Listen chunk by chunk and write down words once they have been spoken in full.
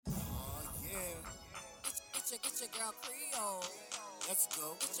It's your girl Creole. Let's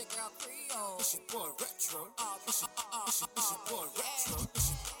go. It's your girl Creole. It's your boy Retro. It's your boy Retro.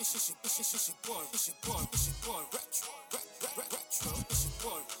 It's your boy. It's your boy Retro. Retro. It's your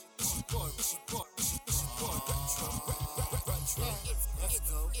boy. Retro. Let's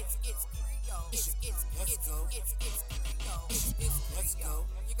go. It's Creole. Let's go. It's Creole. Let's go.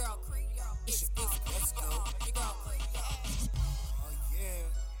 Your girl Creole. Let's go. Your girl Creole. Oh yeah.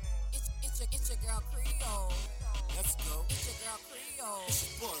 It's your girl Creole. Let's go. It's your girl Creole. It's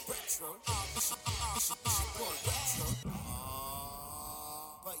your boy Retro. It's your boy Retro.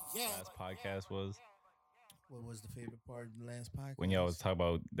 But yeah. Last podcast was What was the favorite part of the last podcast? when y'all was talking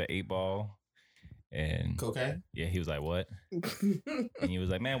about the 8-ball and cocaine. yeah, he was like, "What?" And he was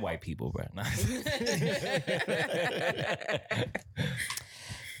like, "Man, white people, bro."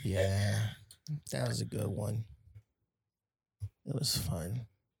 Yeah, that was a good one. It was fun.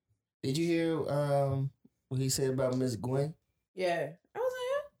 Did you hear what he said about Miss Gwen? Yeah, I was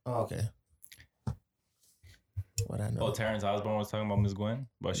Oh, okay. What I know? Oh, Terrence Osborne was talking about Miss Gwen,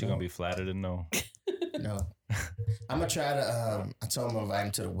 but she No. gonna be flattered to know. No. I'm gonna try to. I told him to invite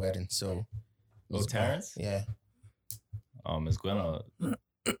him to the wedding. So. Oh, Terrence? Yeah. Miss Gwen will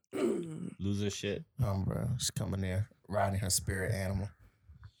lose her shit. Bro, she's coming there riding her spirit animal.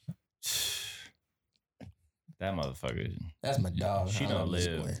 That motherfucker. That's my dog. She I done love Miss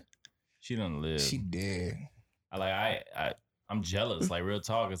lived. Gwen. She done live. She did. I'm jealous. Like real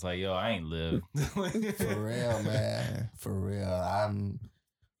talk. It's like, yo, I ain't lived. For real, man. For real.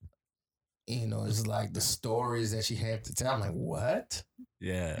 It's like the stories that she had to tell. I'm like, what?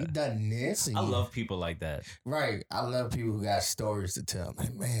 Yeah. You done this? And I love people like that. Right. I love people who got stories to tell.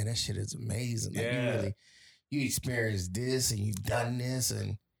 Like, man, that shit is amazing. Like, Yeah. you experienced this and you done this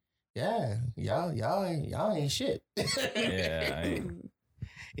and yeah, y'all ain't shit. Yeah.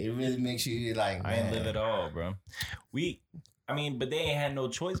 It really makes you like, I ain't man. live at all, bro. But they ain't had no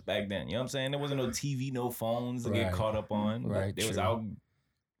choice back then. You know what I'm saying? There wasn't no TV, no phones to get Right. caught up on. Right, They was true. out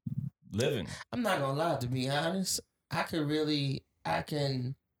living. I'm not gonna lie, to be honest. I can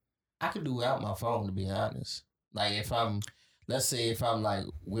do without my phone, to be honest. Like let's say if I'm like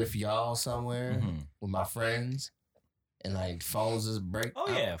with y'all somewhere Mhm. with my friends and like phones just break. Oh,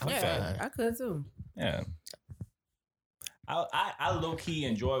 yeah, I'm for yeah, sure. fine. I could too. Yeah. I low key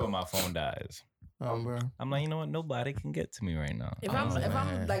enjoy when my phone dies. Bro. I'm like, you know what? Nobody can get to me right now. If Oh, I'm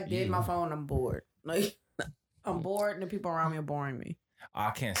man. like dead You- my phone, I'm bored. Like I'm bored, and the people around me are boring me.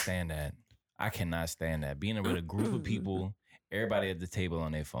 I can't stand that. I cannot stand that. Being with a group of people, everybody at the table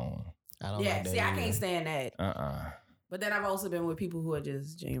on their phone. I don't Yeah, like that see, I either. can't stand that. But then I've also been with people who are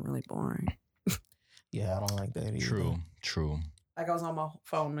just genuinely boring. Yeah, I don't like that either. True. Like I was on my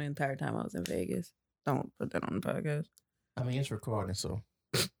phone the entire time I was in Vegas. Don't put that on the podcast. I mean, it's recording, so.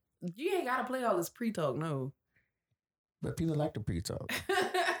 You ain't gotta play all this pre-talk, no. But people like the pre-talk.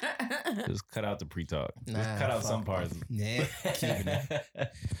 Just cut out the pre-talk. Nah, Just cut out some fuck parts. it. Yeah, keeping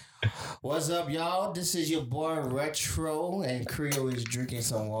it. What's up, y'all? This is your boy Retro, and Creole is drinking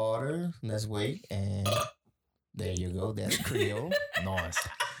some water. Let's wait, and there you go. That's Creole. Nice.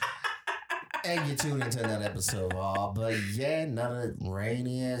 And you tuned into another episode. But yeah, another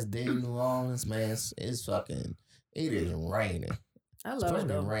rainy ass day in New Orleans, man. It is raining. I It's love supposed it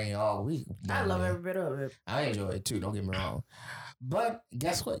to though. be rain all week. I love man. every bit of it. I enjoy it too. Don't get me wrong. But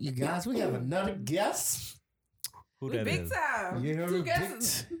guess what, you guys? We have another guest. Who We that big is? time. Yeah, Two we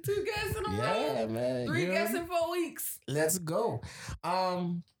guests. big 2 guests in a Yeah, row. man. 3 You guests know? in 4 weeks. Let's go.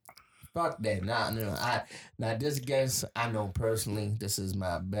 Fuck that. Now this guest I know personally. This is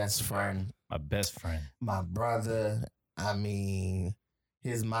my best friend, My best friend. my brother. I mean,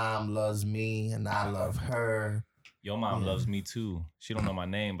 his mom loves me and I love her. Your mom Yeah. loves me too. She don't know my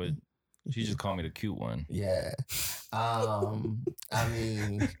name, but she just called me the cute one. Yeah. I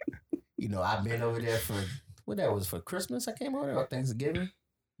mean, I've been over there for for Christmas. I came over there or Thanksgiving.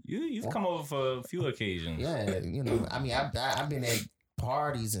 You've come over for a few occasions. Yeah, I mean, I've been at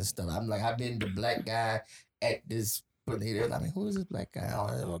parties and stuff. I've been the black guy at this. But they're like, who is this black guy?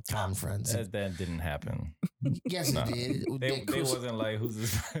 Oh, a conference. That didn't happen. Yes, Nah. it did. They wasn't like, who's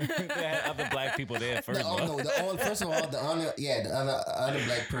this? They had other black people there first. First of all, the other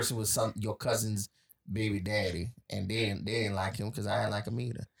black person was your cousin's baby daddy, and they didn't like him because I didn't like him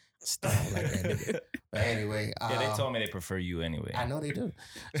either. Still don't like that nigga. But anyway, Yeah, they told me they prefer you anyway. I know they do,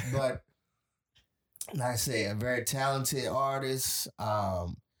 but like I say, a very talented artist.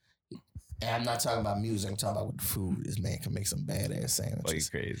 And I'm not talking about music. I'm talking about what the food is. Man can make some badass Oh, you sandwiches.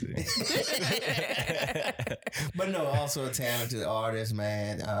 crazy. But no, also a talented artist,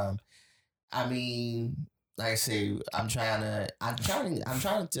 man. I mean, like I say, I'm trying to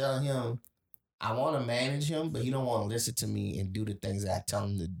tell him I want to manage him, but he don't want to listen to me and do the things that I tell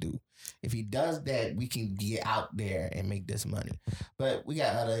him to do. If he does that, we can get out there and make this money. But we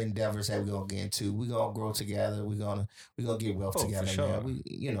got other endeavors that we're gonna get into. We're gonna grow together. We're gonna get wealth together. For sure. Man. We,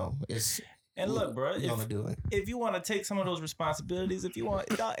 it's. And look, bro, we're gonna do it. If you want to take some of those responsibilities, if you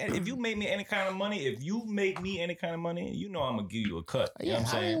make me any kind of money, you know I'm gonna give you a cut. You know what I'm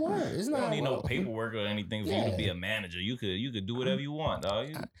saying? It's You not don't need no paperwork or anything for you to be Yeah. a manager. You could do whatever you want, dog.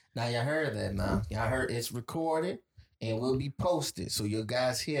 Now y'all heard that. Now y'all heard it's recorded and will be posted, so you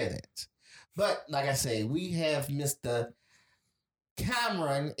guys hear that. But like I say, we have Mr.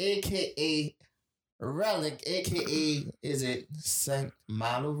 Cameron, aka Relic, aka is it Saint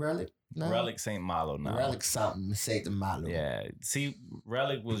Malo Relic? No? Relic Saint Malo now. Relic something Saint Malo. Yeah. See,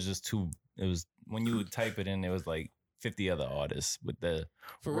 Relic was just too. It was when you would type it in, there was like 50 other artists with the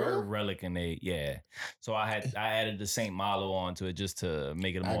For word real? Relic and So I added the Saint Malo onto it just to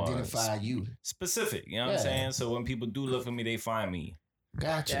make it more Identify you. specific. You know what I'm Yeah. saying? So when people do look for me, they find me.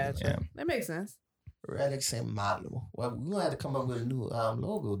 Gotcha. Yeah. That makes sense. Relic Saint Malo. Well, we gonna have to come up with a new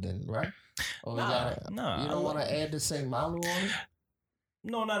logo then, right? Or we Nah, you don't want to add the Saint Malo on it?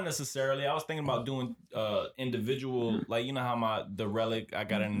 No, not necessarily. I was thinking about doing individual, like you know how the relic I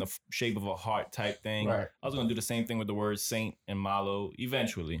got it in the shape of a heart type thing. Right. I was gonna do the same thing with the word Saint and Malo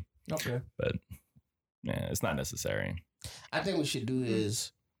eventually, Okay. but yeah, it's not necessary. I think we should do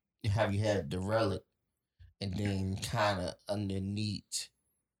is have you had the relic and then kind of underneath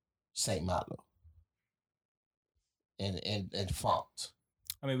Saint Malo and font.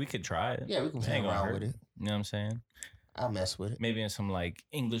 I mean, we could try it. Yeah, we can It play ain't gonna around hurt. with it. You know what I'm saying? I'll mess with it. Maybe in some like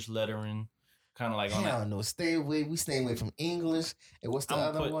English lettering, kind of like on Hell that. no, we stay away from English. And what's the I'ma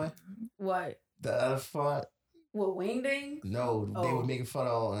other put- one? What? The other font? What, wingding? No, they Oh. were making fun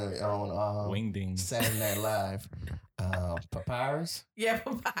on Wingdings. Saturday Night Live. Papyrus. Yeah,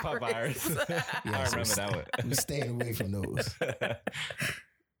 papyrus. Papyrus. I Yes, remember that one. We staying away from those.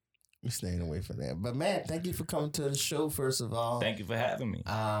 We're staying away from that. But man, thank you for coming to the show. First of all, Thank you for having me.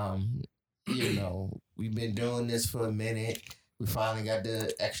 We've been doing this for a minute. We finally got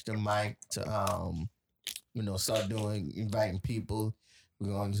the extra mic to start inviting people. We're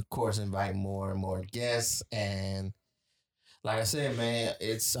going to, of course, invite more and more guests. And like I said, man,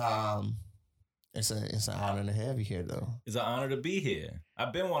 it's an honor to have you here, though. It's an honor to be here.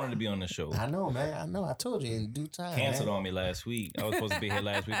 I've been wanting to be on the show. I know, man. I know. I told you in due time. Canceled on me last week. I was supposed to be here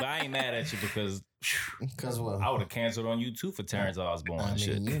last week, but I ain't mad at you because Because what? I would have canceled on you too for Terrence Osborne I and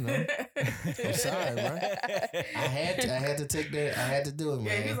shit. mean, I'm sorry, bro. I had to take that. I had to do it, Yeah,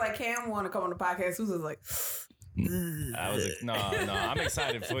 man. he was like, Cam want to come on the podcast. Susan's like, I was no. I'm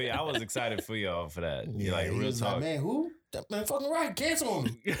excited for you. I was excited for y'all for that. Yeah, Like he real was talk. like, man, who? That man fucking right. Cancel on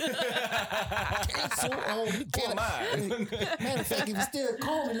me. Cancel on me. Who am I? Matter of fact, if you still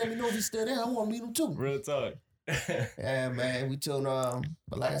call me, let me know if he's still there. I want to meet him too. Real talk. Yeah, man. We told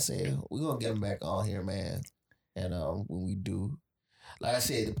but like I said, we're gonna get him back on here, man. And when we do, like I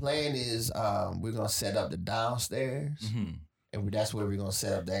said, the plan is we're gonna set up the downstairs, Mhm. and that's where we're gonna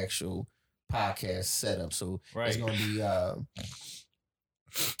set up the actual podcast setup. So Right. it's gonna be.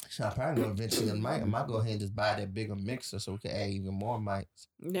 So I'm probably gonna eventually I might go ahead and just buy that bigger mixer so we can add even more mics.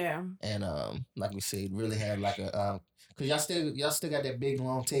 yeah. And like we said, really have like a cause y'all still got that big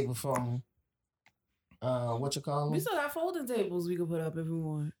long table from what you call We them? still got folding tables we could put up if we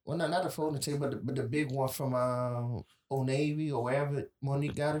want. Well, not the folding table, but the big one from Old Navy or wherever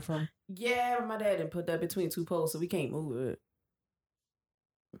Monique got it from. Yeah, but my dad didn't put that between two posts, so we can't move it.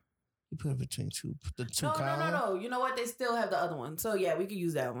 You put it between the two No. columns? You know what? They still have the other one. So yeah, we could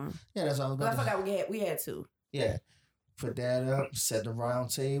use that one. Yeah, that's all I was But I about to- forgot we had two. Yeah, put that up, set the round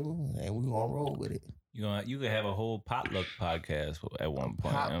table, and we're gonna roll with it. You could have a whole potluck podcast at one point.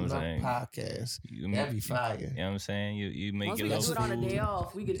 You know what I'm Potluck saying? podcast. You That'd be fire. You know what I'm saying? You make Once it we a can do little it on a food. day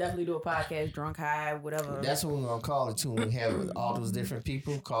off, we could definitely do a podcast, drunk high, whatever. That's what we're gonna call it too. When we have all those different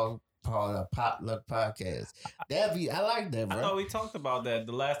people called a potluck podcast. I like that, I bro. thought we talked about that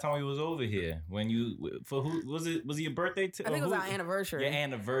the last time we was over here. When for who was it? Was it your birthday? I think it was our anniversary. Your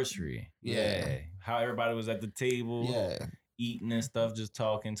anniversary. Yeah. How everybody was at the table, Yeah, eating and stuff, just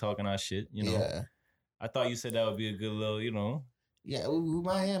talking our shit. You know. yeah, I thought you said that would be a good little, yeah. We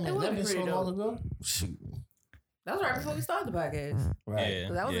might have, It man. would That be been so pretty long dope. ago. Shoot, That was right before we started the podcast. right. Yeah.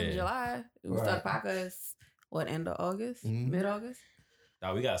 'Cause that was in July. We Right. started the podcast, end of August? Mhm. Mid-August?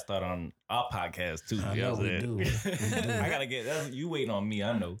 Now we gotta start on our podcast too. I you know what I'm we saying? do. We do. I gotta get you waiting on me.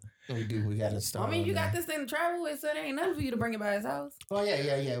 I know. We do. We gotta start. I mean, on you that. got this thing to travel with, so there ain't nothing for you to bring it by his house. Oh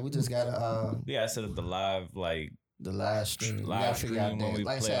yeah. We just gotta We gotta set up the live the live stream. We Live gotta figure out stream when that. we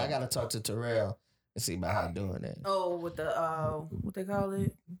Like I play. said, I gotta talk to Terrell and see about how doing that. Oh, with the, what they call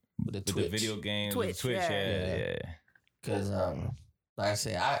it? with the With Twitch. the video games, Twitch, Twitch, yeah. yeah. Cause like I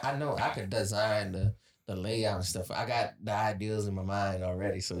said, I know I could design the layout and stuff. I got the ideas in my mind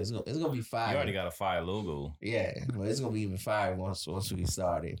already, so it's gonna be fire. You already got a fire logo. Yeah, but it's gonna be even fire once we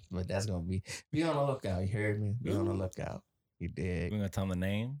started. But that's gonna be on the lookout. You heard me? Be on the lookout. You did. We're gonna tell them the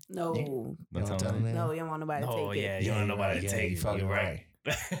name. No. You Don't don't tell tell them. them that? No, you don't want nobody to Oh take yeah, it. you don't know you're about right. to Yeah, take. you fucking You're right. right.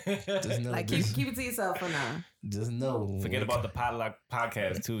 Just know, Like keep it to yourself for now. just know. Forget about the Podlock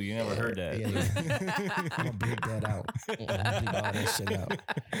podcast too. You never heard that. Yeah. I'm gonna bleep that out. I'm gonna bleep all that shit out.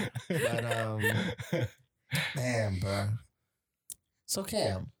 But man, bro. So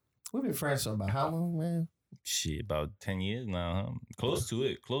Cam, we've been friends for about how long, man? Shit, about 10 years now, huh? Close to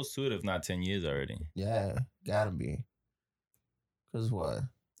it, if not 10 years already. Yeah, gotta be. Cause what?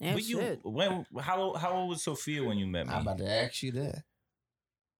 Yeah, But shit. how old was Sophia when you met me? I'm about to ask you that.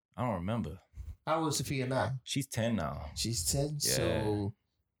 I don't remember. How old is Sophia now? She's 10 now. She's 10. Yeah. So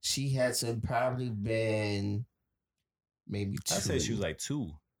she had to probably been maybe 2. I'd say she was like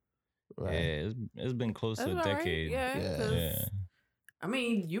 2. right. Yeah, it's been close That's to a all right. decade. Yeah. Yeah. 'cause, Yeah. I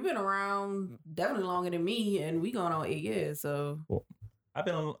mean, you've been around definitely longer than me, and we going on 8 years. So I've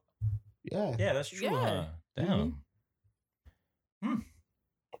been. Yeah. Yeah, that's true, Yeah. huh? Damn.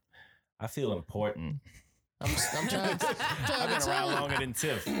 I feel important. I'm trying to I've been tell around you. longer than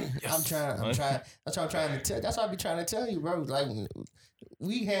Tiff. I'm trying. That's what I'm trying to tell. That's what I be trying to tell you, bro. Like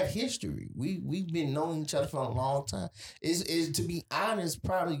we have history. We've been knowing each other for a long time. Is to be honest,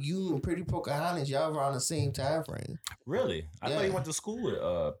 probably you and Pretty Pocahontas, y'all around the same time frame. Really? I thought Yeah. you went to school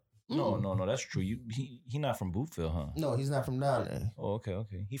with. No, that's true. He not from Boothville, huh? No, he's not from down there. Oh,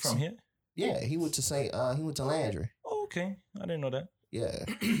 okay. He from here? Yeah, he went to he went to Landry. Oh, okay. I didn't know that. Yeah,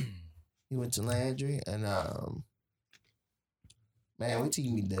 he went to Landry, and man, wait till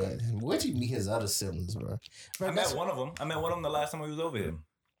you meet that. Wait till you meet his other siblings, bro. I met one of them. the last time we was over here.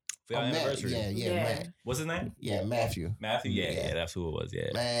 For our anniversary. Yeah, Matt. What's his name? Yeah, Matthew. Matthew. Yeah, that's who it was.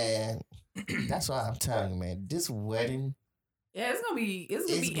 Yeah. Man, that's why I'm telling you, man. This wedding, yeah, it's gonna be It's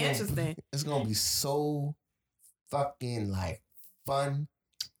gonna- interesting. it's gonna be so fucking like fun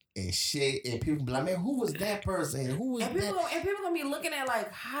and shit. And people be like, man, who was that person? Who was And that? people gonna be looking at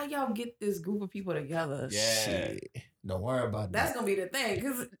like how y'all get this group of people together. Yeah. Shit. Don't worry about That's that. gonna be the thing,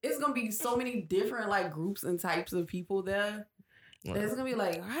 because it's gonna be so many different like groups and types of people there. It's gonna be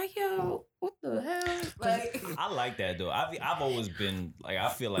like, how y'all? What the hell? Like, I like that though. I've always been like, I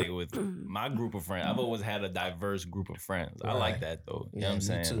feel like with my group of friends, I've always had a diverse group of friends. I like Right. that though. You Yeah, know what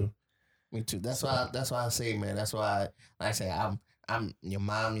I'm saying? Me too. That's why I say, man. That's why like I say I'm your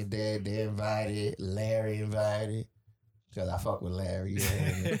mom, your dad, they're invited. Larry invited. Cause I fuck with Larry.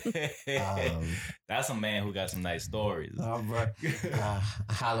 Yeah. That's a man who got some nice stories. Bro.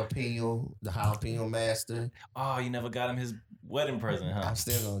 Jalapeno, the jalapeno master. Oh, you never got him his wedding present, huh? I'm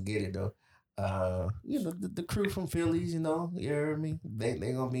still gonna get it though. You know the crew from Phillies, you know, you heard me.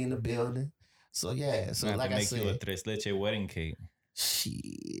 They gonna be in the building. So yeah, so I have like to I make you a said, tres leche wedding cake. shit.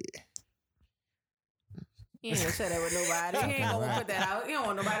 he ain't gonna share that with nobody. He ain't gonna put that out. He don't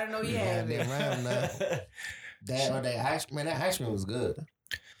want nobody to know you have it. Around now. That ice cream was good.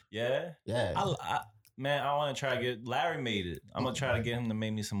 Yeah. Yeah. Man, I want to try to get Larry made it. I'm gonna try to get him to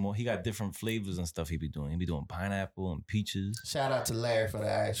make me some more. He got different flavors and stuff he be doing. He be doing pineapple and peaches. Shout out to Larry for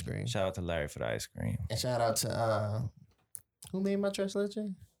the ice cream. Shout out to Larry for the ice cream. And shout out to who made my tres leche?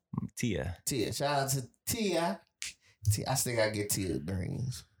 Tia. Tia. Shout out to Tia. I still gotta get Tia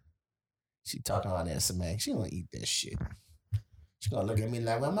greens. She talking all that smack. She don't eat that shit. She gonna look at me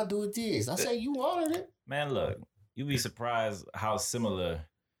like, what am I doing with this? I say, you ordered it. Man, look, you'd be surprised how similar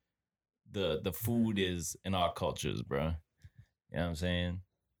the food is in our cultures, bro. You know what I'm saying?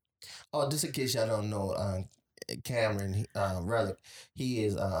 Oh, just in case y'all don't know, Cameron Relic, he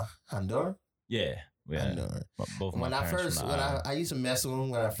is Honduran. Yeah. Honduran. Both of my When I parents first, from when the island. I used to mess with him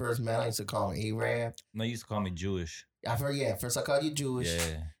when I first met him, I used to call him Arab. No, you used to call me Jewish. First I called you Jewish.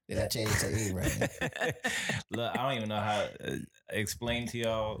 Yeah. Then I changed it to Arab. Look, I don't even know how to explain to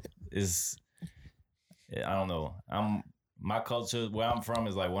y'all. I don't know. My culture, where I'm from,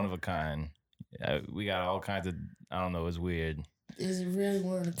 is like one of a kind. We got all kinds of, I don't know, it's weird. Is it really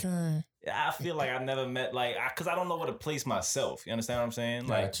one of a kind? I feel like I've never met, because I don't know where to place myself. You understand what I'm saying?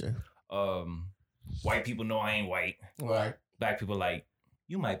 Gotcha. White people know I ain't white. Right. Black people like,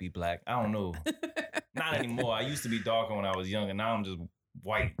 you might be black. I don't know. Not anymore. I used to be darker when I was younger. Now I'm just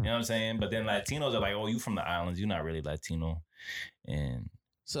white. You know what I'm saying? But then Latinos are like, oh, you from the islands. You're not really Latino. And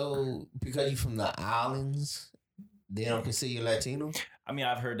So because you from the islands, they don't consider you Latino? I mean,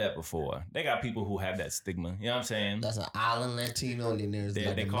 I've heard that before. They got people who have that stigma. You know what I'm saying? That's an island Latino, and then there's They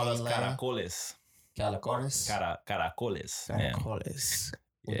like call us mainland. caracoles. Caracoles. Caracoles. Yeah. Caracoles.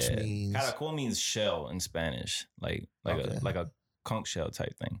 which means caracol means shell in Spanish, like a conch shell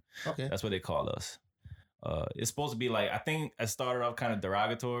type thing. okay. That's what they call us. It's supposed to be like, I think it started off kind of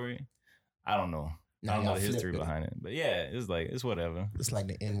derogatory. I don't know. Now I don't know y'all the history flip it. behind it, but yeah, it's whatever. It's like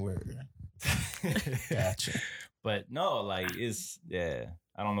the N word. Gotcha. But no, like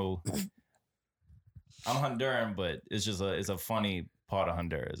I don't know. I'm Honduran, but it's just it's a funny part of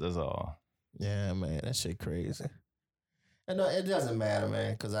Honduras. That's all. Yeah, man, that shit crazy. And no, it doesn't matter,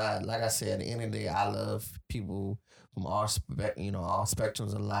 man, because like I said, at the end of the day, I love people from all all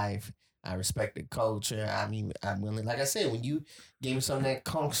spectrums of life. I respect the culture. I mean, I'm willing. Like I said, when you gave me some of that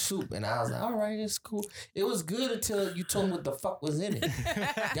conch soup, and I was like, all right, it's cool. It was good until you told me what the fuck was in it.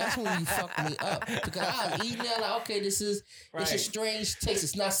 That's when you fucked me up. Because I was eating that, like, okay, it's a strange taste.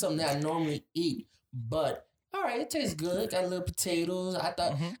 It's not something that I normally eat, but all right, it tastes good. Got little potatoes. I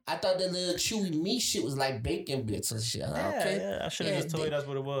thought that little chewy meat shit was like bacon bits and shit. Like, okay, Yeah, I should have just told you that's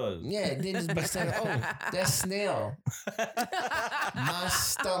what it was. yeah, then just be saying, oh, that's snail. My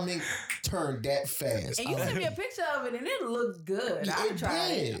stomach turned that fast. And you sent me a picture of it, and it looked good. Yeah, I it tried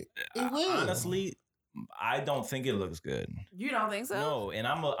did. it. It will. Honestly, I don't think it looks good. You don't think so? No, and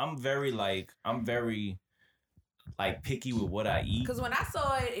I'm very picky with what I eat. Because when I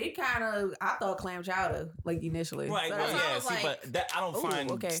saw it, I thought clam chowder, like initially. Right, So well, that's why I yeah. was See, like, but that I don't ooh,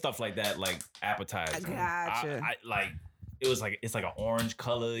 find okay. stuff like that like appetizing. Gotcha. I like it was like it's like an orange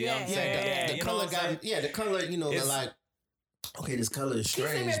color. You know what I'm Yeah, saying? the you know color what I'm saying? the color, they're It's- like, okay, this color is he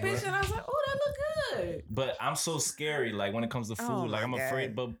sent me strange, a bro. picture, and I was like, oh, that look good. But I'm so scary, like when it comes to food, Oh, like my I'm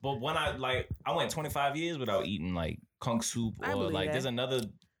afraid. But when I went 25 years without eating like conch soup I or believe like that. there's another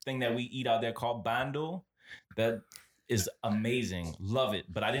thing that we eat out there called bando that is amazing. Love it.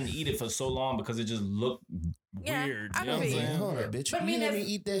 But I didn't eat it for so long because it just looked Yeah, weird. I You know what I'm can feel you. saying? Hold up, bitch. But I You mean, haven't that's-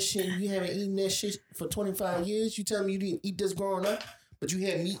 eat that shit. You haven't eaten that shit for 25 years. You tell me you didn't eat this growing up, but you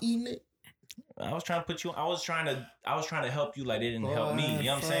had me eating it. I was trying to put you. I was trying to help you. Like they didn't help me. You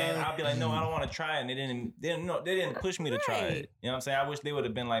know what I'm saying? I'd be like, no, I don't want to try it. And they didn't push me to try Right. it. You know what I'm saying? I wish they would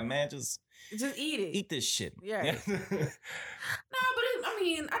have been like, man, just Just eat it. eat this shit. Yeah. No, but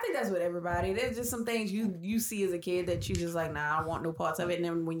I think that's with everybody. There's just some things you see as a kid that you just like, nah, I don't want no parts of it. And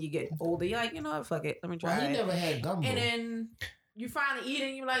then when you get older, you're like, you know what, fuck it, let me try Well, he it. never had gumbo. And then you finally eat it,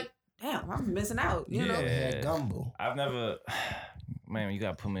 and you're like, damn, I'm missing out. You know? Never had Yeah. gumbo. I've never, man. You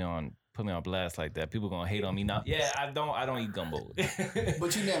gotta put me on blast like that. People gonna hate on me now. Yeah, I don't eat gumbo.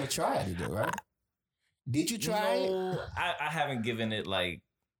 But you never tried it, though, right? Did you try it? No, I haven't given it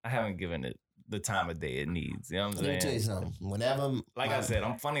the time of day it needs. You know what I'm Let me tell you saying? something. Whenever, Like I said,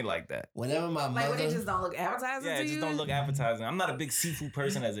 I'm funny like that. whenever my Like when it mother, just don't look appetizing Yeah, to it just you. don't look appetizing. I'm not a big seafood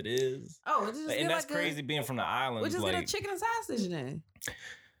person as it is. Oh, it just And get that's like crazy being from the We islands. just get a Like, chicken and sausage then.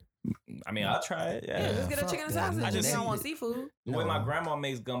 I mean, I'll try it. Yeah, Yeah. just get a fuck chicken and that. sausage. I if just- you don't want seafood. The way my No. grandma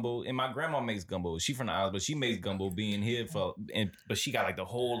makes gumbo, and my grandma makes gumbo. She from the islands, but she makes gumbo being here but she got like the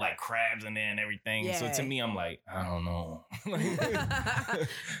whole like crabs in there and everything. So Yeah. to me, I'm like, I don't know.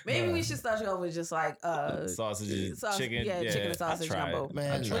 Maybe we should start you off with just like Sausages, chicken. yeah, chicken and I sausage tried. gumbo.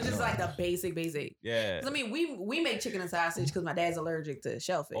 Man, I tried. Which is like the basic. Yeah. 'Cause I mean, we make chicken and sausage because my dad's allergic to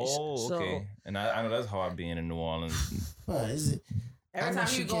shellfish. Oh, okay. And I know that's hard being in New Orleans. what is it? So every I know time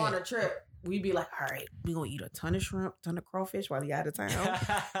she you go on can't. a trip, we'd be like, all right, we gonna eat a ton of shrimp, ton of crawfish while you out of town,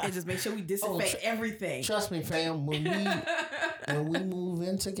 and just make sure we disinfect everything. Trust me, fam. When we move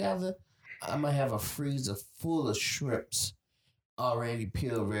in together, I'm gonna have a freezer full of shrimps already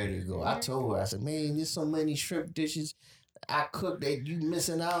peeled, ready to go. I told her, I said, man, there's so many shrimp dishes I cook that you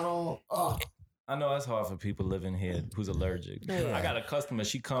missing out on. Oh, I know that's hard for people living here who's allergic. Yeah. I got a customer.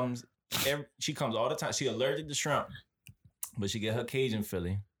 She comes all the time. She allergic to shrimp, but she get her Cajun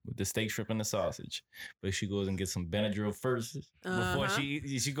Philly with the steak, shrimp, and the sausage. But she goes and gets some Benadryl first before Uh-huh.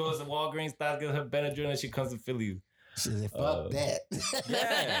 she goes to Walgreens, starts getting her Benadryl, and she comes to Philly. she said, fuck that.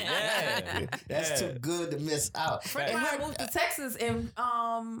 yeah. That's too good to miss out. Friend of mine moved to Texas, and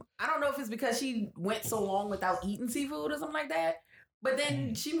I don't know if it's because she went so long without eating seafood or something like that. But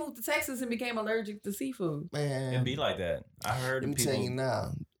then she moved to Texas and became allergic to seafood. Man, It be like that. I heard let me people. tell you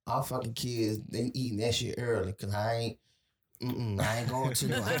now, our fucking kids, they eating that shit early, cause I ain't going to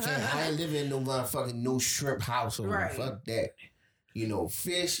no, I ain't living in no motherfucking no shrimp household. Right. Fuck that. You know,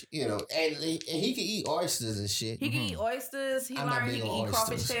 fish, and he can eat oysters and shit. He can eat oysters. He I'm not learned he big can on eat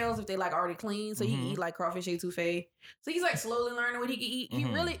crawfish oysters. tails if they like already clean. So he can eat like crawfish etouffee. So he's like slowly learning what he can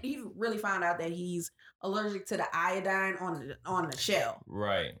eat. He really found out that he's allergic to the iodine on the shell,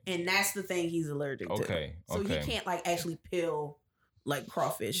 Right. and that's the thing he's allergic to. Okay. So okay. he can't like actually peel like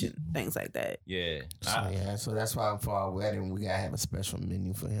crawfish and things like that. Yeah. So that's why for our wedding we gotta have a special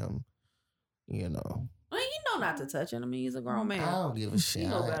menu for him. You know. Well, you know not to touch him. I mean, he's a grown man. I don't give a shit.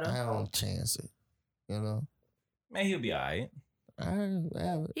 know better. I don't chance it. You know. Man, he'll be all right. He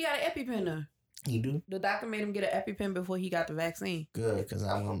got an EpiPen now. He do The doctor made him get an EpiPen before he got the vaccine. good because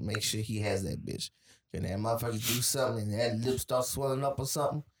I'm gonna make sure he has that bitch. Can that motherfucker do something and that lip starts swelling up or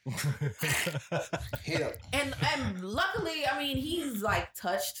something? Hit him. And luckily, I mean, he's like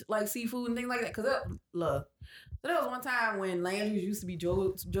touched like seafood and things like that. Cause look, so there was one time when Landry's used to be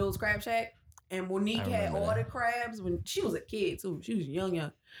Joe's Crab Shack, and Monique I had remember that. ordered crabs when she was a kid too. She was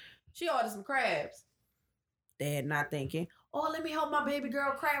young. She ordered some crabs. Dad not thinking, oh, let me help my baby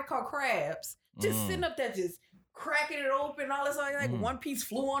girl crab called crabs. Just sitting up there, just cracking it open, all this like one piece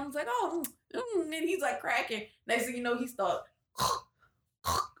flew on. He's like, oh, and he's like cracking. Next thing you know, he started.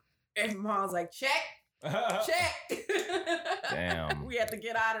 And Mom's like, check. Damn. We had to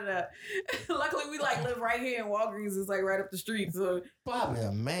get out of there. Luckily, we like live right here in Walgreens. It's like right up the street. So Probably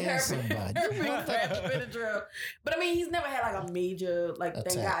a man, somebody. Benadryl. But I mean, he's never had like a major thank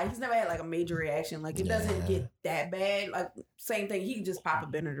God, he's never had like a major reaction. Like it doesn't get that bad. Like same thing. He can just pop a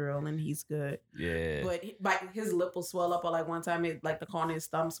Benadryl and he's good. Yeah. But like his lip will swell up, or like one time it like the corner of his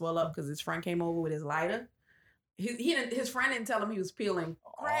thumb swell up because his friend came over with his lighter. His friend didn't tell him he was peeling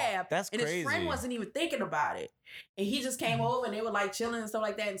crab. That's and crazy. his friend wasn't even thinking about it. And he just came over and they were like chilling and stuff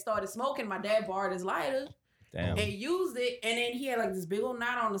like that and started smoking. My dad borrowed his lighter Damn. and used it. And then he had like this big old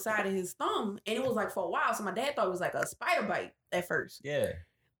knot on the side of his thumb. And it was like for a while. So my dad thought it was like a spider bite at first. Yeah.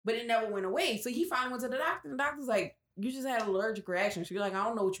 But it never went away. So he finally went to the doctor. And the doctor's like, you just had an allergic reaction. She's like, I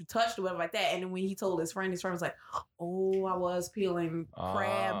don't know what you touched or whatever like that. And then when he told his friend was like, oh, I was peeling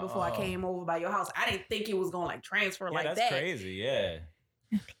crab before I came over by your house. I didn't think it was going to like transfer like that's that. crazy. Yeah.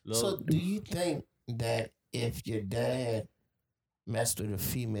 So do you think that if your dad messed with a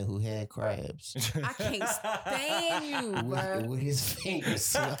female who had crabs, I can't stand you, bro. would his fingers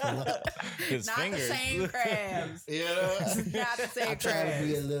swell up? His Not fingers. the same crabs. Yeah. Not the same I'm trying to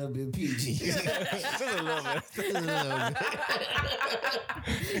be a crabs. little bit PG. Just a little bit. Just a little bit.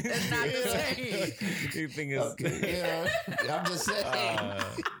 That's not the same. You think it's Okay, yeah. I'm just saying.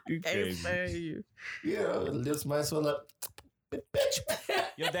 you Can't crazy. stand you. Yeah, lips might swell up. Bitch.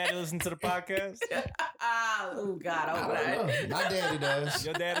 Your daddy listen to the podcast? Oh God, I oh don't God. know. My daddy does.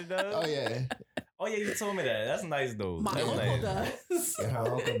 Your daddy does? Oh yeah. Oh yeah, you told me that. That's nice though. My That's uncle nice. does. Yeah,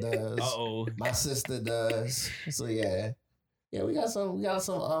 her uncle does. Uh-oh. My sister does. So yeah. Yeah, we got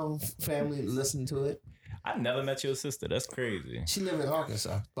some family listening to it. I never met your sister. That's crazy. She live in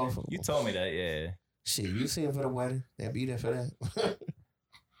Arkansas. Both of them. You told me that, yeah. Shit, you see him for the wedding. They'll be there for that.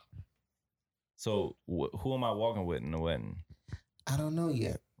 So who am I walking with in the wedding? I don't know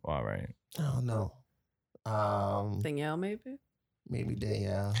yet. All right. I don't know. Danielle, maybe? Maybe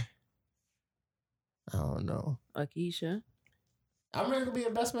Danielle. I don't know. Akeisha. I'm ready to be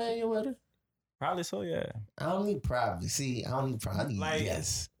a best man in your wedding. Probably so, yeah. I don't need probably. See, I don't need probably. I need Like-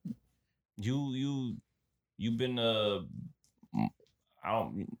 yes. You've been I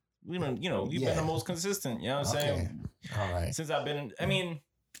don't you've been the most consistent, you know what I'm saying? All right. Since I've been I mean,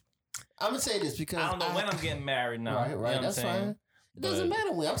 I'm gonna say this because I don't know when I'm getting married now. Right, you know right. what That's I'm saying? fine. It doesn't But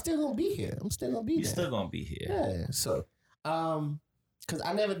matter when. I'm still gonna be here. I'm still gonna be You're there. still gonna be here. Yeah. So, because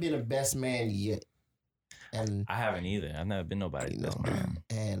I never been a best man yet, and I haven't either. I've never been nobody's you best know, man.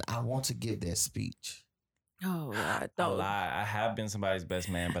 and I want to give that speech. Oh God. I Don't. lie. I have been somebody's best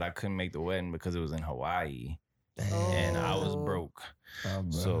man, but I couldn't make the wedding because it was in Hawaii and I was Oh. broke. Oh,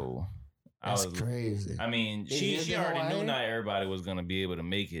 bro. So that's I was crazy. I mean, Is she it already Hawaii? knew not everybody was gonna be able to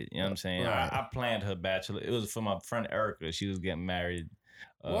make it. You know what I'm saying? Right. I planned her bachelor. It was for my friend Erica. She was getting married.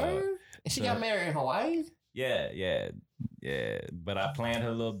 Word? And she got married in Hawaii. Yeah. But I planned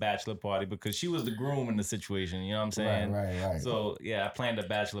her little bachelor party because she was the groom in the situation. You know what I'm saying? Right. So yeah, I planned a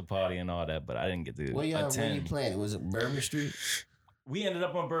bachelor party and all that, but I didn't get to Where you attend. playing? Was it Bourbon Street? We ended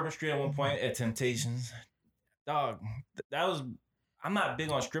up on Bourbon Street at one point at Temptations. Dog, that was. I'm not big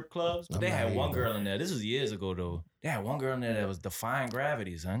on strip clubs, but I'm they not had one either. girl in there. This was years ago though. They had one girl in there that was defying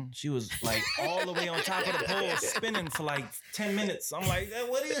gravity, son. She was like all the way on top of the pole, spinning for like 10 minutes. I'm like,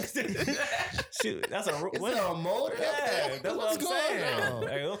 what is this? That's a Is what? there a motor? Yeah, that's what What's I'm going saying. on?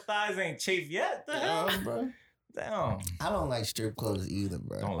 Like, those thighs ain't chafed yet. The hell? Bro. Damn. I don't like strip clubs either,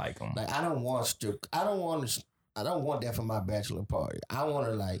 bro. Don't like them. Like I don't want that for my bachelor party. I want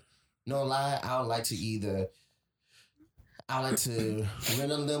to no lie. I would like to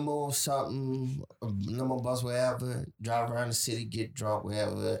rent a limo or something, a limo bus, wherever, drive around the city, get drunk,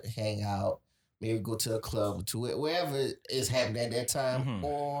 wherever, hang out, maybe go to a club or two, wherever is happening at that time. Mhm.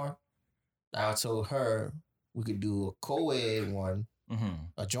 Or I told her we could do a co-ed one, Mm-hmm.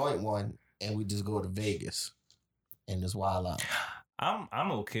 a joint one, and we just go to Vegas and just wild out.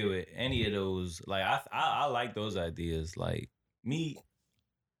 I'm okay with any of those. Like I like those ideas. Like me,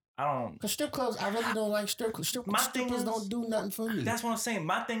 I don't. Cause strip clubs, I really don't like strip clubs. My thing Strippers is- don't do nothing for me. That's what I'm saying.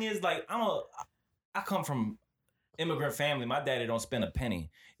 My thing is like I come from immigrant family. My daddy don't spend a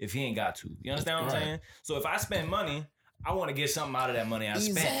penny if he ain't got to. You understand what I'm Right. saying? So if I spend money, I want to get something out of that money I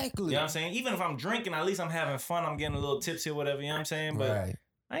spent. Exactly. You know what I'm saying? Even if I'm drinking, at least I'm having fun. I'm getting a little tipsy or whatever. You know what I'm saying? But Right,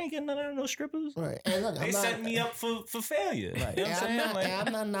 I ain't getting none of those strippers. right. And look, They I'm not, set me up for failure. Right. You know what I'm And saying? Like, and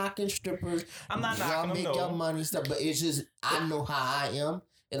I'm not knocking strippers. I'm not Y'all knocking them, make no. your money stuff, but it's just I know how I am,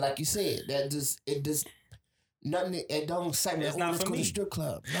 and like you said, it just nothing. It don't excite me. It's Oh, not let's for go me. to strip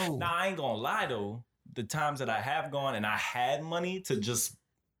club. No, Now I ain't gonna lie though. The times that I have gone and I had money to just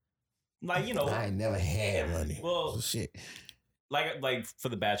like I ain't never had money. Well, So shit. like for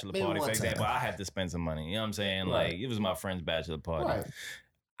the bachelor Maybe party, for one example, time. I had to spend some money. You know what I'm saying? Right. Like it was my friend's bachelor party. Right.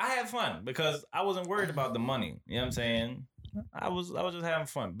 I had fun because I wasn't worried about the money. You know what I'm saying? I was just having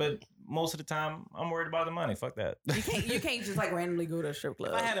fun. But most of the time I'm worried about the money. Fuck that. You can't just like randomly go to a strip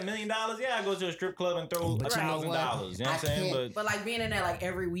club. If I had $1 million, yeah, I'd go to a strip club and throw But you know $1,000. what? You know what I'm I saying? can't- but like being in there like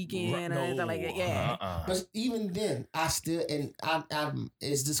every weekend and no, everything like that, yeah. But even then, I still and I'm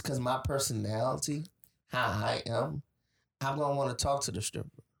it's just because my personality, how I am, I'm gonna want to talk to the stripper.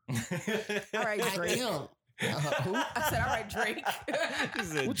 All right, I Drake. am. Who? I said, all right, Drake. He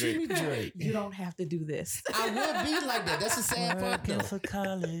said What you mean, Drake? You don't have to do this. I would be like that. That's the sad part, though. for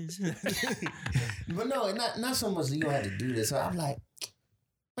college. But no, not so much. You don't have to do this. So I'm like,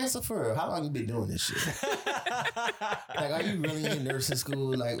 man, so for real, how long you been doing this shit? Like, are you really in nursing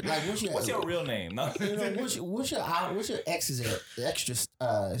school? Like What's your real name? No. You know, what's your extra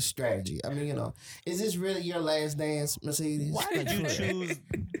strategy? I mean, is this really your last dance, Mercedes? Why did you Like, for real. choose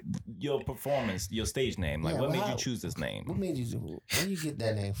your performance, your stage name? Like, Yeah, what well, made you how- choose this What name? made you? Where you get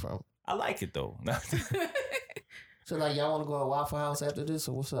that name from? I like it though. So like, y'all want to go to Waffle House after this,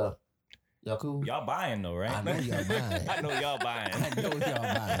 or what's up? Y'all cool? Y'all buying though, right? I know y'all buying. I know y'all buying. I know y'all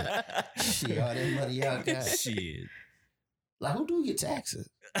buying. Shit, all that money y'all got. Shit. Like, who do your taxes?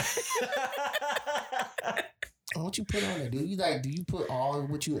 What you put on there? Do you put all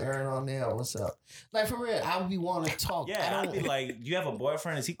what you earn on there? Or what's up? Like, for real, I would be wanting to talk. I Yeah, I'd don't be like, do you have a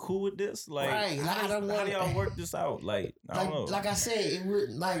boyfriend? Is he cool with this? Like, Right, like, I don't how want- do y'all work this out? Like, I don't know. like I said, it would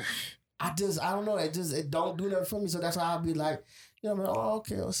like I don't know. It don't do nothing for me. So that's why I'll be like, I'm like, oh,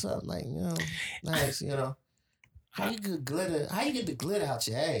 okay, what's up? Like, nice, How you get glitter? How you get the glitter out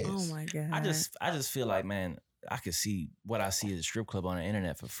your ass? Oh my god. I just feel like, man, I could see what I see at a strip club on the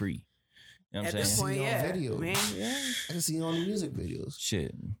internet for free. You know what At I'm this saying? point, See it on yeah, video. man, yeah. I can see it on the music videos.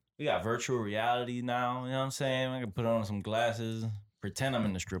 Shit. We got virtual reality now, you know what I'm saying? I can put on some glasses, pretend I'm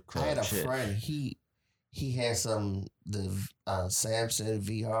in the strip club. I had a Shit. friend. He had the Samsung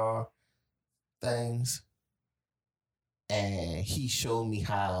VR things, and he showed me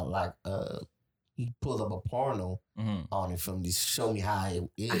how he pulled up a porno Mhm. on it from to show me how it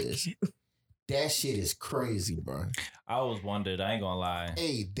is. That shit is crazy, bro. I always wondered, I ain't gonna lie.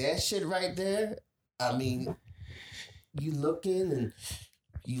 Hey, that shit right there. I mean, you looking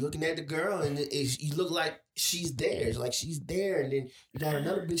at the girl, and you look like she's there. It's like she's there, and then you got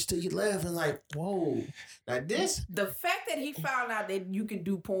another bitch to your left, and like, whoa. Like this, The fact that he found out that you can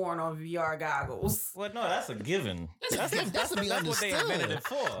do porn on VR goggles. Well, no, that's a given. That's to be what they understood. invented it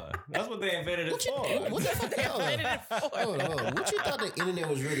for. That's what they invented it What you, for. what the fuck? Hold on. What you thought the internet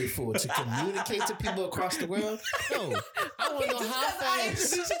was really for? To communicate to people across the world? No. I want to know Just how 'cause I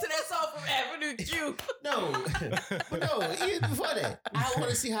fast. introduced you to that song from Avenue Q. No. But no, even before that, I want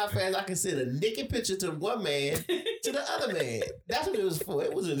to see how fast I can send a naked picture to one man to the other man. That's what it was for.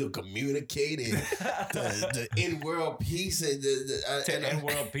 It wasn't to communicate and the in-world peace and And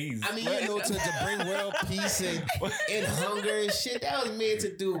world peace. I mean, to bring world peace and hunger and shit. That was made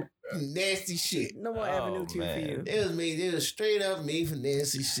to do nasty shit. No more Oh, Avenue Q man. for you. It was straight up made for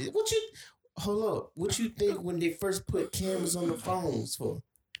nasty shit. Hold up. What you think when they first put cameras on the phones for?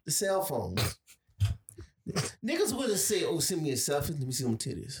 The cell phones. Niggas would have said, oh, send me a selfie. Let me see them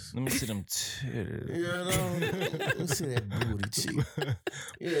titties. Let me see them titties. You know? Let me see that booty cheek.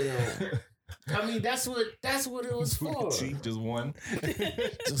 You know? I mean, that's what it was for. Cheek, just one.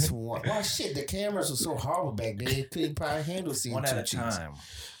 Just one. Well, shit, the cameras were so horrible back then. They couldn't probably handle seeing One two at a cheeks. time.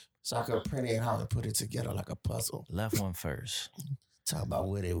 So I could print it out and put it together like a puzzle. Left one first. Talk about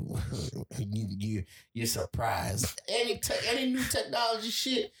what it you're surprised. Any new technology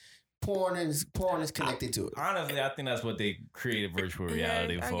shit, porn is connected to it. Honestly, I think that's what they created virtual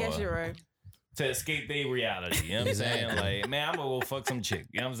reality Yeah, for. I guess you're right. To escape their reality. You know what I'm saying? Exactly. Like, man, I'm gonna go fuck some chick.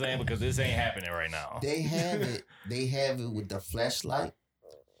 You know what I'm saying? Because this ain't happening right now. They have it. They have it with the flashlight,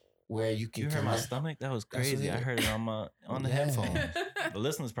 where you can You heard my connect. stomach? That was That's what crazy. I it- heard it on the Yeah. headphones. The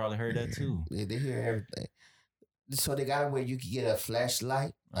listeners probably heard that too. They hear everything. So they got it where you can get a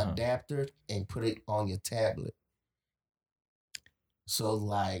flashlight Uh-huh. adapter and put it on your tablet. So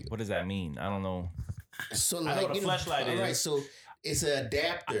like, What does that mean? I don't know. so I know like what a you know, flashlight all right, is. so it's an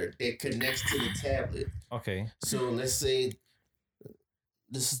adapter that connects to the tablet. Okay. So let's say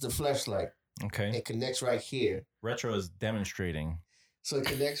this is the flashlight. Okay. It connects right here. Retro is demonstrating. So it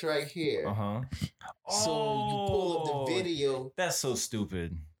connects right here. Uh-huh. So you pull up Oh, the video. That's so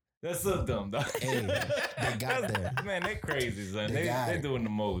stupid. That's so dumb, dog. Hey, they got that. Man, they crazy, son. They got They it. doing the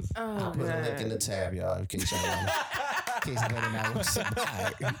most. Oh, I'll put a link in the tab, y'all, in case y'all want. In case anybody not wants to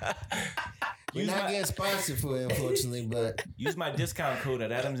buy it. We're Use not my- getting sponsored for it, unfortunately, but Use my discount code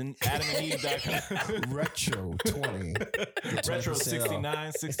at adamandeve.com. Retro 20. Retro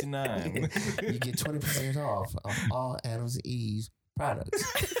 20% 69. You get 20% off of all Adams and Eve's products.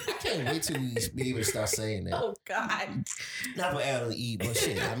 I can't wait till we be able to start saying that. Oh God! Not for Adams and Eve, but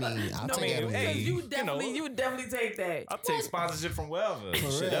shit. I mean, I'll No, take man, Adams hey, and Eve. You would definitely take that. I'll take sponsorship from wherever.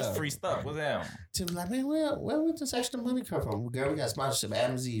 For Shit, that's real. free stuff. What's that? To be like, man, where would this extra money come from? Girl, we got sponsorship.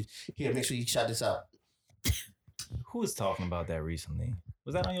 Adams and Eve. Here, make sure you shout this out. Who was talking about that recently?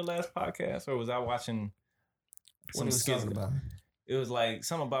 Was that on your last podcast, or was I watching What some are we skits? talking about? It was like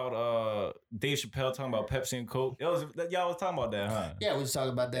something about Dave Chappelle talking about Pepsi and Coke. Y'all was talking about that, huh? Yeah, we was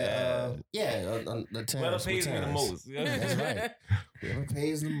talking about that. On the terms. Whoever pays me the most. That's right. Whoever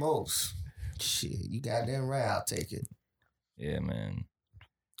pays the most. Shit, you goddamn right. I'll take it. Yeah, man.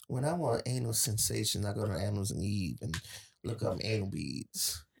 When I want anal sensation, I go to Adams and Eve and look up anal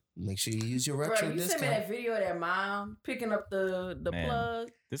beads. Make sure you use your Bro, retro you sent discount. me that video of that mom picking up the Man. plug.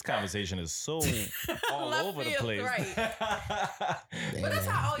 This conversation is so all Left over the field, place. right. Damn. But that's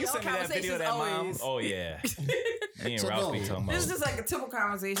how all You your sent me that video conversations of that mom. always. Oh yeah. Me and So Ralph be no, talking This is about. just like a typical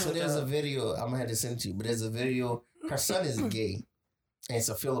conversation. So with there's a us. video, I'm gonna have to send to you, but there's a video. Her son is gay, and it's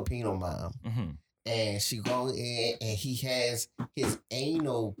a Filipino mom, Mhm. and she goes in and he has his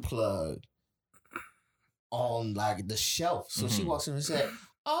anal plug on like the shelf. So she Mhm. walks in and said,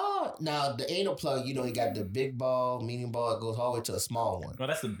 "Oh, now the anal plug, you know, he got the big ball, medium ball, it goes all the way to a small one." No,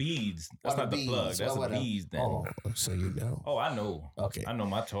 that's the beads. That's Oh, not the the plug. beads. That's Oh, the whatever. beads. Then. Oh, so you know. Oh, I know. Okay. I know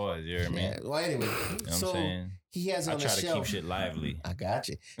my toys. You hear me? Yeah. Well, anyway, You know what I'm so saying? he has it I on the try to shelf. keep shit lively. I got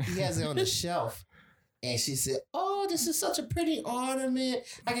you. He has it on the shelf. And she said, "Oh, this is such a pretty ornament.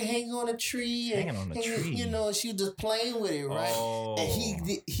 I can hang on a tree." And, Hanging on the and, tree. You know, she was just playing with it, right? Oh.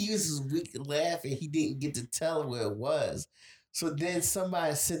 And he was just weak laughing. He didn't get to tell her where it was. So then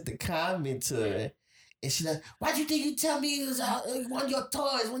somebody sent the comment to her. And she's like, "Why'd you think you tell me it was one of your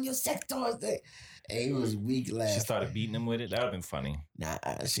toys, one of your sex toys?" And he was weak laughing. She started beating him with it. That would have been funny. Nah,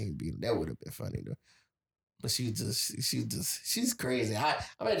 she ain't be. That would have been funny though. But she's crazy. I'm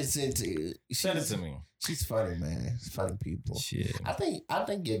ready to send it to you. Send it to me. She's funny, man. She's funny people. Shit. I think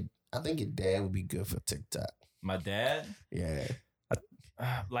your dad would be good for TikTok. My dad? Yeah.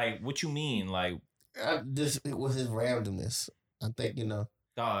 Like, what you mean? Like, This with his randomness. I think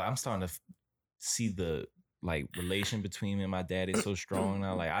dog, I'm starting to see the like relation between me and my dad is so strong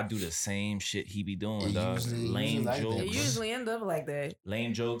now. Like, I do the same shit he be doing, It dog. usually Lame like that, jokes. It usually end up like that.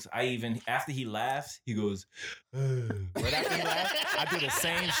 Lame jokes. I even after he laughs, he goes. Right after he laughs, I do the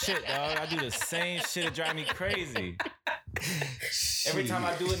same shit, dog. I do the same shit. It drives me crazy. Every time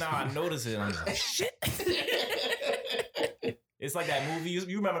I do it now, I notice it. I'm just like, shit. It's like that movie.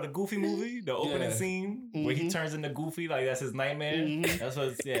 You remember the Goofy movie, the opening Yeah. scene where he Mhm. turns into Goofy, like that's his nightmare. Mhm. That's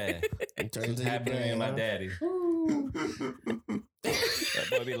what's It It's turns into happening to me and my huh? daddy. That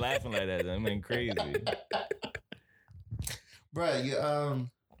boy be laughing like that. I mean, crazy. Bruh,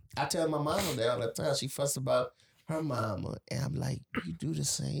 I tell my mama that all the time. She fuss about her mama. And I'm like, you do the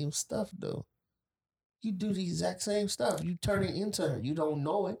same stuff though. You do the exact same stuff. You turn it into her. You don't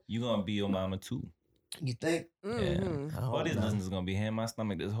know it. You gonna be your mama too. You think? Mhm. I All hope these not. listeners gonna be hitting my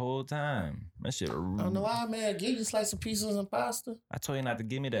stomach this whole time. That shit. I don't know why, man. Give you a slice of pieces and pasta. I told you not to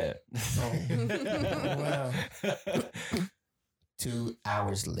give me that. Wow. 2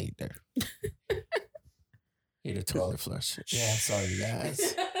 hours later. Hit a toilet flush. Yeah, sorry,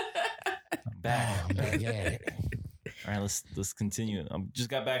 guys. I'm back. I'm back at it. All right, let's continue. I just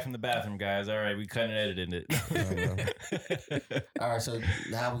got back from the bathroom, guys. All right, we cut and edited it. All right, so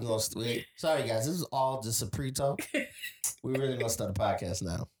now we're gonna wait. Sorry, guys, this is all just a pre-talk. We're really gonna start a podcast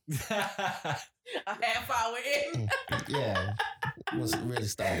now. A half hour in. Yeah, we'll really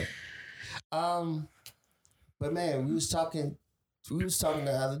start it. But man, we was talking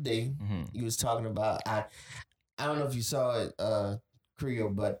the other day. Mhm. You was talking about I don't know if you saw it,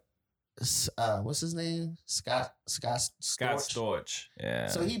 Creo, but what's his name? Scott Scott Storch. Yeah.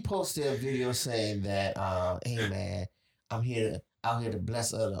 So he posted a video saying that, hey man, I'm out here to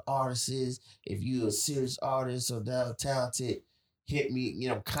bless other artists. If you're a serious artist or that talented, hit me,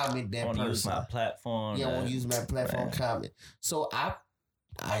 comment that I want to use person. my platform. Yeah, I want to use my platform, Man. comment. So I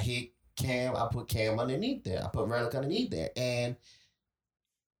hit Cam, I put Cam underneath there. I put Relic underneath there. And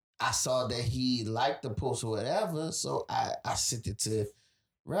I saw that he liked the post or whatever. So I sent it to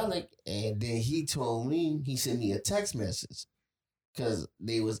Relic, and then he told me, he sent me a text message because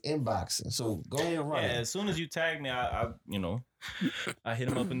they was inboxing. So go ahead and run Yeah, it. as soon as you tagged me, I I hit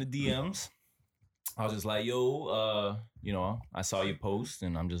him up in the DMs. I was just like, yo, I saw your post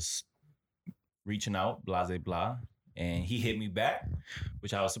and I'm just reaching out, blah, blah, blah. And he hit me back,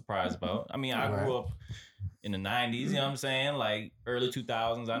 which I was surprised about. I mean, I grew up in the 90s, you know what I'm saying? Like early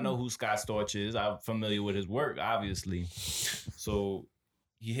 2000s. I know who Scott Storch is. I'm familiar with his work, obviously. So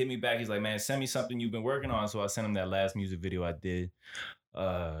he hit me back. He's like, man, send me something you've been working on. So I sent him that last music video I did.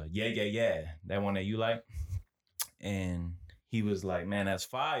 Yeah. That one that you like. And he was like, man, that's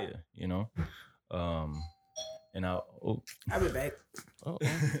fire, And I'll be back.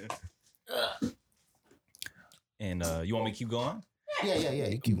 And you want me to keep going? Yeah.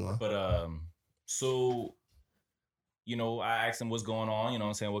 You keep going. But so I asked him what's going on, what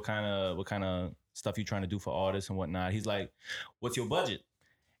I'm saying, what kind of stuff you trying to do for artists and whatnot. He's like, what's your budget?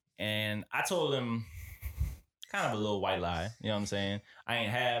 And I told him kind of a little white lie, you know what I'm saying? I ain't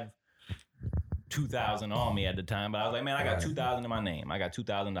have $2,000 on me at the time, but I was like, man, I got $2,000 in my name. I got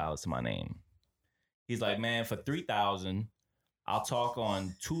 $2,000 to my name. He's like, man, for $3,000, I'll talk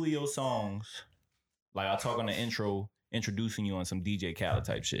on 2 of your songs. Like I'll talk on the intro, introducing you on some DJ Khaled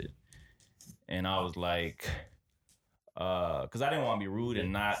type shit. And I was like, because I didn't want to be rude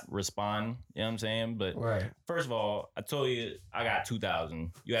and not respond, you know what I'm saying? But first of all, I told you I got $2,000.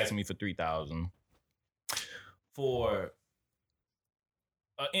 You asking me for $3,000 for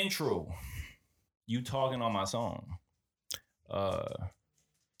an intro. You talking on my song.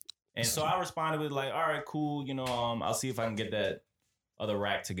 And so I responded with like, all right, cool. I'll see if I can get that other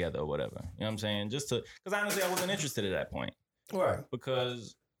rack together or whatever. You know what I'm saying? Because honestly, I wasn't interested at that point. Right.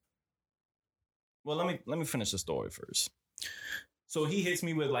 Because, well, let me finish the story first. So he hits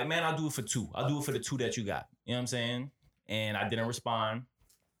me with like, man, I'll do it for 2. I'll do it for the 2 that you got. You know what I'm saying? And I didn't respond.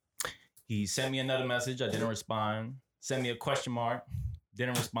 He sent me another message. I didn't respond. Sent me a question mark.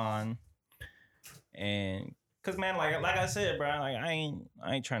 Didn't respond. And cause man, like I said, bro, like I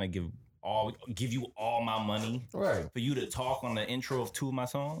ain't trying to give you all my money for you to talk on the intro of 2 of my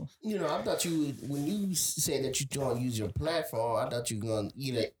songs. I thought when you said that you don't use your platform, I thought you were gonna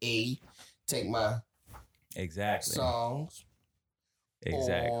either take my songs,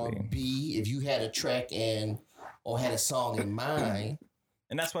 or B, if you had a track or had a song in mind.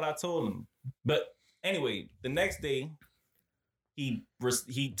 And that's what I told him. But anyway, the next day he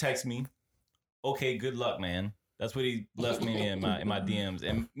texted me, okay, good luck, man. That's what he left me in my DMs.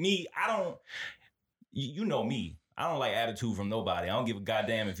 And me, I don't, you know me. I don't like attitude from nobody. I don't give a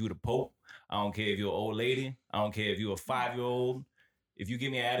goddamn if you the Pope. I don't care if you're an old lady. I don't care if you're a 5-year-old. If you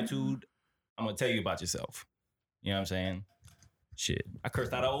give me an attitude, I'm going to tell you about yourself. You know what I'm saying? Shit. I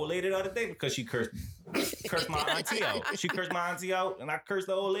cursed out an old lady the other day because she cursed my auntie out. She cursed my auntie out and I cursed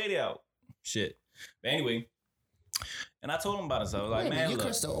the old lady out. Shit. But anyway, and I told him about it. So I was like, man, you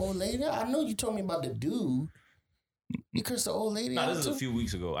cursed the old lady? I know you told me about the dude. You cursed the old lady? No, this is a few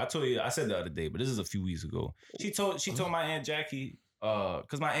weeks ago. I said the other day, but this is a few weeks ago. She told my Aunt Jackie,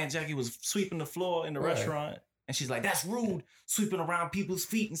 because my Aunt Jackie was sweeping the floor in the restaurant, and she's like, that's rude, sweeping around people's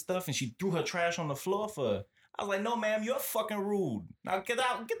feet and stuff, and she threw her trash on the floor for her. I was like, no, ma'am, you're fucking rude. Now get the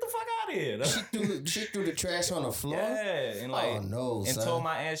fuck out of here. She threw the trash on the floor? Yeah. And like, oh, no, and son. told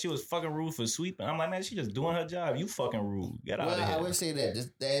my aunt she was fucking rude for sweeping. I'm like, man, she just doing her job. You fucking rude. Get out of here. I would say that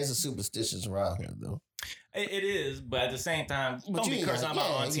there is a superstition around here, though. It is, but at the same time, don't be cursing out my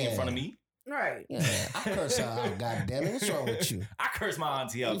auntie in front of me. Right. Yeah, I curse her out, goddamn. What's wrong with you? I curse my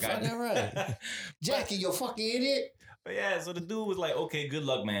auntie out, goddamn. You fucking right. Jackie, you fucking idiot. But yeah, so the dude was like, okay, good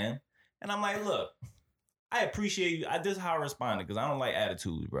luck, man. And I'm like, look, I appreciate you. This is how I responded, because I don't like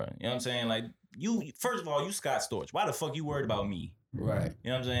attitude, bro. You know what I'm saying? Like, first of all, you Scott Storch. Why the fuck you worried about me? Right.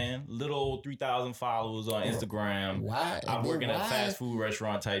 You know what I'm saying? Little old 3,000 followers on Instagram. Why? I'm working at a fast food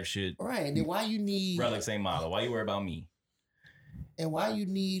restaurant type shit. Right. And then why you need... Relic St. Malo. Why you worry about me? And why you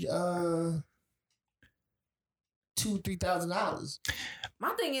need $2,000-$3,000? My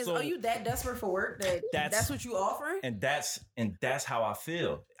thing is, are you that desperate for work that's what you offering? And that's how I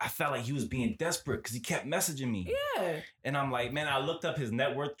feel. I felt like he was being desperate because he kept messaging me. Yeah. And I'm like, man, I looked up his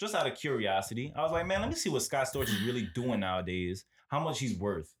net worth just out of curiosity. I was like, man, let me see what Scott Storch is really doing nowadays. how much he's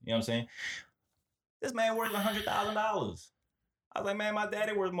worth. You know what I'm saying? This man worth $100,000. I was like, man, my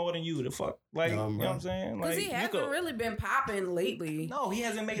daddy worth more than you. The fuck, like, you know what I'm saying? Because Like, he hasn't really been popping lately. No, he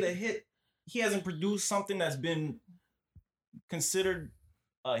hasn't made a hit. He hasn't produced something that's been considered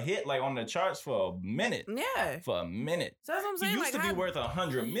a hit, like on the charts for a minute. Yeah. For a minute. So that's what I'm saying. He used like, to be worth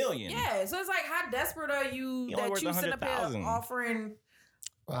 $100 million. Yeah. So it's like, how desperate are you He only that worth you sit up here 100,000. offering?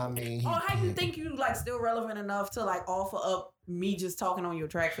 I mean, How you think you like still relevant enough to like offer up me just talking on your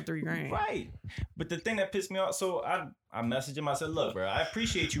track for $3,000? Right. But the thing that pissed me off, so I messaged him. I said, look, bro, I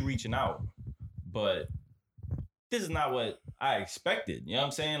appreciate you reaching out, but this is not what I expected. You know what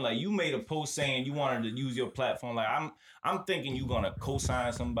I'm saying? Like, you made a post saying you wanted to use your platform. Like, I'm thinking you're gonna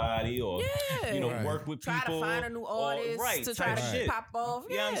co-sign somebody or Yeah. work with Try people. to find a new artist to try type to shit. pop off.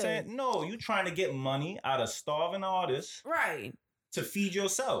 You know what I'm saying? No, you trying to get money out of starving artists Right. to feed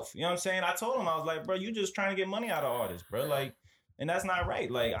yourself. You know what I'm saying? I told him, I was like, bro, you just trying to get money out of artists, bro. Like, and that's not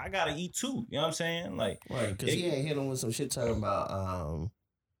right. Like, I gotta eat too. You know what I'm saying? Like, right, because he had hit him with some shit talking about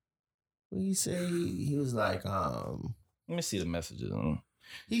what he say? He was like let me see the messages.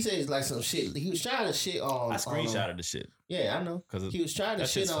 he said it's like some shit. He was trying to shit on. I screenshotted the shit Yeah, I know. because He was trying to that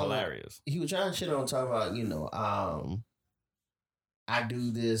shit shit's on. hilarious. He was trying to shit on talking about I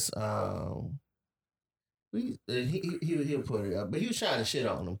do this. He'll put it up, but he was trying to shit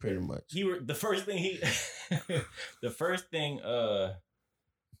on him pretty much. The first thing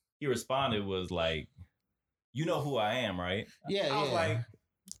he responded was like, "You know who I am, right?" Yeah, I was yeah. like,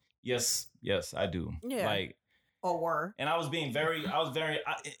 "Yes, I do." Yeah. Like, Or were. and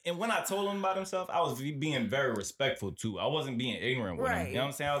and when I told him about himself, I was being very respectful too. I wasn't being ignorant with him. Right. You know what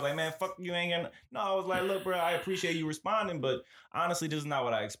I'm saying? I was like, man, fuck you, ain't gonna. No, I was like, look, bro, I appreciate you responding, but honestly, this is not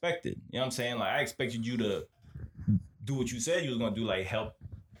what I expected. You know what I'm saying? Like, I expected you to do what you said you was gonna do, like help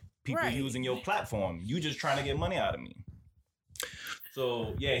people Right. using your platform. You just trying to get money out of me.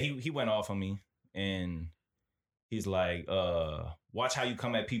 So yeah, he went off on me and he's like, watch how you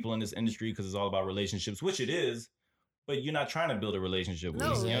come at people in this industry because it's all about relationships, which it is, but you're not trying to build a relationship with No,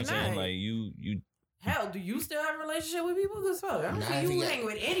 me. You know what I'm you're saying? not. Like you Hell, do you still have a relationship with people? Because fuck, I don't Nah, think if you he hang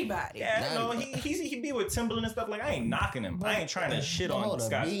with anybody. yeah, no, he be with Timberland and stuff. Like, I ain't knocking him. I ain't trying to shit on Hold up,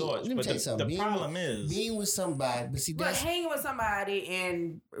 Scott being- Storch. let me But tell you something. the problem is being with somebody, but see But that's hanging with somebody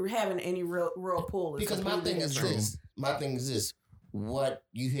and having any real pull is because my completely thing is different. this. My thing is this. What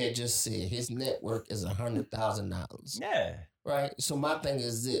you had just said, his network is $100,000, yeah. right? So my thing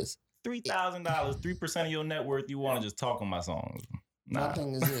is this. $3,000, 3% of your net worth, you want to just talk on my songs. My Nah.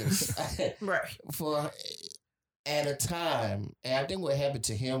 thing is this. Right. For at a time, and I think what happened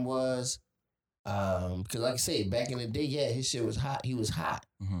to him was, because like I said, back in the day, yeah, his shit was hot. He was hot,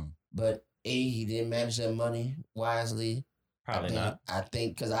 Mhm. but he didn't manage that money wisely. Probably not. I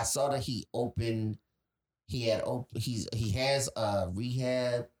think because I saw that he has a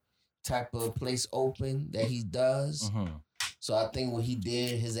rehab type of place open that he does. Mhm. So I think what he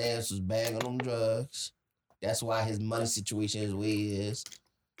did, his ass was bagging on drugs. That's why his money situation is the way it is.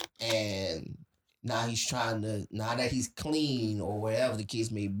 And now now that he's clean or whatever the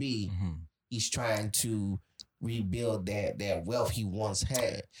case may be, Mhm. he's trying to rebuild that wealth he once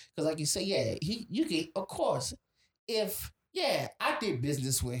had. Because like you say, yeah, you can, of course, I did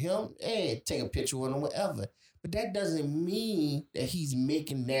business with him and take a picture with him, whatever. But that doesn't mean that he's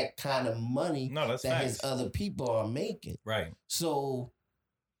making that kind of money No, that's that facts. his other people are making. Right. So,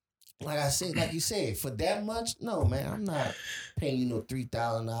 like you said, for that much, no, man, I'm not paying you no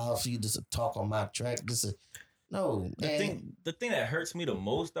 $3,000 for you just to talk on my track. No. The thing that hurts me the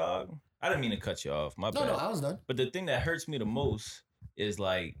most, dog. I didn't mean to cut you off. My bad. No, I was done. But the thing that hurts me the most is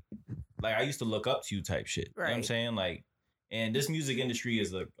like I used to look up to you type shit. You know what I'm Right. saying? Like, and this music industry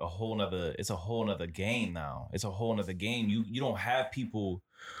is a whole nother game now. It's a whole nother game. You don't have people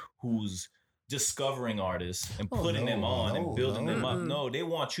who's discovering artists and putting them on and building them up. Mm-mm. No, they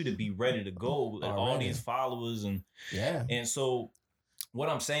want you to be ready to go with Already. audience followers Yeah. and so what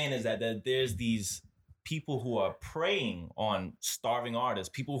I'm saying is that there's these people who are preying on starving artists,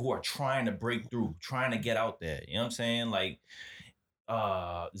 people who are trying to break through, trying to get out there. You know what I'm saying? Like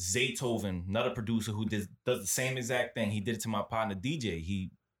Zaytoven, another producer who does the same exact thing. He did it to my partner DJ.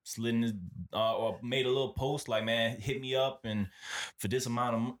 He slid in his or made a little post like, man, hit me up and for this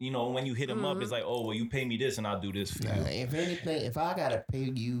amount of, when you hit him up, it's like, oh, well, you pay me this and I'll do this for you. If anything, if I gotta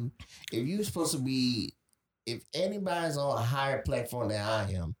pay you, if anybody's on a higher platform than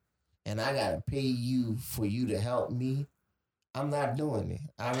I am, and I gotta pay you for you to help me, I'm not doing it.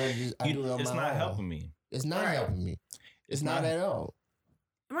 I do it on It's my not own. helping me. It's not Right. helping me. It's not at all.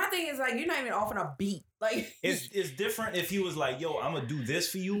 My thing is like you're not even offering a beat. Like It's different if he was like, yo, I'm gonna do this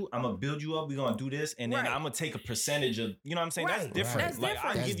for you. I'm gonna build you up. We're gonna do this, and then Right. I'm gonna take a percentage of. You know what I'm saying? That's Right. different. That's like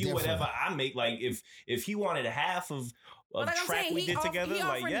different. I That's give you different. whatever I make. Like if he wanted half of But like I'm track saying, we did together, he like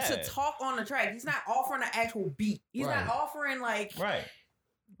offering yeah, to talk on the track. He's not offering an actual beat. He's Right. not offering like right.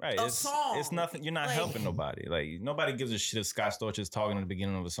 Right, a it's song. nothing. You're not Like- helping nobody. Like nobody gives a shit if Scott Storch is talking at the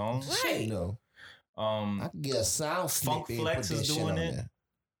beginning of a song. Right. Shit, no. I can get a sound Funk snippet. Flex and put is that shit doing on it. there.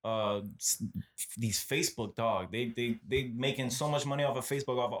 These Facebook dog, they making so much money off of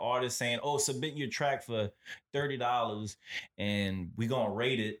Facebook off of artists saying, oh, submit your track for $30 and we're gonna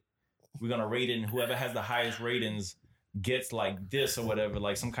rate it. We're gonna rate it, and whoever has the highest ratings gets like this or whatever,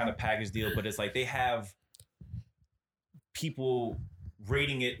 like some kind of package deal. But it's like they have people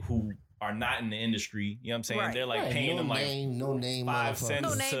rating it who are not in the industry. You know what I'm saying? Right. They're like Right, paying no them like name, no name, 5 motherfucker. cents.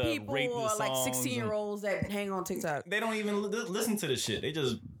 no name to people rate the or like songs 16-year-olds that hang on TikTok. they don't even listen to the shit. They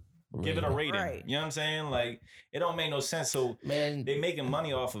just give it a rating. Right. You know what I'm saying? Like it don't make no sense. So Man, they making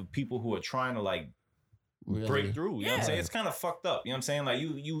money off of people who are trying to like really. break through. You know what I'm Yeah. saying? It's kind of fucked up. You know what I'm saying? Like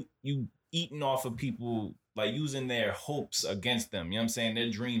you eating off of people, like using their hopes against them. You know what I'm saying? Their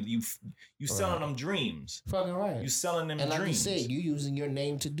dreams. You selling them dreams. Fucking right. You selling them and like dreams. you said, you using your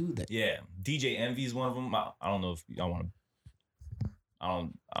name to do that. Yeah, DJ Envy is one of them. I don't know if y'all want to. I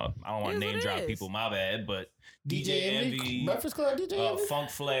don't want It to is name what drop it is. people. My bad, but DJ Envy, Breakfast Club, DJ Envy. Funk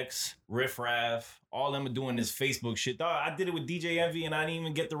Flex, Riff Raff, all them are doing this Facebook shit. Dog, I did it with DJ Envy and I didn't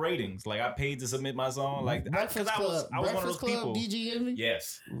even get the ratings. Like I paid to submit my song. Like because I was one of those Breakfast Club, people. DJ Envy.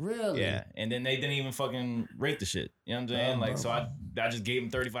 Yes. Really? Yeah. And then they didn't even fucking rate the shit. You know what I'm saying? Like so I just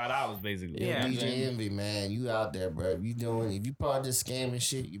gave them $35 basically. Yeah, You know what I'm DJ saying? Envy, man, you out there, bro. If you part of this scamming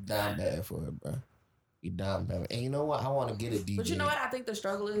shit, you down bad for it, bro. You down bad. And you know what? I want to get a DJ. But you know what I think the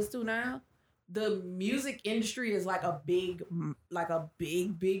struggle is too now? The music industry is like a big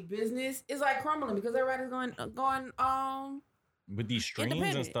business. It's like crumbling because everybody's going With these streams and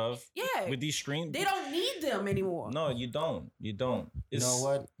Independent. stuff. yeah. With these streams. They don't need them anymore. No, you don't. You don't. You know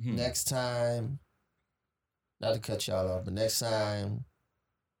what? Hmm. Next time, not to cut y'all off, but next time,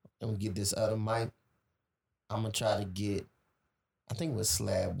 and we get this other mic, I'm gonna try to get. I think it was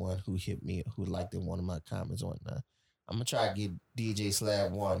Slab One who hit me, who liked in one of my comments on that. I'm gonna try to get DJ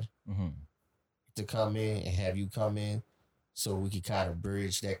Slab One Mm-hmm. to come in and have you come in, so we can kind of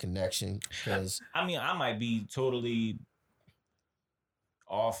bridge that connection. Because I mean, I might be totally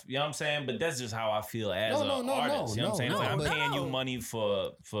off, you know what I'm saying? But that's just how I feel as No, an no, no, artist. You know what I'm saying? no, It's like, I'm but- paying you money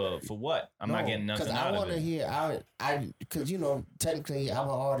for what? I'm not getting nothing out I of want to it. hear. Because technically I'm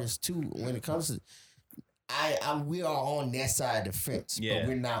an artist too. When it comes to, we are on that side of the fence, Yeah. but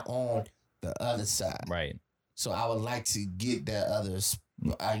we're not on the other side. Right. So I would like to get that other,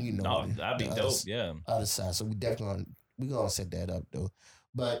 No, that'd be the dope. Yeah. other side. So we gonna set that up though.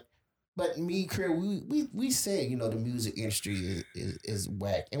 But me, Chris, we said the music industry is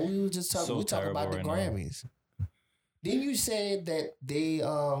whack, and we were just talking. So we talking about the terrible right now. Grammys. Didn't you say that they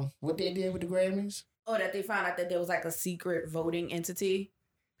what they did with the Grammys? Oh, that they found out that there was like a secret voting entity,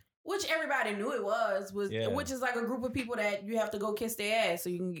 which everybody knew it was Yeah. which is like a group of people that you have to go kiss their ass so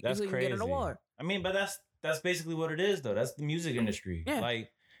you can That's get an crazy. award. I mean, but that's basically what it is, though. That's the music industry. Yeah.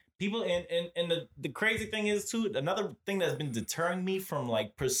 Like people, and the crazy thing is too. Another thing that's been deterring me from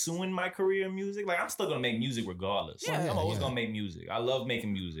like pursuing my career in music. Like I'm still gonna make music regardless. Yeah. I'm always Yeah. gonna make music. I love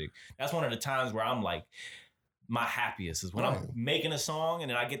making music. That's one of the times where I'm like my happiest is when I'm Right. making a song and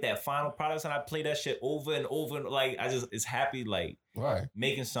then I get that final product and I play that shit over and over and like it's happy like Right.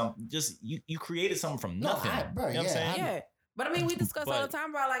 making something. Just you created something from No, nothing. bro, you know what I'm yeah, saying? Yeah. But I mean, we discuss all the But- time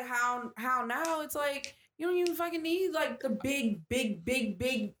about like how now it's like you don't even fucking need like the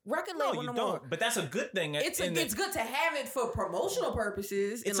big record No, label you no don't. more. But that's a good thing. It's good to have it for promotional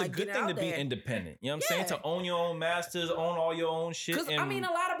purposes. It's and, like, a good get it thing out to be there. independent. You know what I'm saying? Yeah. To own your own masters, own all your own shit. Because I mean,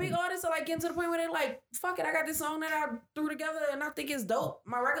 a lot of big artists are like getting to the point where they're like, "Fuck it, I got this song that I threw together and I think it's dope.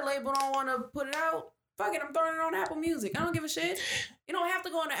 My record label don't want to put it out. Fuck it, I'm throwing it on Apple Music. I don't give a shit. You don't have to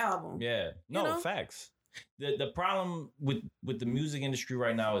go on the album. yeah, no know? facts. The problem with the music industry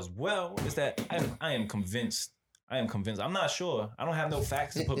right now as well is that I am convinced. I'm not sure. I don't have no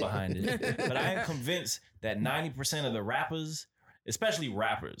facts to put behind it, but I am convinced that 90% of the rappers, especially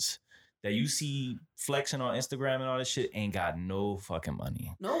rappers, that you see flexing on Instagram and all this shit, ain't got no fucking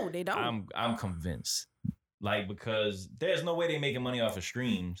money. No, they don't. I'm convinced. Like, because there's no way they making money off of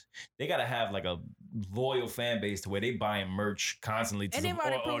streams. They gotta have like a loyal fan base to where they buying merch constantly. To and they've them,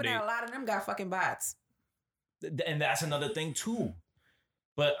 already or proven they- that a lot of them got fucking bots. and that's another thing too.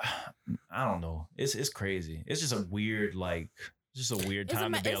 But I don't know. It's crazy. It's just a weird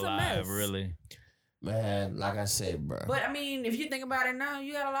time to be it's a alive, mess. really. Man, like I said, bro. But I mean, if you think about it now,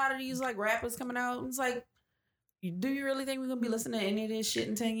 you got a lot of these like rappers coming out. It's like, do you really think we're gonna be listening to any of this shit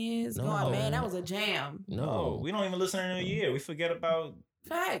in 10 years? No. Going, man, that was a jam. No, we don't even listen in a year. We forget about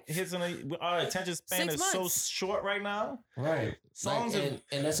Facts. hits our attention span 6 is months. so short right now. Right. Songs Like, are-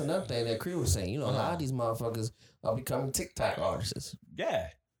 and that's another thing that Cree was saying. You know, a lot of these motherfuckers are becoming TikTok artists. Yeah.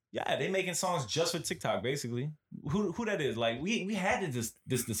 Yeah, they making songs just for TikTok, basically. Who that is? Like we had this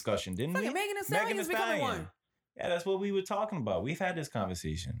discussion, didn't we? Fucking Megan Thee Stallion is becoming one. Yeah, that's what we were talking about. We've had this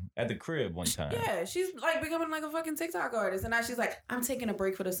conversation at the crib one time. Yeah, she's like becoming like a fucking TikTok artist, and now she's like, I'm taking a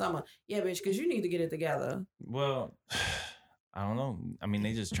break for the summer. Yeah, bitch, because you need to get it together. Well, I don't know. I mean,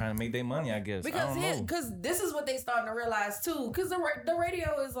 they just trying to make their money, I guess. I don't know. Because this is what they starting to realize too. Because the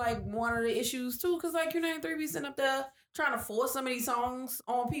radio is like one of the issues too. Because like Q93 be sitting up there trying to force some of these songs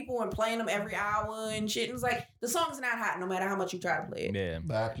on people and playing them every hour and shit. And it's like the song's not hot no matter how much you try to play it. Yeah.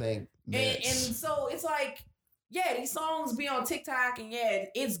 But I think And so it's like, yeah, these songs be on TikTok and yeah,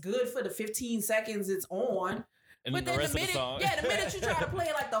 it's good for the 15 seconds it's on. And But the then rest the of minute, the song. the minute you try to play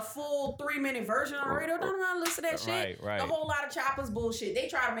like the full 3-minute version on the radio, don't want to listen to that shit. Right. A whole lot of choppers bullshit. They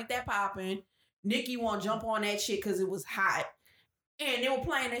try to make that poppin'. Nicki won't jump on that shit because it was hot. And they were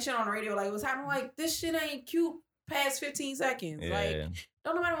playing that shit on the radio like it was hot. I'm like, this shit ain't cute past 15 seconds. Yeah. Like,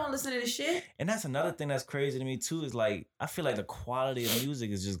 don't nobody want to listen to this shit. And that's another thing that's crazy to me too, is like I feel like the quality of music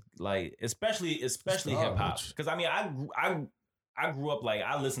is just like, especially hip hop. Because I mean, I grew up like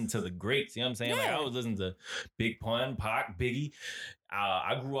I listened to the greats. You know what I'm saying? Like Yeah. I was listening to Big Pun, Pac, Biggie.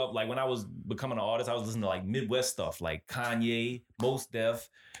 I grew up like when I was becoming an artist, I was listening to like Midwest stuff like Kanye, Mos Def,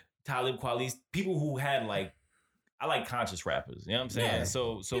 Talib Kweli, people who had like. I like conscious rappers, you know what I'm saying? Yeah.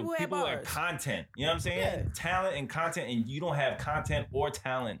 So People have people have bars. content, you know what I'm saying? Yeah. Talent and content, and you don't have content or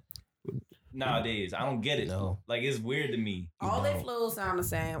talent nowadays. I don't get it. No. Like it's weird to me. All know. their flows sound the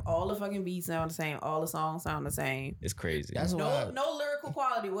same. All the fucking beats sound the same. All the songs sound the same. It's crazy. That's why. No lyrical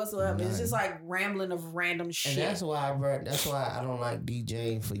quality whatsoever. It's None. just like rambling of random shit. And that's why, bro. That's why I don't like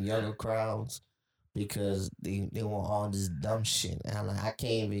DJing for younger crowds because they want all this dumb shit. And I'm like, I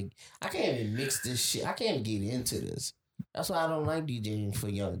can't even mix this shit. I can't even get into this. That's why I don't like DJing for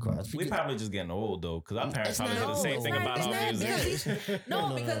younger crowds. We because- probably just getting old though, because our parents It's probably not did the same old. thing It's about not- our it's not music.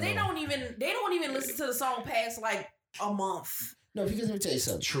 No, because they don't even listen to the song past like a month. No, because let me tell you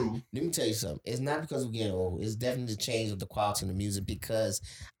something. True. Let me tell you something. It's not because we're getting old. It's definitely the change of the quality of the music. Because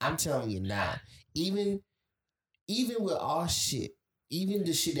I'm telling you now, even with our shit, even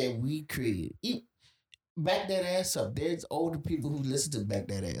the shit that we created, back that ass up. There's older people who listen to back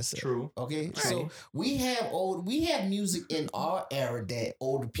that ass up. True. Okay, so we have music in our era that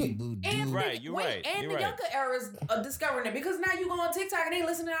older people do. And Right, you're right, And you're the right. younger eras are discovering it because now you go on TikTok and they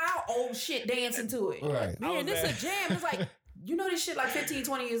listening to our old shit dancing to it. Right. I Man, was this there. a jam. It's like, you know this shit like 15,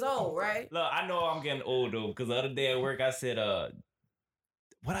 20 years old, right? Look, I know I'm getting old though, because the other day at work I said,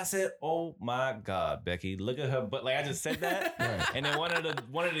 what I said? Oh my God, Becky, look at her butt. Like I just said that. Right. And then one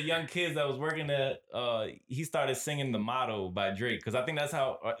of the young kids that was working there, he started singing "The Motto" by Drake, because I think that's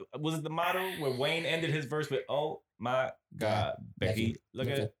how was it the motto where Wayne ended his verse with "Oh my God, Becky, look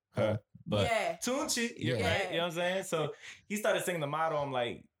at her butt." Yeah. Tunchi, you're Yeah. right. You know what I'm saying? So he started singing "The Motto." I'm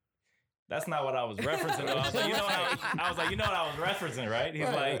like, that's not what I was referencing. I was like, you know what I was referencing, right? He's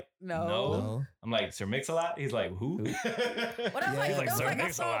Right, like, right. no. No. I'm like, Sir Mix-a-Lot? He's like, who? Well, that's Yeah. like, He's like, that was "Sir like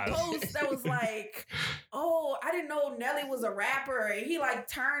I saw a Mix-a-Lot." post that was like, oh, I didn't know Nelly was a rapper. And he like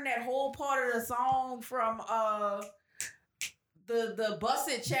turned that whole part of the song from the Bust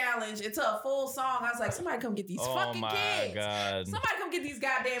It Challenge into a full song. I was like, somebody come get these Oh fucking my kids. God. Somebody come get these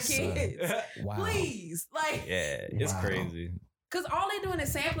goddamn Son. kids. Wow. Please. Like, Yeah, it's Wow. crazy. cause all they doing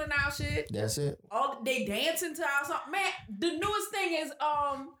is sampling our shit. That's it. All they dancing to our song. Man, the newest thing is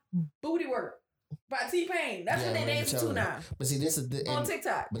Booty Work by T-Pain. That's Yeah, what they let me dancing tell to you. now But see, this is the on and-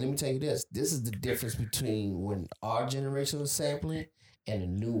 TikTok. But let me tell you this. This is the difference between when our generation was sampling and the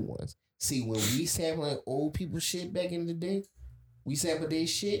new ones. See, when we sampling old people shit back in the day, we sampled their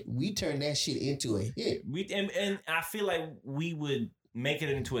shit, we turned that shit into a hit. And I feel like we would make it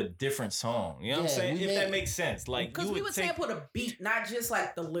into a different song. You know what I'm Yeah, saying? we If made- that makes sense. Like Because you we would would take, sample the beat, not just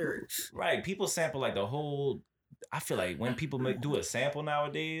like the lyrics. right. People sample like the whole. I feel like when people do a sample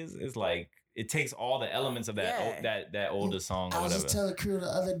nowadays, it's like it takes all the elements of that Yeah. that older song or I was whatever. just telling Crew the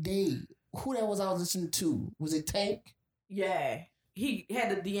other day, who that was I was listening to? Was it Tank? Yeah. He had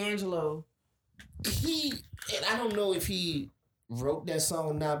the D'Angelo. And I don't know if he wrote that song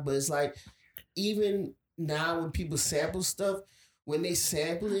or not, but it's like, even now when people sample stuff, when they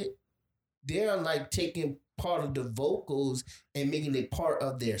sample it, they're like taking part of the vocals and making it part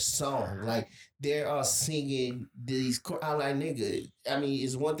of their song. Like they are singing these. I like nigga. I mean,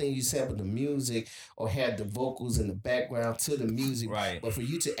 it's one thing you sample the music or have the vocals in the background to the music, Right. but for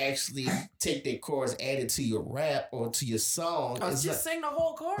you to actually take that chorus, add it to your rap or to your song, Or it's just like, sing the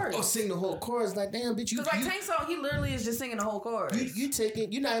whole chorus. or sing the whole chorus. Like damn, bitch, Because like Tank song, he literally is just singing the whole chorus. you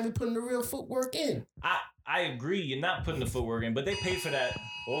taking. You're not even putting the real footwork in. I agree. You're not putting the footwork in, but they pay for that.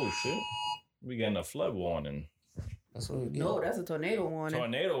 Oh shit, we getting a flood warning. That's what we get. No, that's a tornado warning.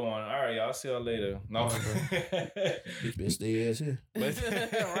 Tornado warning. All right, y'all. See y'all later. No. Bitch, better stay ass here.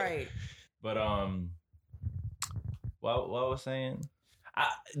 Right. But what I was saying,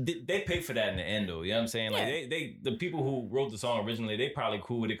 they pay for that in the end though. You know what I'm saying? Like Yeah. they the people who wrote the song originally, they probably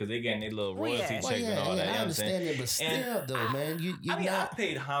cool with it because they getting their little Well, royalty yeah. checks and all that. You know I what I'm saying? understand it, but still, And though, man, you I mean, not. I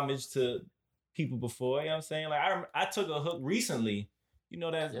paid homage to people before. You know what I'm saying? Like I took a hook recently. You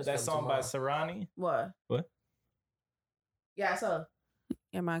know Just that come song by tomorrow. Serrani? What? What? Yeah, so.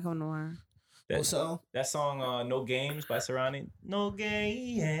 Yeah, might come to learn. What song? That song, No Games by Serrani. No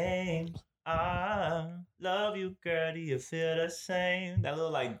games. I love you, girl. Do you feel the same? That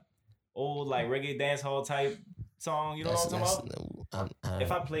little like old like reggae dance hall type song. You know what I'm talking about?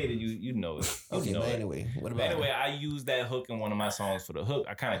 If I played it, you know it. You Okay, know but it. anyway, what But about anyway, I used that hook in one of my songs for the hook.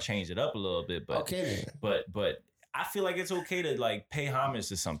 I kind of changed it up a little bit, but okay then. but I feel like it's okay to like pay homage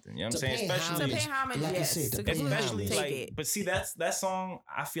to something. You know what I'm To saying? pay Especially To pay homage, like you yes. said, to To pay completely especially homage. take like it. but see that song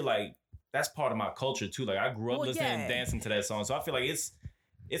I feel like that's part of my culture too. Like I grew up Well, listening yeah. and dancing to that song, so I feel like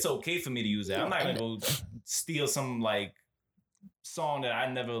it's okay for me to use that. I'm not gonna go steal some like song that I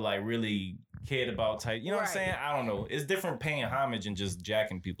never like really cared about type. You know what I'm Right. saying? I don't know. It's different paying homage and just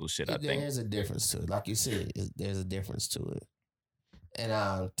jacking people's shit. I think. There's a difference to it. Like you said, there's a difference to it. And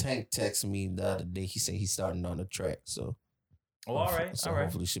Tank texted me the other day. He said he's starting on the track. So Oh, all right, So all right.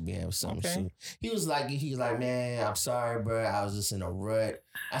 hopefully should be having something Okay. soon. He was like, man, I'm sorry, bro. I was just in a rut.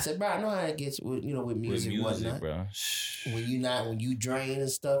 I said, bro, I know how it gets with with With music, music, whatnot. bro. When you drain and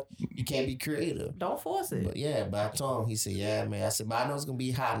stuff, you can't be creative. Don't force it. But I told him, he said, yeah, man. I said, but I know it's gonna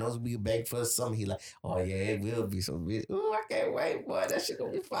be hot. I know it's gonna be back for summer. He like, oh yeah, it will be some bit. Ooh, I can't wait, boy. That shit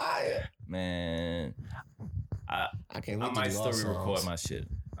gonna be fire. Man, I can't wait I to might do still all re-record songs. my shit.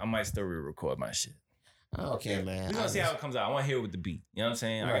 I might still re-record my shit. Okay, man. We're gonna see how it comes out. I want to hear it with the beat. You know what I'm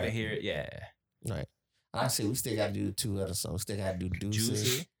saying? I gotta Right. hear it. Yeah. Right. I say we still gotta do 2 other songs. Still gotta do Juicy,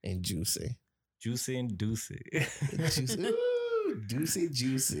 Juicy? and Juicy. Juicy and Deucey. Juicy. Ooh, Juicy.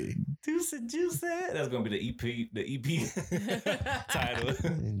 Juicy. That's gonna be the EP title.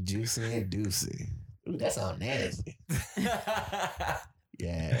 And Juicy and Deucey. Ooh, that sounds nasty.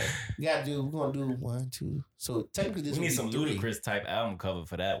 Yeah. We're gonna do 1, 2. So technically this We would need be some 3. Ludacris type album cover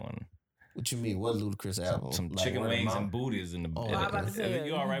for that one. What you mean? What Ludacris album? Some Like chicken Word of wings Mouth? and booties in the. Oh, in I'm the- about to say,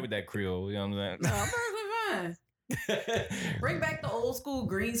 you all right with that Creole? You know what I'm No, I'm perfectly fine. Bring back the old school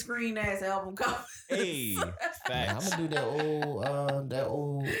green screen ass album cover. Hey, Yeah, I'm facts. gonna do that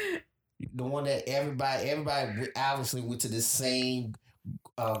old, the one that everybody obviously went to the same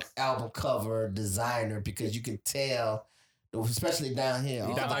album cover designer because you can tell, especially down here,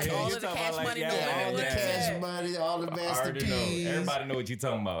 all Down the like here, all you of the talking Cash about, like, Money, yeah, no yeah, all the yeah. Cash Money, all the I Master already know. P's. Everybody know what you're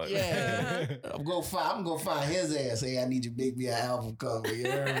talking about. Yeah, I'm gonna find his ass. Hey, I need you to make me an album cover. You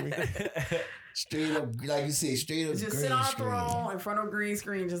heard me? Straight up, like you said, straight up. Just green sit on a screen. throne in front of a green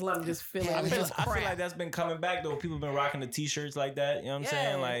screen. Just let them just fill Yeah, it with I just I feel crap. like that's been coming back though. People been rocking the t-shirts like that. You know what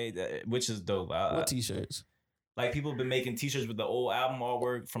I'm saying? Like, which is dope. What t-shirts? Like people been making t-shirts with the old album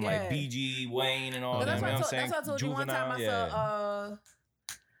artwork from like Yeah. BG, Wayne, and all But that. that's You know what what I'm saying? I told you one time. I Juvenile, saw.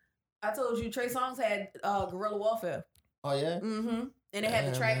 I told you Trey Songz had Guerrilla Warfare. Oh yeah. Mm-hmm. And it had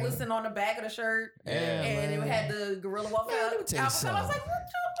the Yeah, track man. listing on the back of the shirt. Yeah, And man. it had the Guerrilla Warfare Man, let me tell you album cover. I was something. like, what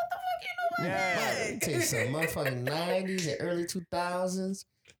the fuck you know about Yeah. Man, let me tell you something. Motherfucking 90s and early 2000s,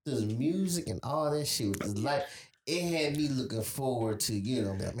 this music and all that shit was like, it had me looking forward to,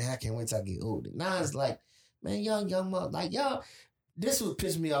 that, man, I can't wait till I get older. Now it's like, man, young mother, like, y'all, this would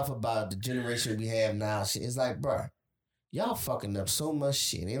piss me off about the generation we have now. Shit. It's like, bruh, y'all fucking up so much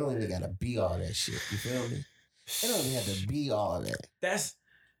shit. They don't even gotta be all that shit. You feel me? They don't even have to be all that.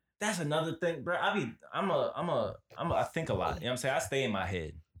 That's another thing, bro. I think a lot. You know what I'm saying? I stay in my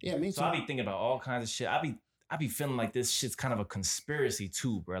head. Yeah, me So too. I be thinking about all kinds of shit. I be feeling like this shit's kind of a conspiracy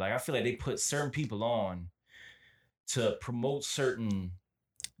too, bro. Like I feel like they put certain people on to promote certain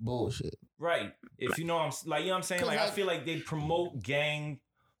Bullshit. right. If you know what I'm like, you know what I'm saying? 'Cause, Like I like- feel like they promote gang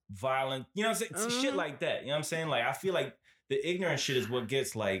violence. You know what I'm saying? Shit Mhm. like that. You know what I'm saying? Like I feel like the ignorant shit is what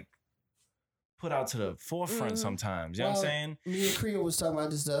gets like put out to the forefront Mhm. sometimes. You know what I'm Well, saying? Me and Creo was talking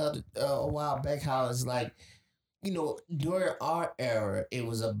about this the other, a while back, how it's like, during our era, it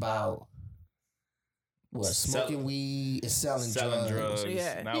was about what, smoking weed and selling drugs.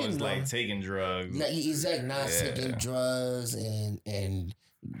 Yeah. Now You it's know. like taking drugs. Like, exactly, not Yeah. taking drugs and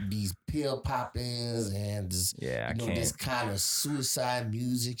these pill poppings and just, Yeah, I you know, can't. this kind of suicide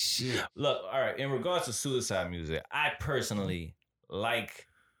music shit. Look, all right. In regards to suicide music, I personally like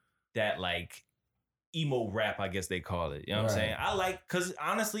that, like emo rap, I guess they call it. You know what I'm Right. saying? I like, cause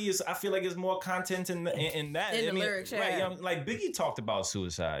honestly, I feel like it's more content in that. In the lyrics, right? yeah. You know, like Biggie talked about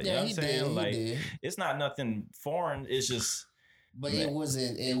suicide. You know Yeah, what he I'm saying? did. Like, He did. it's not nothing foreign. It's just But Man. it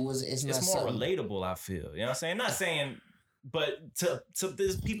wasn't. It's not it's more something. relatable. I feel. You know what I'm saying? Not saying, but to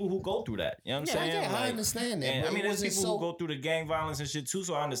there's people who go through that. You know what I'm saying? Yeah, I Like, understand that. and but I mean, it there's wasn't people who go through the gang violence and shit too,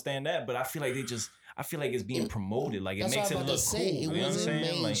 so I understand that. But I feel like I feel like it's being promoted. Like it That's makes what it I'm about look to cool. say. You It know what I'm wasn't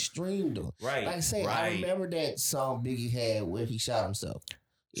saying? Like, mainstream though. right. Like I say, right. I remember that song Biggie had where he shot himself.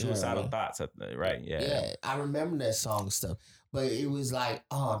 You know what I Suicidal mean? thoughts. Right. Yeah. Yeah, I remember that song and stuff. But it was like,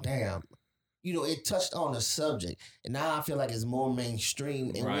 oh damn. You know, it touched on the subject. And now I feel like it's more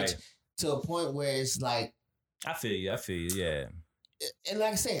mainstream in Right. which to a point where it's like, I feel you. Yeah. and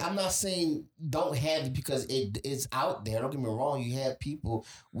like I say, I'm not saying don't have it because it's out there. Don't get me wrong. You have people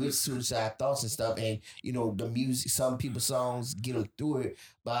with suicide thoughts and stuff, and you know the music. Some people's songs get them through it,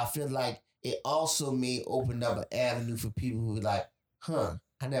 but I feel like it also may open up an avenue for people who are like,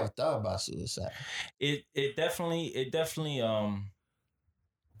 I never thought about suicide. It definitely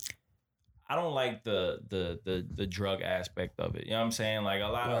I don't like the drug aspect of it. You know what I'm saying? Like a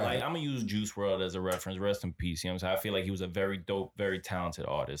lot of Right. like I'm gonna use Juice WRLD as a reference. Rest in peace. You know what I'm saying? I feel like he was a very dope, very talented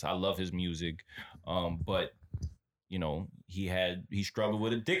artist. I love his music. But you know, he struggled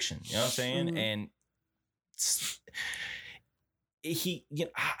with addiction. You know what I'm saying? Mhm. And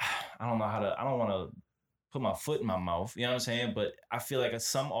I don't know how to, I don't want to put my foot in my mouth. You know what I'm saying? But I feel like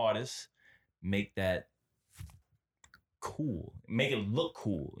some artists make that cool, make it look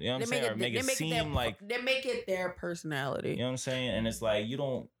cool. You know what I'm saying? Or make it seem like, they make it their personality. you know what I'm saying? And it's like you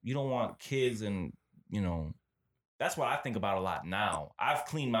don't want kids, and you know, that's what I think about a lot now. I've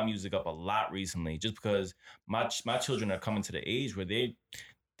cleaned my music up a lot recently, just because my children are coming to the age where they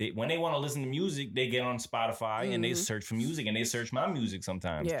when they want to listen to music, they get on Spotify and they Mhm. search for music, and they search my music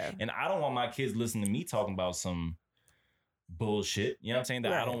sometimes. Yeah. And I don't want my kids listening to me talking about some bullshit. You know what I'm saying?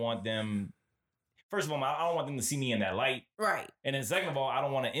 That I Right. don't want them. First of all, I don't want them to see me in that light. Right. And then second of all, I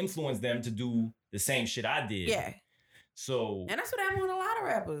don't want to influence them to do the same shit I did. Yeah. So And that's what happened with a lot of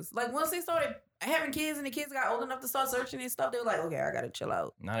rappers. Like once they started having kids and the kids got old enough to start searching and stuff, they were like, okay, I gotta chill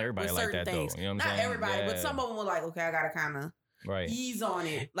out. not everybody with like certain that things. though. You know what I'm Not saying? everybody, but Yeah. some of them were like, okay, I gotta kind of Right. ease on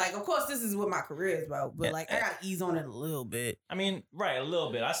it. Like, of course, this is what my career is about, but Yeah. like, I gotta ease on it a little bit. I mean, right, a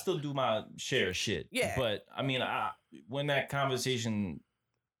little bit. I still do my share of shit. Yeah. But I mean, when that conversation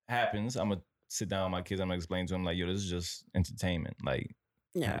happens, I'm gonna sit down with my kids. I'm gonna explain to them like, yo, this is just entertainment. Like,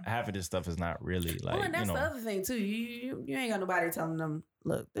 Yeah. half of this stuff is not really like, Well, and that's you know. the other thing too. You ain't got nobody telling them,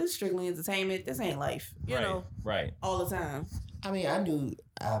 look, this is strictly entertainment. This ain't life. You right, know, right. all the time. I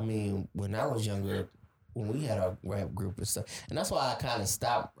mean, when I was younger, when we had our rap group and stuff, and that's why I kind of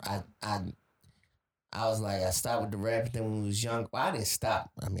stopped. I was like, I stopped with the rap thing when we was young. Well, I didn't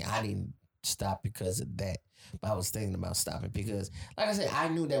stop. I mean, I didn't stop because of that. But I was thinking about stopping because, like I said, I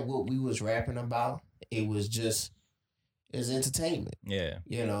knew that what we was rapping about, it was entertainment. Yeah.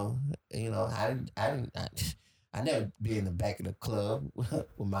 You know, I never be in the back of the club with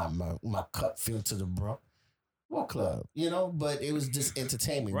my cup filled to the brim. What club? You know, but it was just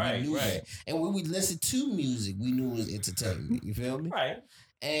entertainment. Right, we knew right. that. And when we listened to music, we knew it was entertainment. You feel me? Right.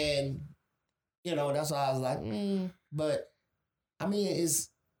 And, you know, that's why I was like, but I mean, it's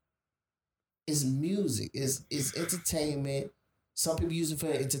music. It's entertainment. Some people use it for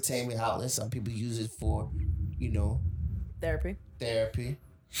entertainment outlets. Some people use it for, you know, Therapy. therapy.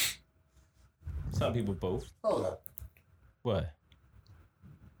 Some people both. Hold up. What?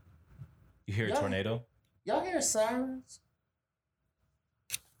 You hear a Yeah. tornado? Y'all hear sirens?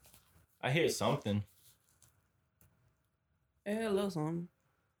 I hear something. Yeah, a little something.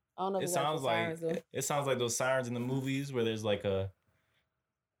 I don't know if It it's like sounds the like sirens, though. it sounds like those sirens in the movies where there's like a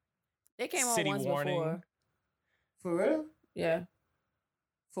They came on city once warning. before. For real? Yeah,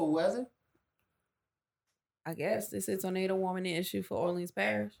 For weather? I guess they said tornado warning issue for Orleans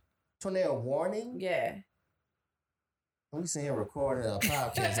Parish. Tornado warning? Yeah. We sitting here recording a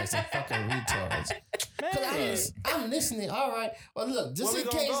podcast like some fucking retards. 'Cause I'm listening. All right. Well, look, just Where we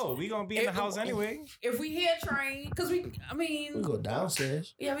in gonna case. go? We gonna be in the house anyway. If we hear train, because I We mean, go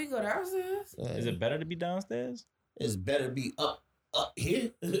downstairs. yeah, we can go downstairs. Is it better to be downstairs? It's better to be up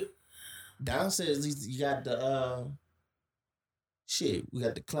here. Downstairs, at least you got the shit. We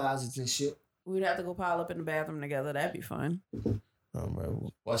got the closets and shit. We'd have to go pile up in the bathroom together. That'd be fun.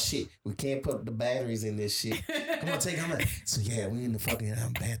 Bro. Well, shit, we can't put the batteries in this shit. Come on, take them out. So, yeah, we in the fucking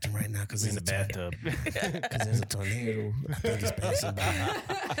bathroom right now because In the bathtub. Because there's a tornado. I think it's passing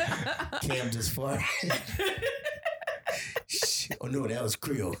by. Cam just farted. Shit. Oh, no, that was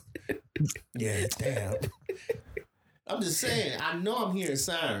Creole. Yeah, damn. I'm just saying, I know I'm hearing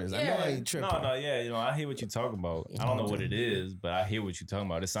sirens. I know I ain't tripping. No, yeah, I hear what you're talking about. I don't know what it is, but I hear what you're talking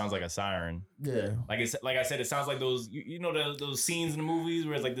about. It sounds like a siren. Yeah. Like I said, it sounds like those those scenes in the movies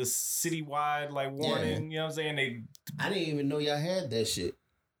where it's like this citywide like warning. You know what I'm saying? I didn't even know y'all had that shit.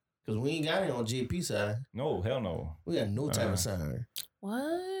 Cause we ain't got it on JP side. No, hell no. We got no type of siren.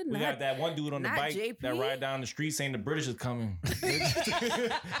 What? We got that one dude on the bike JP? that ride down the street saying the British is coming.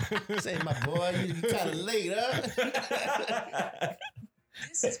 Say, my boy, you kind of late, huh?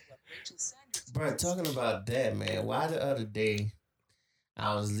 This is what Rachel Sanders. Bro, talking about that, man. Why the other day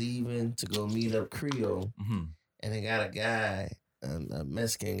I was leaving to go meet up Creole, and they got a guy, a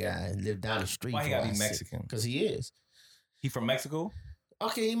Mexican guy, lived down the street. Why he gotta be Mexican? Because he is. He from Mexico?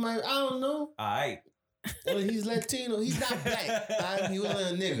 Okay, he might. I don't know. All right. Well, he's Latino. He's not black. All right? He was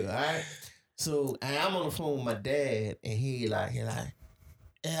a nigga. All right. So and I'm on the phone with my dad, and he like, hey,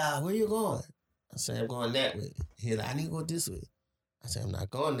 where you going? I said, I'm going that way. He like, I need to go this way. I said, I'm not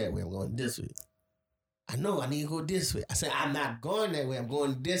going that way. I'm going this way. I know I need to go this way. I said, I'm not going that way. I'm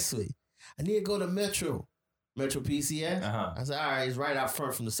going this way. I need to go to Metro PCS. I said, all right, it's right out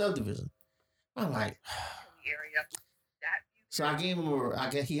front from the subdivision. I'm like, Area. so I gave him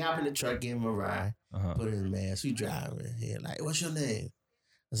he hopped in the truck, gave him a ride, put in his mask. We driving. He like, what's your name?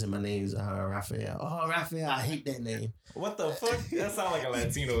 I said, my name's Raphael. Oh, Raphael, I hate that name. What the fuck? That sound like a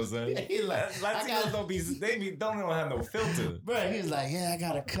Latino, son. He like, Latinos don't have no filter. Bro, he's like, yeah, I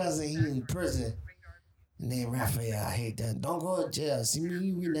got a cousin. He in prison. Named Raphael. I hate that. Don't go to jail. See me,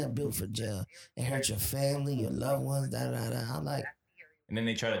 you really not built for jail. It hurt your family, your loved ones, da. I'm like, and then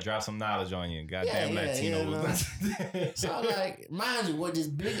they try to drop some knowledge on you. Goddamn Latinos. So I'm like, mind you, with this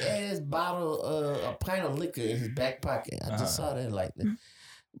big ass bottle, a pint of liquor in his back pocket. I just saw that like that.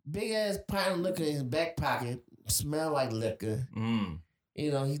 Big ass pint of liquor in his back pocket, smell like liquor.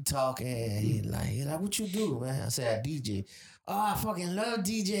 You know, he talking, and he like, what you do, man? I said, I DJ. Oh, I fucking love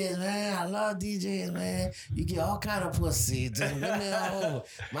DJs, man. I love DJs, man. You get all kind of pussy. Just let me know.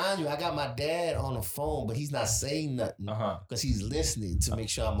 Mind you, I got my dad on the phone, but he's not saying nothing because he's listening to make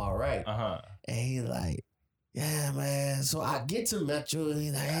sure I'm all right. And he's like, yeah, man. So I get to Metro, and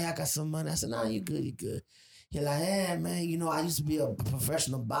he's like, hey, I got some money. I said, no, you good, you good. He's like, yeah, man, you know, I used to be a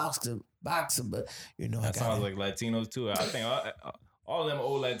professional boxer, but, you know, that sounds like Latinos, too. I think all them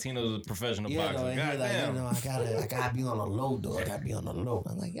old Latinos are professional boxers. Like, you know, I gotta be on the low, though. I gotta be on the low.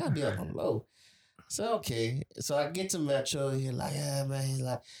 I'm like, you gotta be on the low. So, okay. So I get to Metro. He's like, yeah, man. He's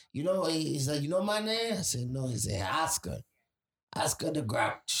like, he's like, you know my name? I said, no. He said, Oscar the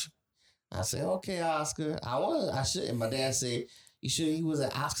Grouch. I said, okay, Oscar. I should. And my dad said, you sure he was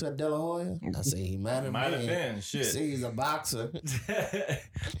an Oscar De La Hoya? I said, he might have been. Shit. He said he's a boxer.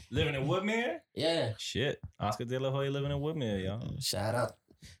 Living in Woodmere? Yeah. Shit. Oscar De La Hoya living in Woodmere, y'all. Shout out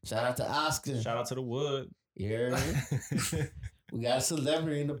to Oscar. Shout out to the Wood. Yeah. We got a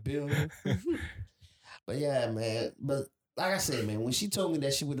celebrity in the building. But yeah, man. But like I said, man, when she told me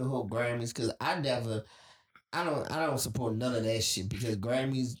that shit with the whole Grammys, because I don't support none of that shit because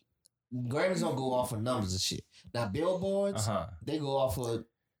Grammys don't go off of numbers and shit. Now billboards, they go off of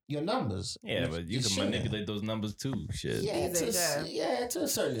your numbers. Yeah, but you can manipulate those numbers too. Shit. Yeah, to a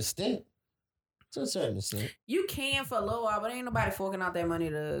certain extent. You can for a little while, but ain't nobody forking out that money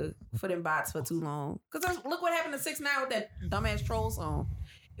for them bots for too long. Because look what happened to 6ix9ine with that dumbass troll song.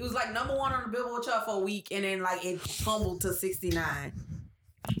 It was like number one on the Billboard chart for a week, and then like it tumbled to 69.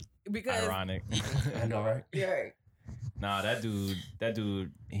 Because ironic. I know, right? Yeah. Nah, that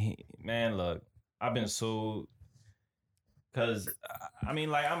dude, man, look, I've been so, cause I mean,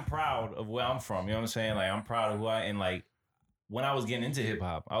 like, I'm proud of where I'm from. You know what I'm saying? Like, I'm proud of who and like, when I was getting into hip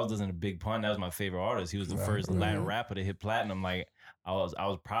hop, I was listening to Big Pun. That was my favorite artist. He was the first Latin rapper to hit platinum. Like, I was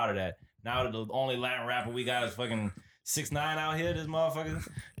proud of that. Now the only Latin rapper we got is fucking 6ix9ine out here. This motherfucker.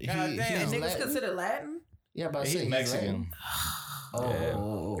 God damn. Niggas considered Latin? Yeah, but he's Mexican.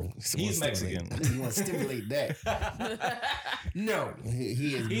 Oh. He's Mexican. You want to stimulate that? No,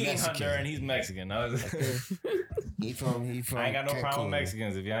 he is. He Mexican. Honduran. He's Mexican. He from. I ain't got no Cancun. problem with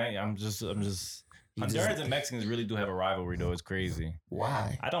Mexicans. If you ain't, I'm just. Hondurans and Mexicans really do have a rivalry, though. It's crazy.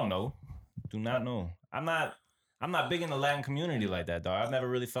 Why? I don't know. Do not know. I'm not big in the Latin community like that, dog. I've never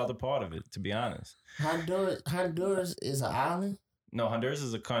really felt a part of it, to be honest. Honduras is an island. No, Honduras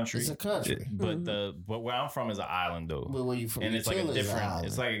is a country. It's a country. But where I'm from is an island though. But where you from? And it's like a Chile's different, island.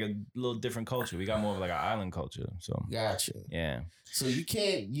 it's like a little different culture. We got more of like an island culture. So Gotcha. yeah. So you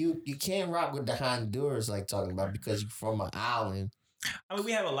can't rock with the Honduras like talking about because you're from an island. I mean,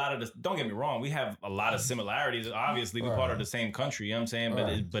 we have a lot of this. Don't get me wrong. We have a lot of similarities. Obviously, we're part of the same country. You know what I'm saying?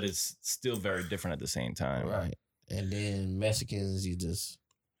 Right. But it's still very different at the same time. Right. And then Mexicans,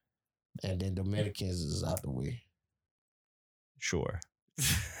 and then Dominicans is out the way. Sure.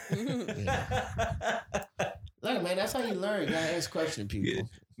 Look, man, that's how you learn. You gotta ask questions, people.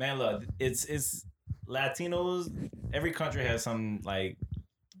 Man, look, it's Latinos. Every country has some like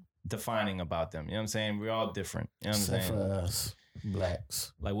defining about them. You know what I'm saying? We're all different. You know what I'm Except saying? for us,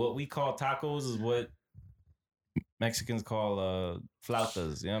 blacks. Like what we call tacos is what Mexicans call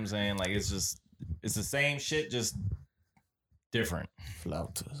flautas. You know what I'm saying? Like it's the same shit, just different.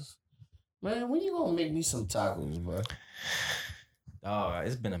 Flautas. Man, when you gonna make me some tacos, bro? Oh,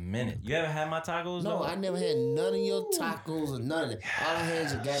 it's been a minute. You ever had my tacos? No, though? I never had none of your tacos or none of it. All I had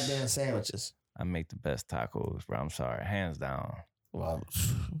is your goddamn sandwiches. I make the best tacos, bro. I'm sorry, hands down. Well,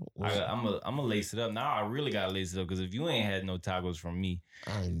 I'm gonna lace it up now. I really gotta lace it up because if you ain't had no tacos from me,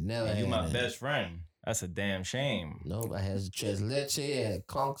 I ain't never and you had my that. best friend, that's a damn shame. Nope, I had tres leche, I had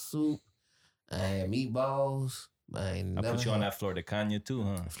conch soup, I had meatballs. I ain't I never put you on had that flor de caña too,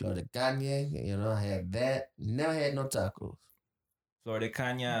 huh? flor de caña, I had that. Never had no tacos. Flor de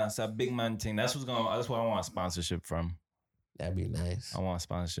caña, it's a big man thing. That's what I want a sponsorship from. That'd be nice. I want a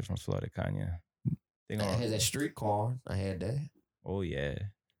sponsorship from Flor de caña. They I gonna, had that street corn. I had that. oh yeah,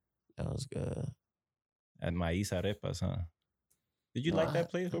 That was good. at Maíz Arepas, huh? Did you No, like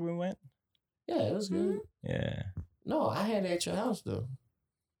that place where we went? Yeah, it was good. Yeah. No, I had it at your house though.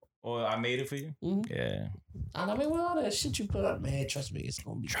 Or I made it for you? Mhm. Yeah. And I mean, with all that shit you put up, man, trust me, it's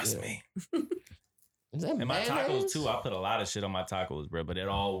gonna be Trust good. me. Is that And my tacos mayonnaise? too. I put a lot of shit on my tacos, bro. But it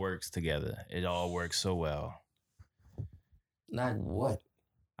all works together. It all works so well. Not what?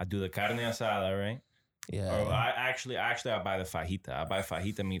 I do the carne asada, right? Yeah. Or I buy the fajita. I buy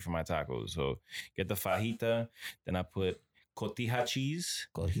fajita meat for my tacos. So get the fajita, then I put cotija cheese,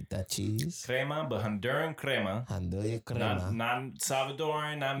 Cojita cheese. crema, but Honduran crema. Honduran crema. Not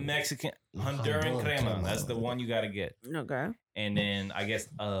Salvadoran, not Mexican. Honduran crema. That's the one you gotta get. Okay. And then I get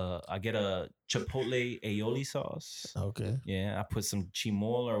a chipotle aioli sauce. Okay. Yeah, I put some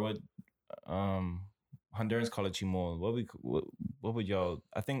chimol or what Hondurans call it chimol. What would y'all?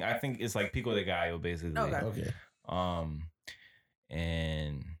 I think it's like pico de gallo basically. Okay. Okay.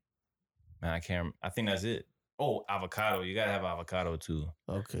 And man, I think that's it. Oh, avocado. You gotta have avocado too.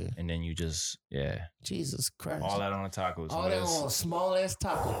 Okay. And then you just Jesus Christ. all that on the tacos. All that on a small ass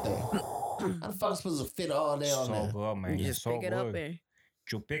taco thing. How the fuck supposed to fit all that on so there? good, man. You It's just so pick it up good. and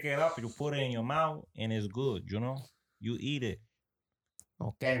You pick it up, you put it in your mouth, and it's good. You know, you eat it.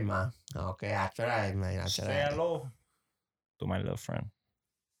 Okay, man. Okay, I tried, man. I Say tried. hello to my little friend.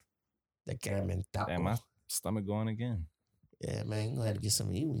 The caramel taco. Damn, my stomach going again. Yeah, man. You gonna have to get some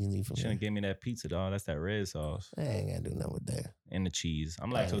of you when you leave from Should here. have gave me that pizza, dog. That's that red sauce I ain't gotta do nothing with that. and the cheese.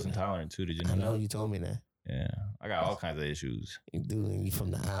 I'm Hey, lactose man. intolerant too. Did you I know know that? you told me that. Yeah, I got all kinds of issues. You do, and you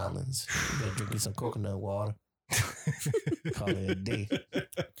from the islands. You better drink you some coconut water. Call it a day.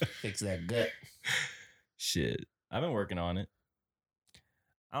 Fix that gut. Shit, I've been working on it.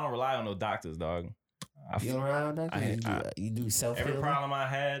 I don't rely on no doctors, dog. You around that? You do self Every healing. problem I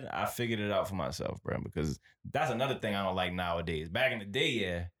had, I figured it out for myself, bro. Because that's another thing I don't like nowadays. Back in the day,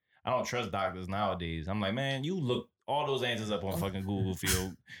 yeah, I don't trust doctors nowadays. I'm like, man, you look all those answers up on fucking Google for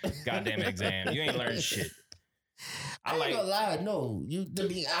your goddamn exam. You ain't learned shit. I ain't gonna lie. No, to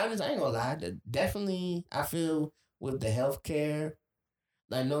be honest, I ain't gonna lie. Definitely, I feel with the healthcare,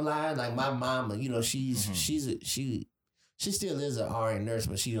 like no lie, like my mama, she still is an RN nurse,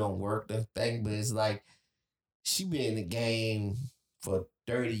 but she don't work the thing. But it's like she been in the game for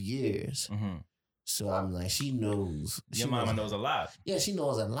 30 years, so I'm like, she knows. Your mama knows a lot. Yeah, she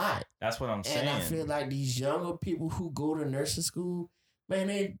knows a lot. That's what I'm saying. And I feel like these younger people who go to nursing school, man,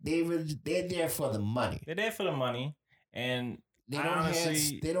 they're there for the money. They're there for the money, and They I don't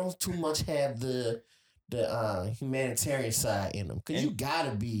honestly, they don't too much have the humanitarian side in them. Because you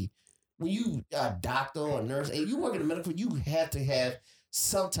gotta be, when you a doctor or a nurse and you work in the medical, you have to have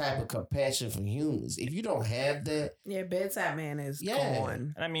some type of compassion for humans. If you don't have that, yeah, bedside man is Yeah.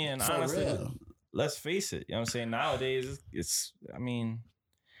 gone. I mean, For honestly, real. let's face it. You know what I'm saying? Nowadays, it's I mean,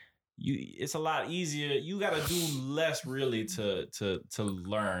 it's a lot easier. You got to do less really to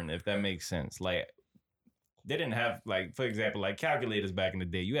learn, if that makes sense. Like they didn't have, like, for example, like calculators back in the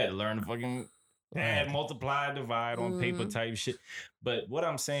day. You had to learn to fucking add, multiply, divide on paper type shit. But what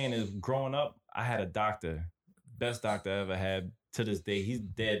I'm saying is, growing up, I had a doctor best doctor I ever had to this day. He's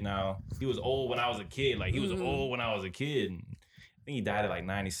dead now. He was old when I was a kid. Like, he was old when I was a kid. I think he died at like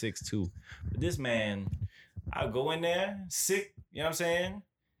 96 too. But this man, I go in there sick, you know what I'm saying?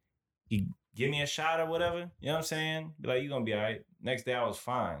 He give me a shot or whatever, you know what I'm saying? Be like, you gonna be all right. Next day I was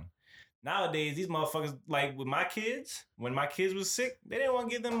fine. Nowadays, these motherfuckers, like with my kids, when my kids was sick, they didn't want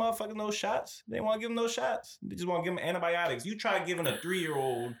to give them motherfuckers no shots. They didn't want to give them no shots. They just want to give them antibiotics. You try giving a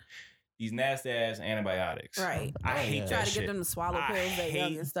 3-year-old these nasty ass antibiotics. Right. I hate Yeah. that Try to shit. get them to swallow pills that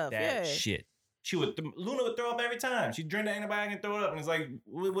young and stuff. That Yeah. shit. Luna would throw up every time. She'd drink the antibiotic and throw it up, and it's like,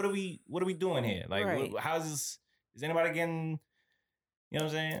 what are we doing here? Like, Right. how's this? Is anybody getting? You know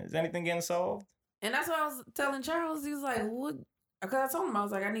what I'm saying? Is anything getting solved? And that's what I was telling Charles. He was like, what? Because I told him, I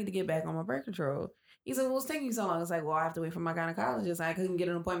was like, I need to get back on my birth control. He said, well, what's taking you so long? I was like, well, I have to wait for my gynecologist. I couldn't get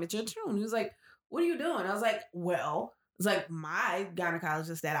an appointment till June. He was like, what are you doing? I was like, well, it's like my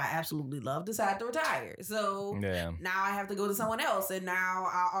gynecologist that I absolutely love decided to retire. So Yeah. now I have to go to someone else. And now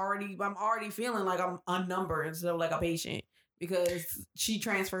I'm already feeling like I'm unnumbered instead of like a patient because she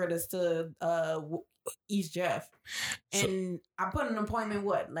transferred us to East Jeff. So- And I put an appointment,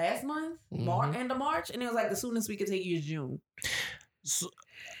 last month? End of March? And it was like the soonest we could take you is June. So,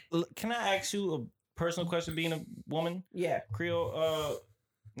 can I ask you a personal question? Being a woman, Yeah. Creole,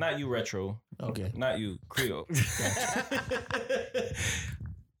 not you, Retro, Okay. not you, Creole.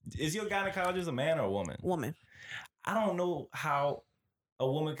 Is your gynecologist a man or a woman? Woman. I don't know how a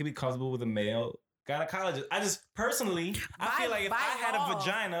woman could be comfortable with a male gynecologist. I just personally, I By- feel like if by I had law. a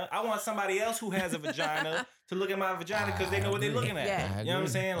vagina, I want somebody else who has a vagina to look at my vagina because they know what they're looking at. Yeah. You know what I'm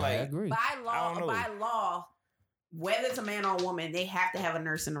saying? I Like, agree. I don't know. By law, whether it's a man or a woman, they have to have a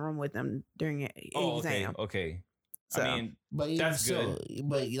nurse in the room with them during an oh, okay, exam. okay. So, I mean, But even That's so,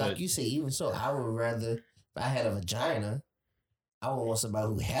 but like But- you say, even so, I would rather if I had a vagina, I would want somebody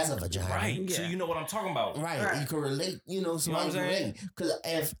who has a vagina. right. So Yeah. you know what I'm talking about. Right, you can relate. You know, somebody what can I'm saying? relate. Because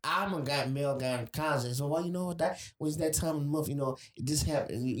if I'm a male gynecologist, so well, you know what that was that time of the month. You know, this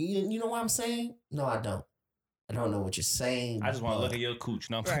happened. You know what I'm saying? No, I don't. I don't know what you're saying. I just want to but look at your cooch.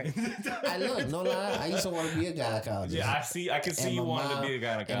 No, I'm Right. I look, no lie. I used to want to be a gynecologist. Yeah, I can see And you my wanting mom- to be a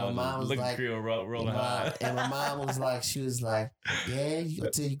and my mom gynecologist. was Look at like- Creole rolling And high. my mom was like, she was like, yeah,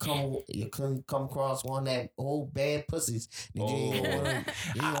 until you couldn't come across one that old bad pussies. You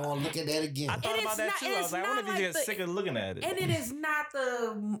don't want to look at that again. I thought And about it's that not- too. and I it's was like, I not wonder if you like get sick of looking at it. and it is not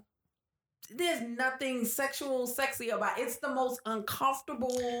there's nothing sexy about it. It's the most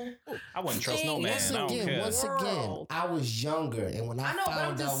uncomfortable. I wouldn't trust no thing. man. Once I don't again, care. World. I was younger, and when I, I know, but I'm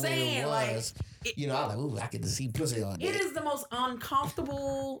found just out saying, what like, it was, it- you know, I was like, ooh, I get to see pussy all day. It is the most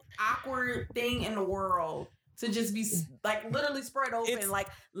uncomfortable, awkward thing in the world to just be like literally spread open, It's- like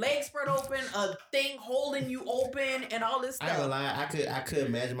legs spread open, a thing holding you open, and all this I ain't stuff. gonna lie, I could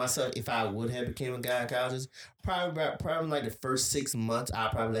imagine myself if I would have became a gynecologist. Probably like the first 6 months, I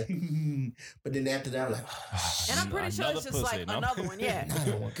probably like, but then after that, I'm like, And I'm pretty sure it's Another just pussy, like no? another one, yeah.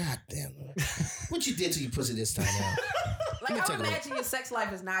 another one, goddamn. What you did to your pussy this time out? Like me I take would a look. imagine your sex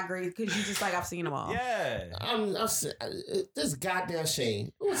life is not great because you just like I've seen them all. Yeah. This goddamn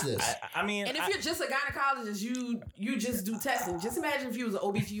shame. Who's this? I mean, And if you're just a gynecologist, you just do testing. Just imagine if you was an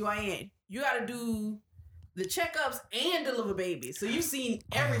OBGYN. You got to do the checkups and deliver babies. So you've seen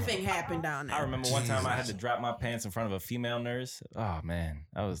everything happen down there. I remember one time I had to Jesus. drop my pants in front of a female nurse. Oh man,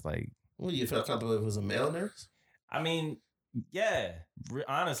 I was like, Well, you felt comfortable if it was a male nurse? I mean, yeah,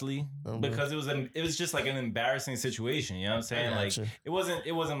 honestly, Mhm. because it was just like an embarrassing situation. You know what I'm saying? Like gotcha.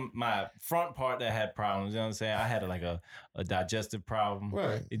 it wasn't my front part that had problems. You know what I'm saying? I had like a digestive problem.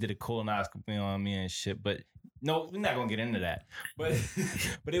 Right. They did a colonoscopy on me and shit. But no, we're not gonna get into that. But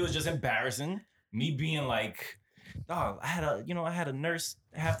but it was just embarrassing. Me being like, oh, I had a nurse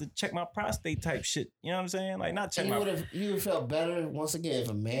have to check my prostate type shit. You know what I'm saying? Like not check And my. you would have felt better once again if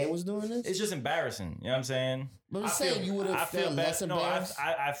a man was doing this? It's just embarrassing. You know what I'm saying? But I'm I saying feel- you would I have feel felt bad- less No, embarrassed.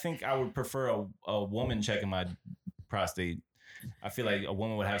 I think I would prefer a woman checking my prostate. I feel like a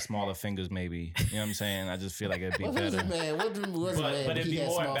woman would have smaller fingers, maybe. You know what I'm saying? I just feel like it'd be What was better. a man? What was a man? But it'd he be had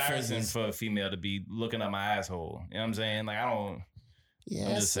more small embarrassing fingers? for a female to be looking at my asshole. You know what I'm saying? Like I don't.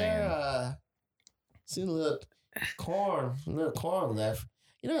 Yes, just sir. saying. See a little corn left.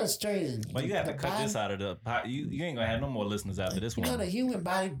 You know it's strange. Well, you have to The cut this body- out of the pot. You ain't gonna have no more listeners after this You know one. the human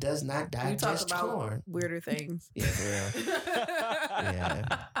body does not We talked digest about corn. weirder things. Yeah, for real.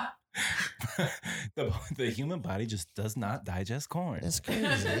 Yeah. the human body just does not digest corn. That's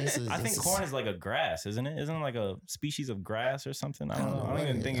crazy. I think corn is like a grass, isn't it? Isn't it like a species of grass or something? I don't know. I don't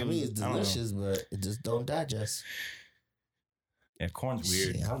even think I mean, it's I don't know. delicious, but it just don't digest. Yeah, corn's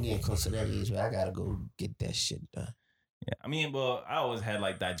weird. Shit, I'm getting close to that age where I gotta go get that shit done. Yeah, I mean, well, I always had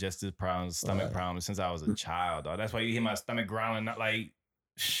like digestive problems, stomach Right. problems since I was a child. Dog. That's why you hear my stomach growling. Not like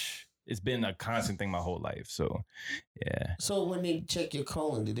it's been a constant thing my whole life. So, yeah. So when they check your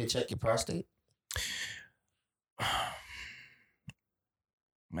colon, did they check your prostate?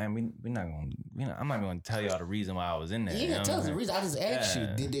 Man, I'm not going to tell y'all the reason why I was in there. You you know didn't what tell I'm us the saying? reason. I just asked you,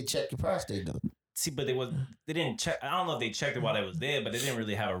 Yeah. did they check your prostate though? See, but they didn't check. I don't know if they checked it while they was there, but they didn't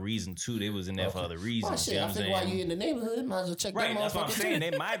really have a reason to. They was in there for Okay. other reasons. Oh shit! you know I what I'm think while saying? you in the neighborhood, might as well check Right, that that's what I'm motherfucker saying.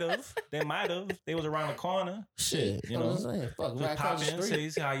 too. They might have. They was around the corner. Shit, You you know know. what I'm saying? Fuck, Just right pop across the in, street.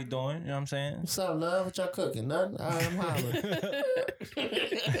 say how you doing. You know what I'm saying? What's up, love? What y'all cooking? Nothing. All right, I'm hollering.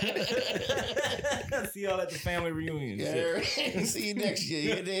 See y'all at the family reunion. Yeah, see you next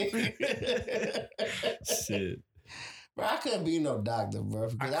year. You dig? Shit. Bro, I couldn't be no doctor, bro,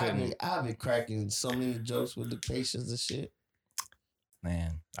 because couldn't. I've been cracking so many jokes with the patients and shit.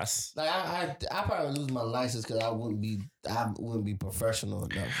 Man, that's Like I probably lose my license because I wouldn't be professional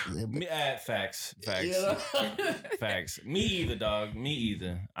enough. me. Facts. You know? Facts. Me either, dog. Me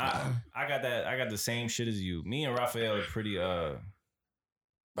either. I got that. I got the same shit as you. Me and Raphael are pretty. Bro,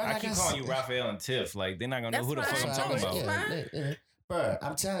 I like keep calling you Raphael and Tiff. Like they're not gonna know That's who the fuck fine. I'm talking That's about. fine. Bro,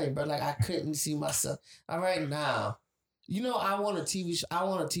 I'm telling you, bro, like I couldn't see myself. All right now, you know, I want a TV show. I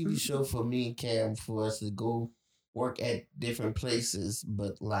want a TV show for me and Cam for us to go work at different places,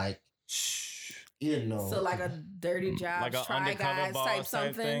 but like, you know, So like a dirty job, Like a try undercover guys boss type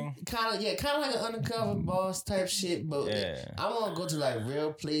something. kind of like an undercover boss type shit. But Yeah. I want to go to like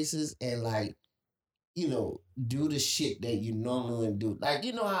real places and like, you know, do the shit that you normally wouldn't do. Like,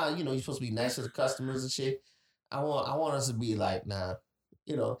 you know how you're supposed to be nice to the customers and shit. I want us to be like, nah,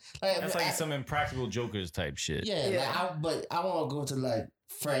 you know, like That's like some Impractical Jokers type shit. yeah. Yeah. But I want to go to like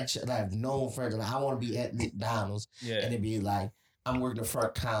French, like known French. Like I want to be at McDonald's Yeah. and it be like I'm working the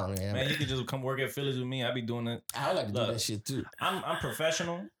front counter. And Man, you could just come work at Phillies with me. I be doing it. I like to do Look. that shit too. I'm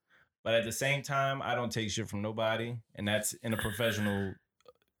professional, but at the same time, I don't take shit from nobody, and that's in a professional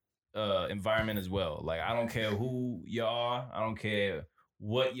environment as well. Like I don't care who you are. I don't care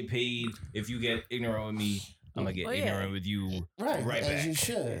what you paid. If you get ignorant with me, I'm gonna get Oh, yeah. ignorant with you. Right, as back. you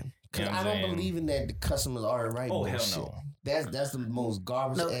should. Because You know what I I'm don't saying? believe in that the customers are right. Oh, hell bullshit. no. That's the most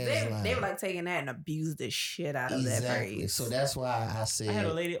garbage No, ass line. they were like taking that and abused the shit out of that exactly. phrase. So that's why I said I had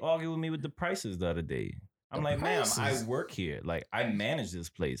a lady argue with me with the prices the other day. I'm The like, ma'am, prices? I work here. Like, I manage this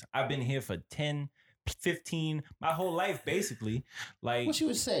place. I've been here for 10, 15, my whole life, basically. Like, what you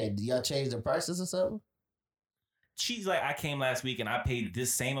would say? Do y'all change the prices or something? she's like, I came last week and I paid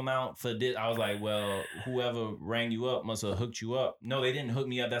this same amount for this. I was like, well, whoever rang you up must have hooked you up. No, they didn't hook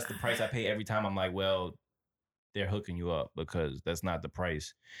me up. That's the price I pay every time. I'm like, well, they're hooking you up because that's not the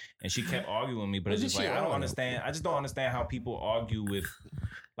price. And she kept arguing with me, but What it's did just she like, I don't argue? understand. I just don't understand how people argue with,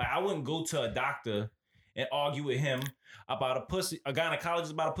 like, I wouldn't go to a doctor and argue with him about a pussy, a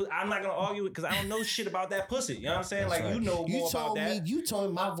gynecologist about a pussy. I'm not going to argue it because I don't know shit about that pussy. You know what I'm saying? That's Like, right. you know more about told that. me you told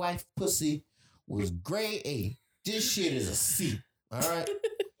me my wife pussy was grade A. This shit is a C. All right.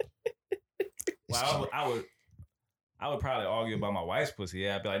 Well, I would probably argue about my wife's pussy.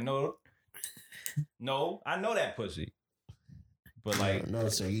 Yeah, I'd be like, no, I know that pussy. But like, no,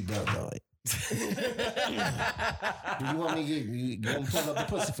 sir, you don't know it. Do you want me to get you pull up the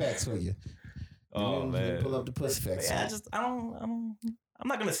pussy facts for you? oh man, Pull up the pussy facts. yeah, I'm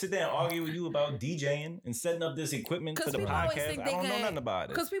not gonna sit there and argue with you about DJing and setting up this equipment for Because the people always podcast. think I they don't know can. nothing about it.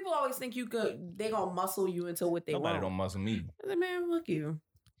 Because people always think they gonna muscle you into what they Nobody want. don't muscle me. I said, man, fuck you.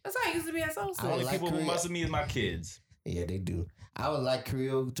 That's how I used to be at Soul I Food. Only like people who Korea. muscle me is my kids. Yeah, they do. I would like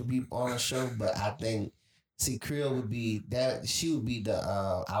Creole to be on the show, but I think Creole would be that she would be the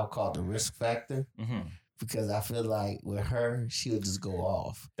I would call it the risk factor hmm because I feel like with her she would just go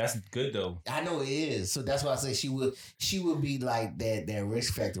off. That's good though. I know it is, so that's why I say she would be like that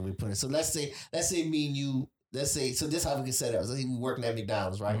risk factor we put in. So let's say me and you. Let's say so this how we can set it up. Let's say we working at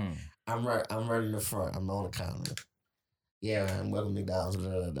McDonald's, right? Mhm. I'm running the front. I'm on the counter. Yeah, I'm welcome to McDonald's. Blah,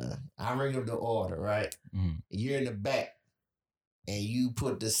 blah, blah. I'm ringing up the order, right? Mhm. You're in the back, and you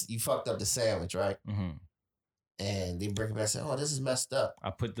fucked up the sandwich, right? Mhm. And they bring it back and say, "Oh, this is messed up." I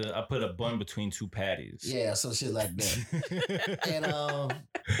put a bun between two patties. Yeah, some shit like that.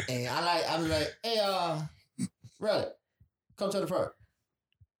 and I'm like, "Hey, Relic, come to the front."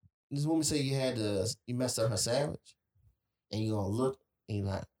 This woman say you messed up her sandwich, and you gonna look and you're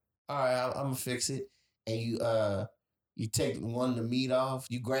like, "All right, I'm gonna fix it." And you take one of the meat off,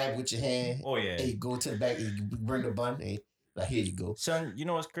 you grab with your hand, Oh yeah. and you go to the back and you bring the bun and Like, here you go. Son, you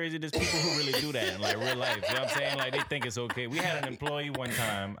know what's crazy? There's people who really do that in like real life. You know what I'm saying? Like they think it's okay. We had an employee one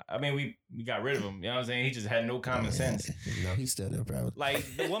time. I mean, we got rid of him. You know what I'm saying? He just had no common sense. No, he's still there, probably. Like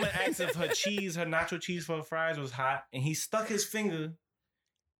the woman asked if her nacho cheese for her fries was hot, and he stuck his finger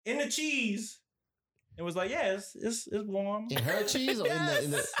in the cheese and was like, "Yeah, it's warm." In her cheese or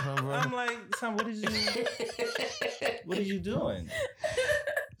in the I'm like, son, what are you doing?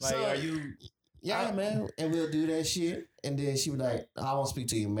 Like, So- are you? Yeah, man. And we'll do that shit. And then she was like, I want to speak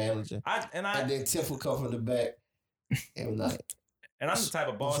to your manager. And then Tiff will come from the back and be like, And I'm the type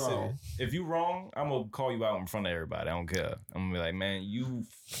of boss. What's wrong? If you wrong, I'm gonna call you out in front of everybody. I don't care. I'm gonna be like, man, you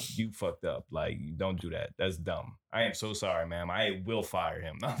fucked up. Like, don't do that. That's dumb. I am so sorry, ma'am. I will fire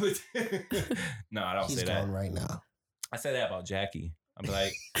him. No, I don't he's say gone that. right now. I say that about Jackie.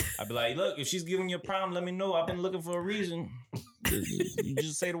 I'd be like, look, if she's giving you a problem, let me know. I've been looking for a reason. You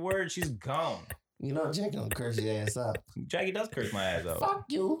just say the word, she's gone. You know, Jackie don't curse your ass out. Jackie does curse my ass out. Fuck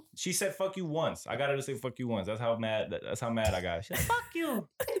you. She said fuck you once. I got her to say fuck you once. That's how mad I got. She said, fuck you.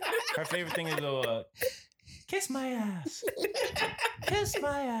 Her favorite thing is to kiss my ass. Kiss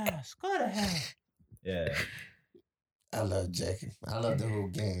my ass. Go to hell. Yeah. I love Jackie. I love the whole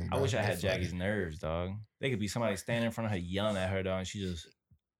game. I bro. wish I had That's funny. Jackie's nerves, dog. They could be somebody standing in front of her yelling at her, dog, and she just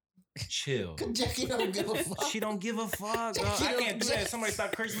chill. Cause Jackie don't give a fuck. She don't give a fuck, dog. Jackie I don't can't do that. Somebody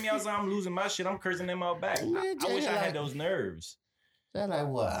start cursing me outside, I'm losing my shit. I'm cursing them out back. Man, I wish I Jackie had like- those nerves. They're like,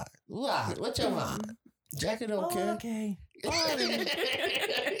 what? What? What you want? Jackie don't care. Okay.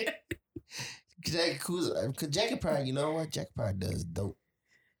 Jackie cool. Cause Jackie probably, you know what? Jackie probably does dope.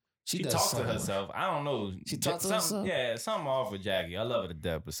 She does talks to something. herself. I don't know. She talks to Something- herself? Yeah, something off with Jackie. I love her to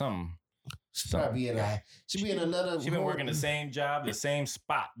death, but something. She probably in a. She be in another. She been working the same job, the same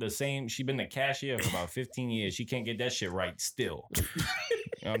spot, the same. She been the cashier for about 15 years. She can't get that shit right still. You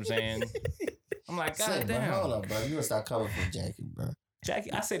know what I'm saying? I'm like, God Say, bro, damn. hold up, bro. You gonna start coming from Jackie, bro.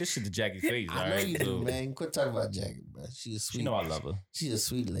 Jackie, I say this shit to Jackie's face. I all know right? you do, So, man. Quit talking about Jackie, bro. She's sweet. She know I love her. She's a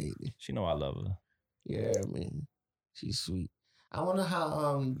sweet lady. She know I love her. Yeah, man. She's sweet. I wonder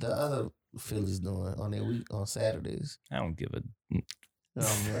how the other Phillies doing on their week on Saturdays. I don't give a.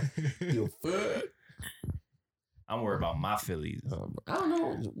 You fuck. I'm worried about my Phillies. I don't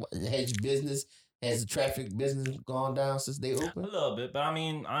know. Has your business, has the traffic business gone down since they A opened? little bit, but I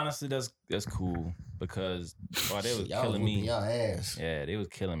mean, honestly, that's cool because boy, they was Y'all killing whooping me. y'all ass. Yeah, they was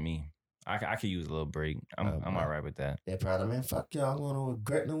killing me. I could use a little break. I'm Oh, all right with that. They're probably, man, fuck y'all. I'm going to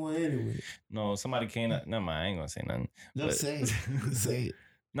regret no one anyway. No, somebody came up. Never mind. I ain't gonna say nothing. No, But- say it. Say it.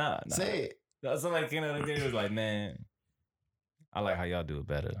 Nah. Say it. No, somebody came out the day and was like, man, I like how y'all do it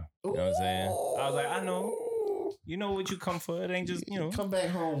better. You know what I'm saying? I was like, I know. You know what you come for. It ain't just, you know. Come back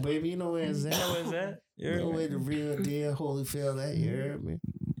home, baby. You know where it's at. You know where's that? You You heard know me? where the real deal Holyfield at. You heard me?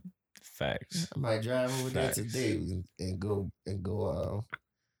 Facts. I might drive over there Facts. today and go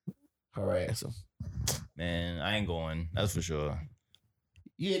harass him. Man, I ain't going. That's for sure.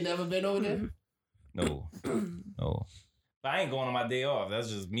 You ain't never been over there? No. No. But I ain't going on my day off. That's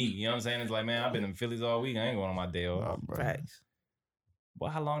just me. You know what I'm saying? It's like, man, I've been in Phillies all week. I ain't going on my day off. Oh, bro. Facts.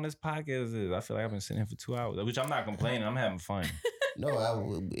 Well, how long this podcast is? I feel like I've been sitting here for 2 hours, which I'm not complaining. I'm having fun. No,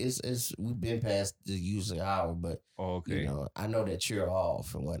 it's we've been past the usual hour, but Oh, okay. you know, I know that you're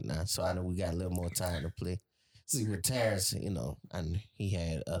off and whatnot, so I know we got a little more time to play. See, with Terrence, you know, and he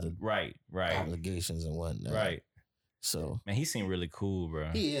had other Right. obligations and whatnot. Right. So Man, he seemed really cool, bro.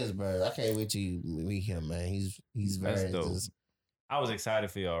 he is, bro. I can't wait till you meet him, man. He's That's very dope. just, I was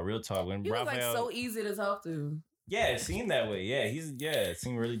excited for y'all. Real talk. When He was like Raphael, so easy to talk to. yeah, it seemed that way. Yeah, it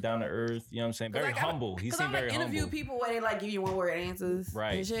seemed really down to earth. You know what I'm saying? Very Like, humble. He Because seemed I'm like very interview humble. people where they like give you one word answers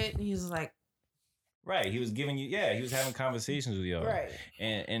Right. and shit. And he's just like, Right. He was giving you. Yeah, he was having conversations with y'all. right.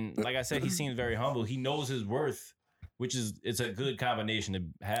 And like I said, he seems very humble. He knows his worth, which is it's a good combination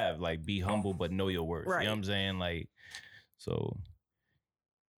to have. Like, be humble but know your worth. Right. You know what I'm saying? Like, so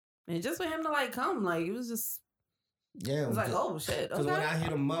And just for him to like come, like it was yeah. it was like, oh shit. Because when I Okay.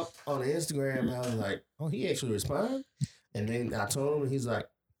 hit him up on Instagram, I was like, oh, he actually responded. And then I told him, and he's like,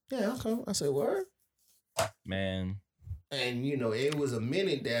 yeah, I'll come. I said, word. man, And, you know, it was a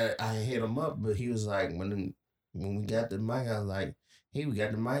minute that I hit him up, but he was like, when we got the mic, I was like, hey, we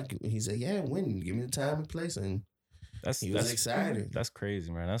got the mic. He said, yeah, when? Give me the time and place. And he was excited. That's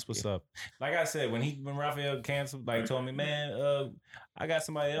crazy, man. That's what's up. Like I said, when Raphael canceled, like told me, man, I got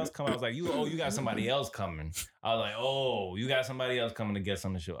somebody else coming. I was like, you got somebody else coming. I was like, oh, you got somebody else coming to guest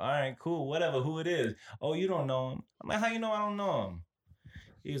on the show. All right, cool, whatever, who it is. Oh, you don't know him. I'm like, how you know I don't know him?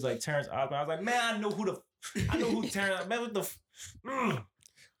 He was like, Terrence Osborne. I was like, man, I know who Terrence, man, what the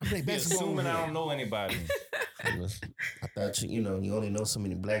I play You basketball. assuming I here. don't know anybody. I thought you know you only know so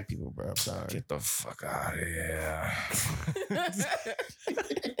many black people, bro. I'm sorry. Get the fuck out of here.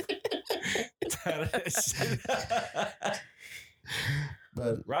 Tired of that shit.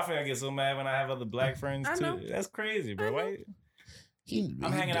 But Raphael gets so mad when I have other black friends I too. know. That's crazy, I bro. know. Why? he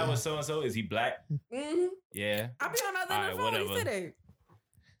I'm hanging out with so and so. Is he black? Mm-hmm. Yeah. I be on the other All end of right, the phone. He whatever. said that.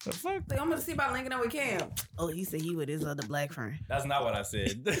 The fuck? Like, I'm gonna see about linking up with Cam. Oh, he said he with his other black friend. That's not what I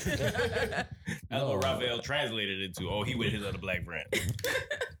said. That's No. what Raphael translated it to. Oh, he with his other black friend.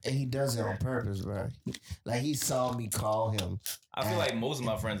 and he does it on purpose, bro. Like he saw me call him. I feel like most of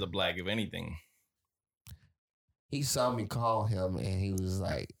my friends are black, if anything. He saw me call him, and he was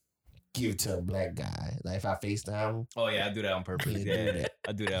like, "Give it to a black guy." Like if I FaceTime him, Oh yeah, I do that on purpose. He do Yeah, that.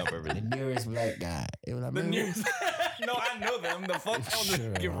 I do that on purpose. the nearest black guy. It was like, The man, news. No, I know them. The fuck, I don't Sure.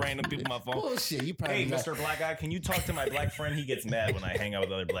 just give random people my phone. bullshit. You probably Hey, like, Mr. Black Guy, can you talk to my black friend? He gets mad when I hang out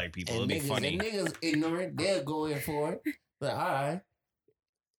with other black people. It'll and be niggas, funny. and niggas ignorant. They'll go in for it. But all right,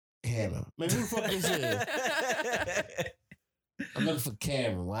 Hannah, man, who the fuck this is? I'm looking for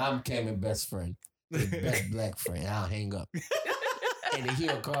Cameron. Well, I'm Cameron's best friend, his best black friend. I'll hang up, and then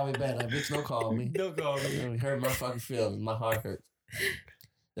he'll call me back. Like, bitch, don't call me. Don't call me. It hurt my fucking feelings. My heart hurts.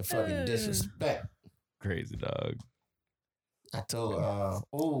 The fucking disrespect. Crazy dog. I told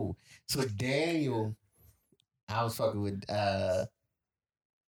so Daniel, I was fucking with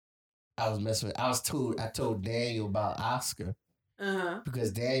I told Daniel about Oscar Uh-huh.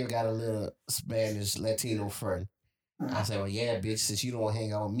 because Daniel got a little Spanish Latino friend. I said, well, yeah, bitch, since you don't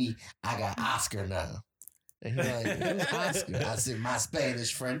hang out with me, I got Oscar now. And he's like, who's Oscar? I said, my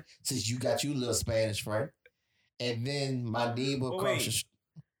Spanish friend, since you got your little Spanish friend. And then my neighbor Well, across wait. the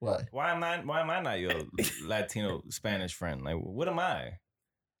what? Why am I not your Latino Spanish friend? Like, what am I?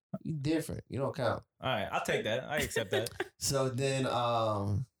 You different. You don't count. All right, I'll take that. I accept that. So then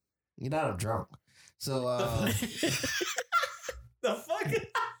you're not a drunk. So The fuck?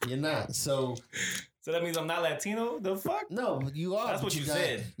 you're not. So So that means I'm not Latino? The fuck? no, but you are. That's but what you not,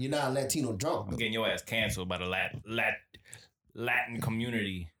 said. You're not a Latino drunk. I'm getting your ass canceled by the Latin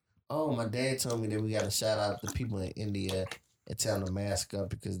community. Oh, my dad told me that we got to shout out the people in India and tell them to mask up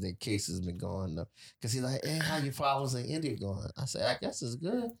because their cases been going up. Because he's like, hey, how your followers in India going? I said, I guess it's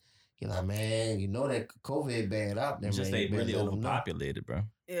good. He's like, man, you know that COVID bad out there, It's just man. they You better really let 'em know." overpopulated, bro.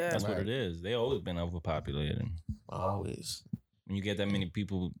 Yeah. That's what Right. it is. They always been overpopulated. Always. When you get that many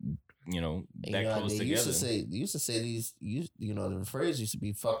people, And, that close they together. used to say these, the phrase used to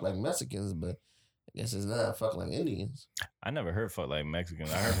be fuck like Mexicans, but I guess it's not fuck like Indians. I never heard fuck like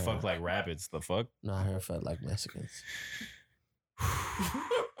Mexicans. I heard fuck like rabbits. The fuck? No, I heard fuck like Mexicans.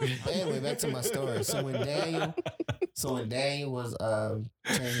 But anyway, back to my story. So when Daniel was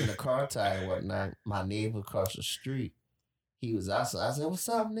changing the car tire and whatnot, my neighbor across the street, he was outside. I said, "What's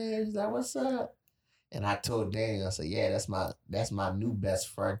up, man?" He's like, "What's up?" And I told Daniel, I said, "Yeah, that's my new best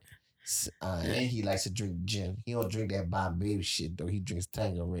friend." And he likes to drink gin. He don't drink that Bombay shit though. He drinks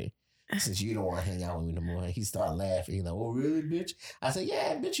Tanqueray. Since you don't want to hang out with me no more, he started laughing. He's like, "Oh, really, bitch?" I said,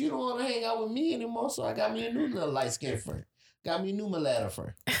 "Yeah, bitch, you don't want to hang out with me anymore." So I got me a new little light skinned friend. Got me a new mulatto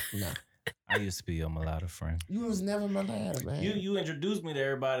friend. No, I used to be your mulatto friend. you was never mulatto, man. You introduced me to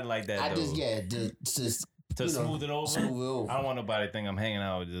everybody like that. I though. just just to you know, smooth it over. smooth it over. I don't want nobody to think I'm hanging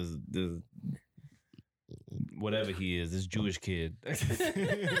out with this whatever he is, this Jewish kid.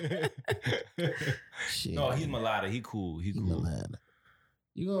 Shit. No, he's mulatto. He cool. He He cool. mulatto.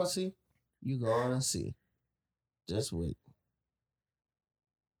 You gonna see? You gonna see? Just wait.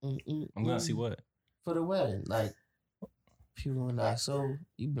 I'm gonna see what. For the wedding. Like people are like, so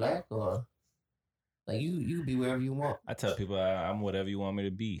you black or like you can be wherever you want. I tell people I'm whatever you want me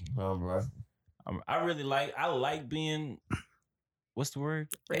to be. Bro. I like being, what's the word?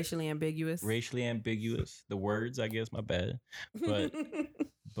 Racially ambiguous. Racially ambiguous. The words, I guess, my bad.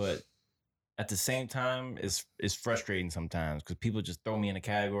 But at the same time, it's frustrating sometimes because people just throw me in a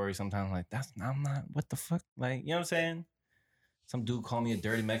category. Sometimes like I'm not. What the fuck? Like, you know what I'm saying? Some dude called me a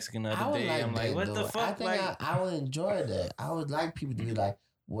dirty Mexican the I other would day. like I'm like, that, what though. the fuck? I think I would enjoy that. I would like people to be like,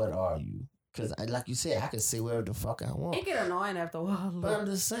 what are you? Because like you said, I can say whatever the fuck I want. It get annoying after a while. But I'm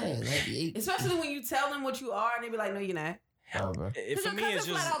just saying, like, Especially when you tell them what you are and they be like, no, you're not. bro. For Because me, your it's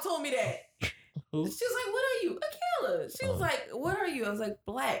cousin just flat out told me that. Who? She was like, what are you? Akela. She was Oh. like, what are you? I was like,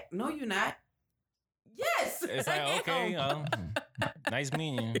 black. No, you're not. Yes. it's I like am. okay, nice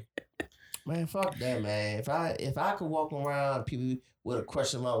meeting you. Man, fuck that, man. If I could walk around people with a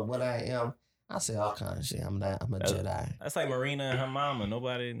question about what I am, I say all kinds of shit. I'm a Jedi. That's like Marina and her mama.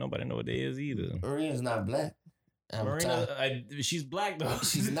 Nobody know what they is either. Maria's not black. I'm Marina, tired. she's black though.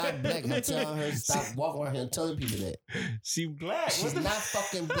 She's not black. I'm telling her to stop walking around here and telling people that. She black. She's not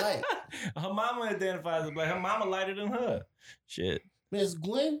fucking black. Her mama identifies as black. Her mama lighter than her. Shit. Miss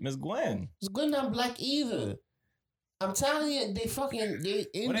Gwen? Miss Gwen. Miss Gwen not black either. I'm telling you, they Indian.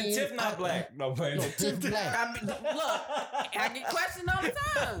 Well, then Tiff not black. No, but No, Tiff black. I mean, look, I get questioned all the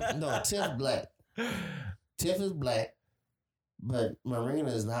time. No, Tiff black. Tiff is black, but Marina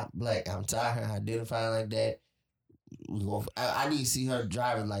is not black. I'm tired of her identifying like that. I need to see her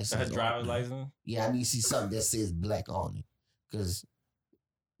driver's license. Her driver's license? Yeah, I need to see something that says black on it. Because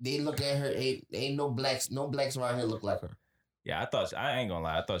they look at her, ain't no blacks around here look like her. Yeah, I ain't gonna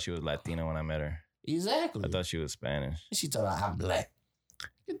lie. I thought she was Latina when I met her. Exactly. I thought she was Spanish. She told me I'm black.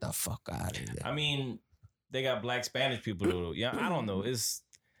 Get the fuck out of here. I mean, they got black Spanish people though. Yeah, I don't know.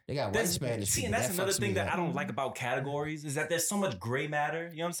 They got white Spanish see, people. and that's another fucks me thing that up. I don't like about categories is that there's so much gray matter.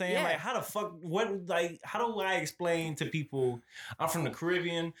 You know what I'm saying? Yeah. Like, how the fuck? How do I explain to people I'm from the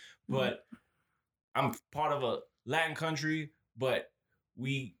Caribbean, but I'm part of a Latin country, but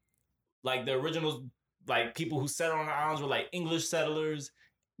we like the original like people who settled on the islands were like English settlers,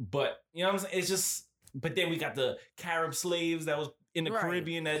 but you know what I'm saying? It's just, but then we got the Carib slaves that was in the Right.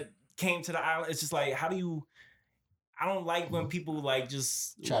 Caribbean that came to the island. It's just like, how do you? I don't like when people like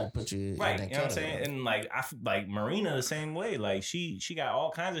just Try to put you right. in that You know what I'm saying? category. And like like Marina the same way. Like she got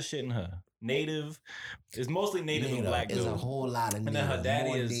all kinds of shit in her. Native, it's mostly native and black There's a though. whole lot of And then her native, daddy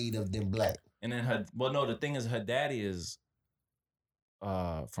more is- native than black. And then the thing is her daddy is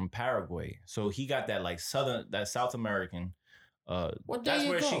from Paraguay. So he got that like South American. Well, there That's you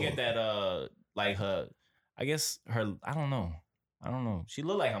where she go. get that like her I guess her I don't know. She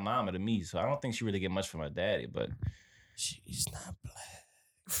looked like her mama to me, so I don't think she really get much from her daddy, but She's not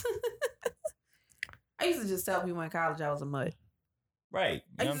black. I used to just tell people in college I was a mud. right.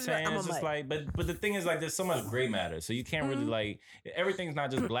 I You know what I'm used to be like, saying? I'm It's a just mutt. like but the thing is like there's so much gray matter. So you can't really like everything's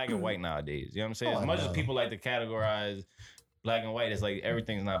not just black and white nowadays. You know what I'm saying? Oh, As much I as know. people like to categorize black and white, it's like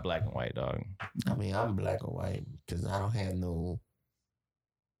everything's not black and white, dog. I mean, I'm black or white because I don't have no.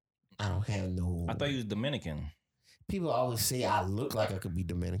 I thought you was Dominican. People always say I look like I could be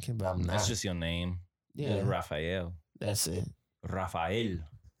Dominican, but I'm not. That's just your name. yeah, It's Rafael. that's it. Rafael.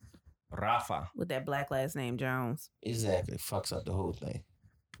 Rafa. With that black last name Jones. Exactly, fucks up the whole thing.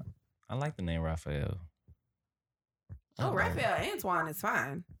 I like the name Rafael. I Oh, know. Raphael Antoine is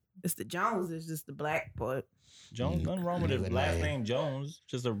fine. It's the Jones is just the black part. Jones, nothing wrong with Leave his it last name. name Jones.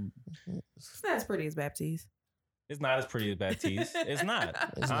 It's It's not as pretty as Baptiste. it's not as pretty as Baptiste. It's not.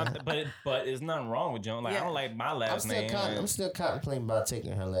 It's not. But it's nothing wrong with Jones. Like I Yeah. don't like my last name. I'm still contemplating about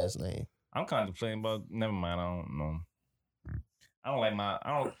taking her last name. I'm contemplating about. Never mind. I don't know. I don't like my.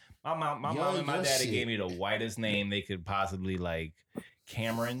 I don't. My mom and my your daddy shit. gave me the whitest name they could possibly like.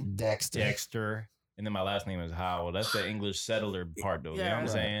 Cameron Dexter. Dexter, and then my last name is Howell. That's the English settler part, though. You know what I'm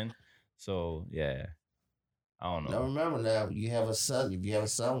Yeah. saying? So yeah, I don't know. Now remember, now you have a son. If you have a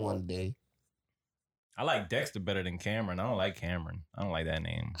son one day, I like Dexter better than Cameron. I don't like Cameron. I don't like that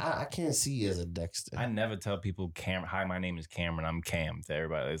name. I can't see you as a Dexter. I never tell people hi, my name is Cameron. I'm Cam to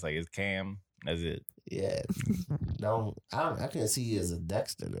everybody. It's like it's Cam. That's it. Yeah. No, I can't see you as a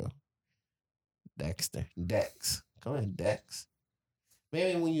Dexter though. Dexter. Dex. Come on, Dex.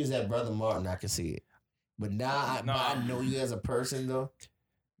 Maybe when you was at Brother Martin, I could see it. But now No. I know you as a person though.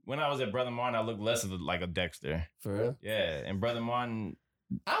 When I was at Brother Martin, I looked less of like a Dexter. For real. Yeah, and Brother Martin,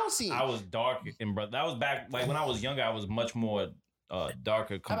 I don't see I was dark in brother. That was back like when I was younger. I was much more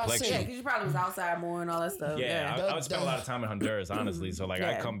darker about to say, Yeah, complexion. because you probably was outside more and all that stuff. Yeah, I would spend a lot of time in Honduras, honestly. So like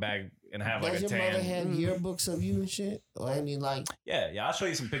I Yeah. come back and have like Does a your mother tan. have yearbooks of you and shit? Or any like Yeah, I'll show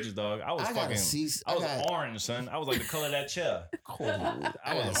you some pictures, dog. I was I gotta fucking. see I was orange, son. I was like the color of that chair. cool. I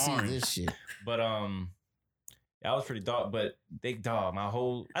I was gotta see orange. this shit. But yeah, I was pretty dark. But they dog my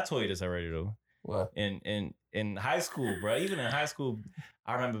whole. I told you this already though. What? In high school, bro. Even in high school,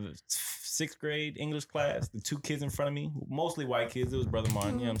 I remember 6th grade English class. The 2 kids in front of me, mostly white kids. It was Brother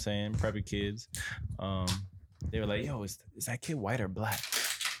Martin. You know what I'm saying? Preppy kids. They were like, "Yo, is that kid white or black?"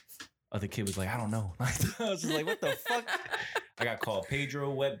 Other kid was like, "I don't know." I was just like, "What the fuck?" I got called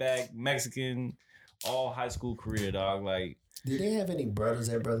Pedro, wetback, Mexican, all high school career, dog. Like, Did they have any brothers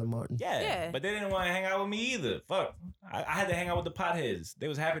at Brother Martin? Yeah. but they didn't want to hang out with me either. Fuck, I had to hang out with the potheads. They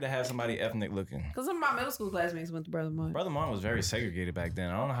was happy to have somebody ethnic looking. Because some of my middle school classmates went to Brother Martin. Brother Martin was very segregated back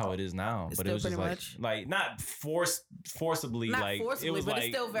then. I don't know how it is now, It's but still it was just pretty like not forcibly, Not like forcibly, it was but like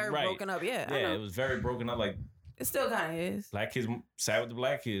it's still very right. broken up. Yeah, I Yeah, know. it was very broken up. Like It still kind of is. black kids sat with the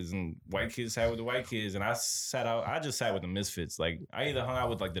black kids, and white kids sat with the white kids, and I just sat with the misfits. Like I either hung out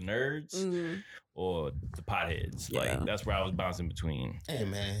with like the nerds Mhm. or the potheads. Yeah. Like that's where I was bouncing between. Hey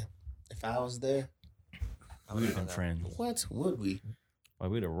man, if I was there, We would have been friends. What would we? Like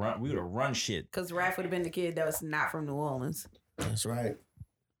we would have run shit. Because Raph would have been the kid that was not from New Orleans. That's right.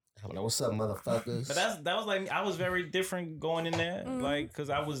 I'm like, what's up, motherfuckers? But that was like I was very different going in there, like because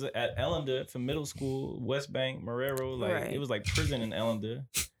I was at Ellender for middle school, West Bank, Marrero, like Right. it was like prison in Ellender.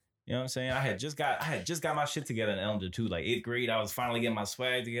 You know what I'm saying? I had just got my shit together in Ellender too. Like 8th grade, I was finally getting my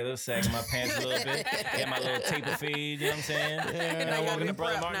swag together, sagging my pants a little bit, had my little taper fade. You know what I'm saying? And Now I you walk gotta into be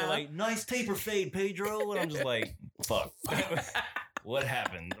Brother prepped Martin, now. like nice taper fade, Pedro, and I'm just like, fuck. What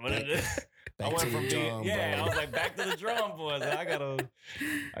happened? What did it? I Back went to the from being, drum I board. was like back to the drum board. I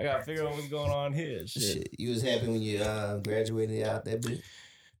gotta figure out what's going on here. Shit. You was happy when you graduated out that bitch?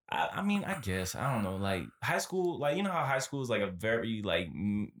 I mean, I guess I don't know. Like high school, like you know how high school is like a very like,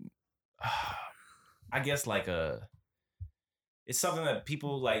 I guess like it's something that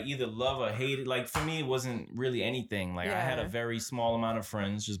people like either love or hate it. Like for me, it wasn't really anything. Like I had a Yeah. very small amount of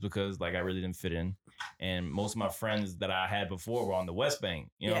friends just because like I really didn't fit in, and most of my friends that I had before were on the West Bank.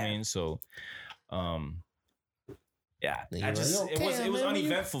 You know what I Yeah. mean? So, yeah, Then I you're just like, it was okay, it was man,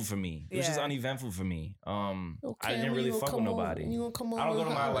 uneventful for me. It was just Yeah. uneventful for me. I Okay, didn't really fuck with nobody. You gonna come I don't over go to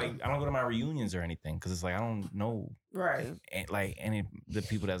my holler. I don't go to my reunions or anything because it's like I don't know Right. like any of the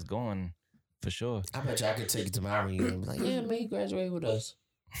people that's going for sure. I bet you I could take you to my reunion and be like, yeah, man, you graduated with us.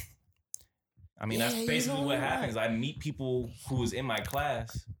 I mean, Yeah, that's you basically know what what? happens. I meet people who was in my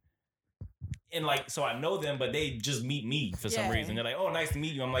class. And like, so I know them, but they just meet me for some Yeah. reason. They're like, "Oh, nice to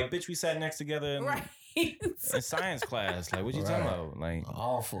meet you." I'm like, "Bitch, we sat next together in, Right. in science class. Like, what you talking Right. about?" Like,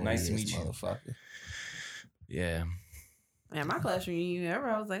 Awful. Nice to ass meet you. motherfucker. yeah, Man, my class reunion,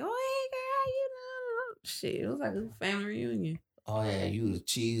 everybody was like, "Oh, hey, girl, you know." Shit, it was like a family reunion. Oh yeah, you was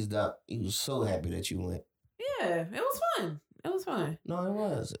cheesed up. You was so happy that you went. Yeah, it was fun. It was fun. No, it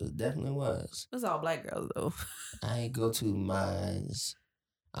was. It definitely was. It was all black girls though. I ain't go to mines.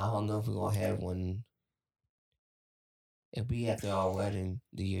 I don't know if we're gonna have one. It'll be after our wedding,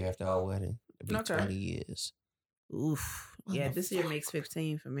 the year after our wedding. It'll be Okay. 20 years. Oof. What Yeah, the this year makes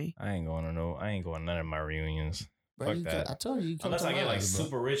 15 for me. I ain't going to none of my reunions. Bro, Fuck you that. I told you, you come Unless to I get like mines, bro.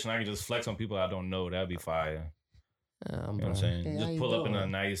 super rich and I can just flex on people I don't know, that'd be fire. You know what bro. I'm saying? Hey, how Just you pull up in a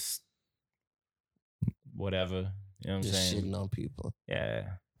doing? nice whatever. You know what I'm Just saying? shitting on people. Yeah.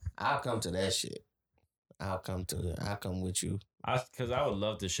 I'll come to that shit. I'll come with you. Because I would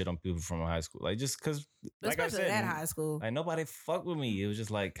love to shit on people from high school. Like, just because, like I Especially said, that high school. like, nobody fucked with me. It was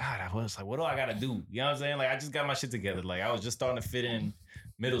just like, God, I was like, what do I got to do? You know what I'm saying? Like, I just got my shit together. Like, I was just starting to fit in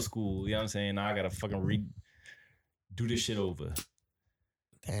middle school. You know what I'm saying? Now I got to fucking do this shit over.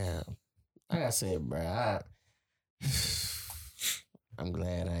 Damn. Like I said, bro, I'm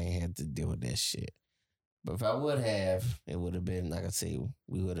glad I ain't had to deal with that shit. But if I would have, it would have been, like I say,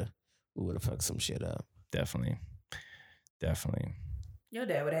 we would have fucked some shit up. Definitely. Your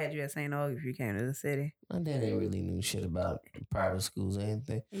dad would have had you at St. Aug if you came to the city. My dad ain't really knew shit about private schools or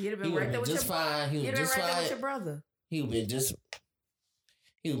anything. And you'd have He been would right have there been with your just fine. He You'd would have just been right there fine. with your brother. He would be just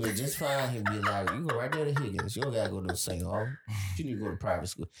fine. He'd be like, you go right there to Higgins. You don't gotta go to St. Aug. You need to go to private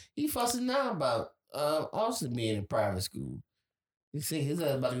school. He fussing now about Austin being in private school. He said his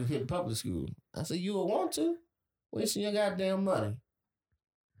ass about to hit public school. I said, you would want to? Wasting your goddamn money.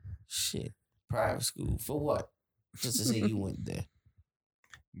 Shit. Private school. For what? Just to say you went there.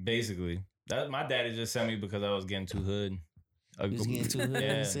 Basically. My daddy just sent me because I was getting too hood. You was getting too hood,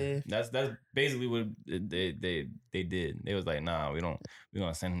 Yeah. he said? That's basically what they did. They was like, nah, we're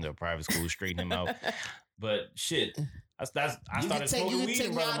gonna send him to a private school, straighten him out. But shit, I started smoking weed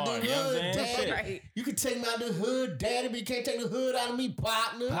in Brother Martin. You know what I'm saying? Shit. Right. You can take me out the hood, daddy, but you can't take the hood out of me,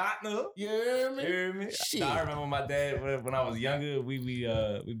 partner. Partner. You hear me? You hear me? Shit. I remember my dad when I was younger. We'd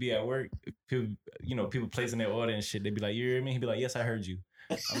be at work. People placing their order and shit. They'd be like, "You hear me?" He'd be like, "Yes, I heard you."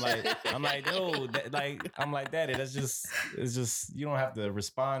 I'm like, no, Daddy, it's just you don't have to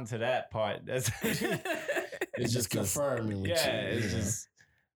respond to that part. That's It's just confirming with you. yeah. It's just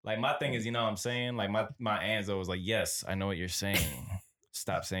like my thing is, you know what I'm saying? Like my answer was like, yes, I know what you're saying.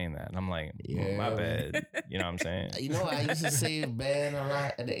 Stop saying that. And I'm like, Yeah. my bad. You know what I'm saying? You know, I used to say bad a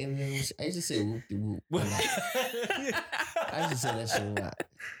lot at the end of the I used to say whoop de whoop. a lot. I used to say that shit a lot.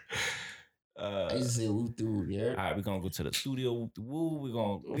 I used to say whoop de whoop, yeah. All right, we're gonna go to the studio. Whoop the woo. We're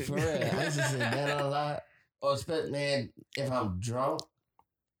gonna For real. I used to say that a lot. Or especially, man, if I'm drunk.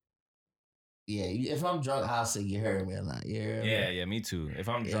 Yeah, if I'm drunk, I'll say you heard me a lot. You heard me? Yeah, me too. If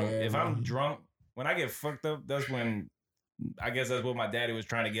I'm drunk, when I get fucked up, that's when I guess that's what my daddy was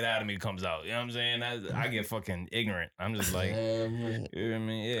trying to get out of me comes out. You know what I'm saying? I get fucking ignorant. I'm just like, Yeah, man. you hear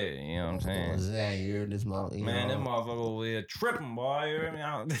me? Yeah, you know what I'm saying? What's that? You heard this mother? You Man, know? that motherfucker over here tripping, boy. You hear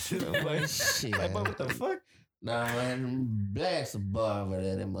me? like, Shit. like, what the fuck? Nah, man, blacks above over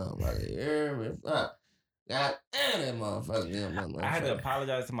there, that motherfucker. You hear me? God damn that motherfucker. Yeah, I had to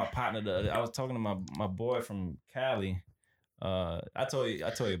apologize to my partner. I was talking to my boy from Cali. I told you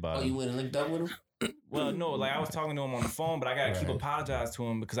about Oh, him. you went and linked up with him? Well, no, like I was talking to him on the phone, but I gotta keep Right. apologizing to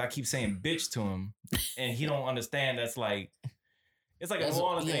him because I keep saying bitch to him, and he don't understand. That's like, it's like a That's New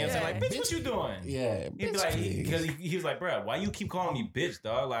Orleans thing. It's yeah. like, bitch, what you doing? Yeah. He'd be bitch, like, please. because he was like, bro, why you keep calling me bitch,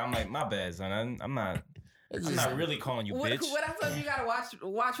 dog? Like, I'm like, my bad, son. I'm not It's I'm just- not really calling you What, bitch. what I told you, you gotta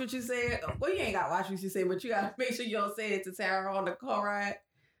watch what you said. Well, you ain't gotta watch what you say, but you gotta make sure you don't say it to Tara on the car ride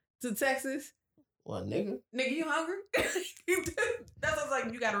to Texas. What, nigga? Nigga, you hungry? That's what's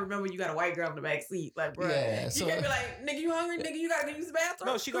like. You gotta remember, you got a white girl in the back seat, like, bro. Yeah, You so- can't be like, nigga, you hungry? Nigga, you gotta go use the bathroom.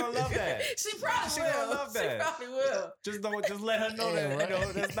 No, she gonna love that. she probably She will. gonna love that. She probably will. Just let her know Yeah, that right. you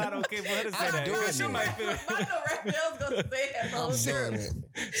know that's not okay for her to say I'm that. doing Because she it. might feel I know Raphael's gonna say that. I'm doing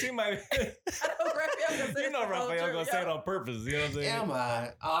it. she might I know Raphael's gonna say you know that. Raphael gonna say it on purpose, you know what I'm saying? Am I?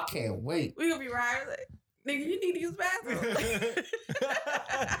 Oh, I can't wait. We gonna be right. Like, nigga, you need to use the bathroom.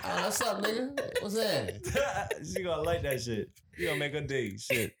 Oh, what's up, nigga? What's that? She gonna like that shit. You gonna make her day.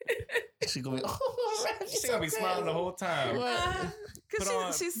 Shit. She gonna be, oh, Rap, She gonna be smiling the whole time. What? Put on-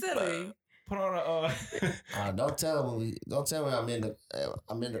 Cause she's silly. Put on a Don't tell me. Don't tell me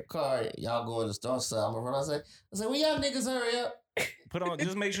I'm in the car. Y'all go in the store. So I'm gonna run. I say, well, y'all niggas hurry up. put on.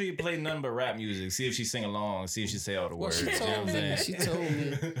 Just make sure you play nothing but rap music. See if she sing along. See if she say all the Well, words. she You know told what I'm me. saying? She told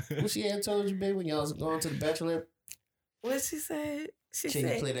me. What she had told you, baby, when y'all was going to the bachelor? What she said? She Can you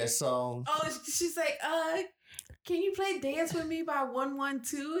said, play that song? "Oh, she's like, can you play Dance With Me by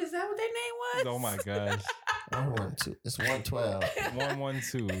 112? Is that what their name was?" Oh my gosh. 112. It's 112.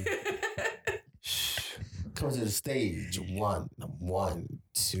 112. Come to the stage. 1, 1,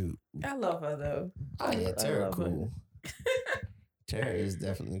 2. I love her though. Oh yeah, I Tara love her. cool. Tara is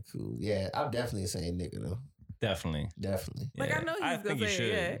definitely cool. Yeah, I'm definitely saying nigga though. Definitely. Definitely. Like Yeah. I know I he's gonna think you say should.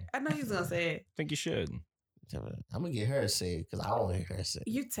 it. Yeah, I know he's gonna say it. think you should. I'm gonna get her to say it because I want to hear her say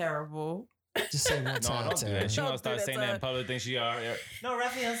it. You terrible. Just say one No, time, don't do Tara. that. She Don't gonna do start that saying to that in her. public. Think she are. No,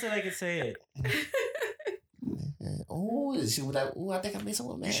 Raphael said I could say it. Oh, she was like, oh, I think I made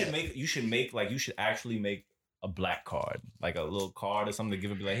someone mad. You should actually make a black card, like a little card or something to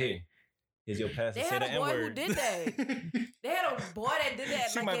give it. Be like, hey, here's your pass. They Say had the a boy who N-word. did that. They had a boy that did that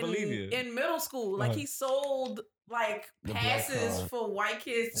She like might believe you. in middle school. Like he sold like The black passes card. for white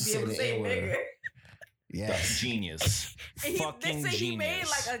kids to be Say able to the say N-word. nigga. Yes. Genius. And they Fucking say genius. he made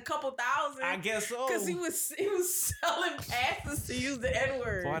like a couple thousand. I guess so. Because he was selling passes to use the N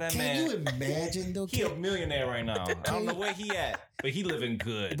word. Boy, that Can man. you imagine though? He a millionaire right now. I don't know where he at, but he living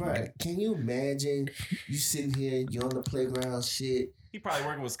good. Bro, can you imagine you sitting here, you're on the playground, shit. He probably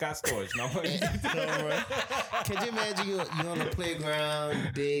working with Scott Storch. No, Can you imagine you're on the playground,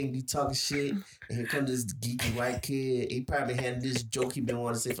 you big, you talking shit, and here comes this geeky white kid. He probably had this joke he been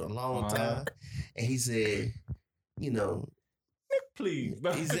wanting to say for a long Uh-huh. time, and he said, you know, please.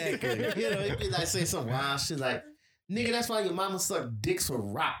 exactly. You know, he'd be like say some wild shit like, nigga, that's why your mama sucked dicks for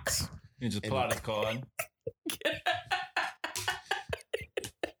rocks. You just pull out his card.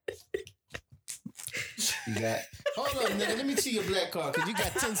 You got, hold on, nigga, let me see your black card, because you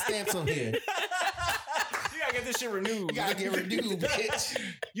got 10 stamps on here. You gotta get this shit renewed. You gotta get renewed, bitch.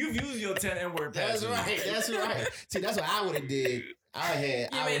 You've used your 10 N-word That's passes. right, that's right. See, that's what I would have did. You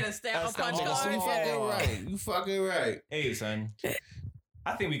made a stamp a punch Oh, So you card. fucking right. You fucking right. Hey, son.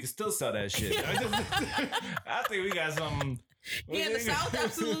 I think we can still sell that shit. I think we got some. Yeah, in the South,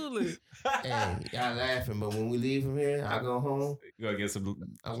 absolutely. Hey, y'all laughing, but when we leave from here, I go home. You gotta get some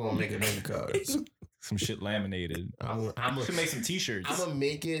I'm gonna make another cards. shit laminated. I'm Should make some T-shirts. gonna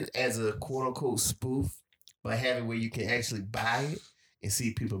make it as a quote unquote spoof, but have it where you can actually buy it and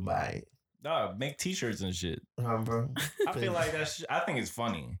see people buy it. Nah, make T-shirts and shit. Bro? I feel like that's. I think it's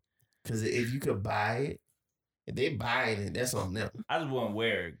funny. Because if you could buy it, if they buying it, that's on them. I just wouldn't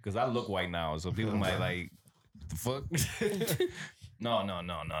wear it because I look white now, so people might like, the fuck. No.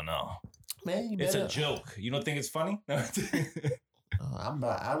 Man, you It's better. a joke. You don't think it's funny? I'm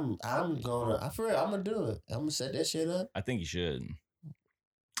gonna. I for real, I'm gonna do it. I'm gonna set that shit up. I think you should.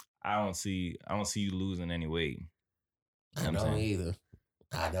 I don't see you losing any weight. You know I what I'm don't saying? either.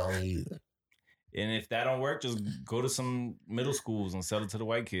 I don't either. And if that don't work, just go to some middle schools and sell it to the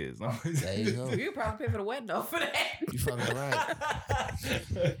white kids. There you go. You could probably pay for the wedding though for that. You fucking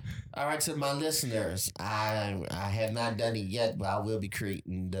right. All right, to my listeners, I have not done it yet, but I will be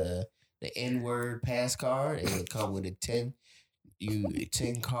creating the N-word pass card. It will come with a 10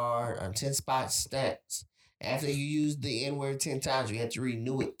 card, 10 spot stats. After you use the N-word 10 times, you have to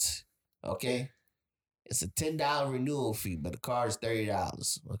renew it. Okay? It's a $10 renewal fee, but the card is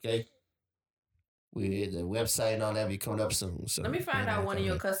 $30. Okay? The website and all that be coming up soon. So Let me find out one of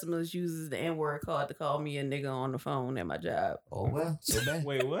your customers uses the N-word card to call me a nigga on the phone at my job. Oh well, so bad.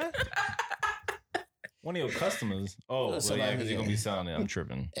 Wait, what? One of your customers? Oh, well, yeah, because you're gonna be selling it. I'm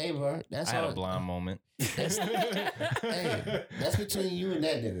tripping. Hey, bro, that's I had all. a blind moment. Hey, that's between you and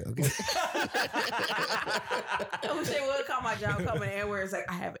that nigga. Okay. I wish they would call my job, call me an N-word. It's like,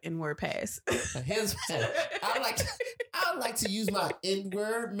 I have an N-word pass. Here's I would like to use my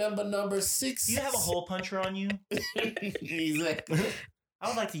N-word member 6. Do you have a hole puncher on you? Exactly. I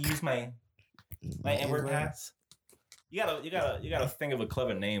would like to use my N-word pass. You gotta think of a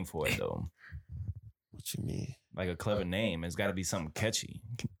clever name for it though. What you mean? Like a clever name. It's gotta be something catchy.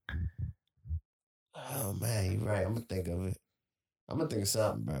 Oh man, you're right. I'm gonna think of it. I'm gonna think of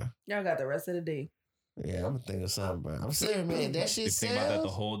something, bro. Y'all got the rest of the day. Yeah, I'm gonna think of something, bro. I'm serious, man. That shit You think about that the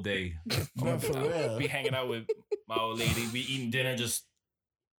sells. whole day. Bro, for real. Be hanging out with my old lady. We eating dinner. Just,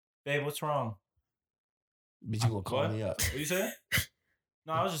 babe, what's wrong? But you gonna call What? me up? What you say?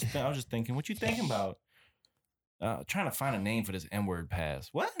 No, I was just thinking. What you thinking about? Trying to find a name for this N-word pass.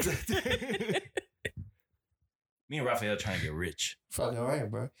 What? Me and Raphael trying to get rich. Fucking right,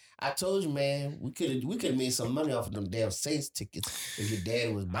 bro. I told you, man. We could have made some money off of them damn Saints tickets if your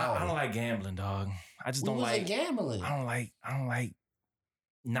dad was I balling. don't like gambling, dog. I just We don't wasn't like. gambling. I don't like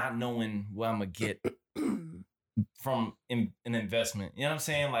not knowing what I'm gonna get from an investment. You know what I'm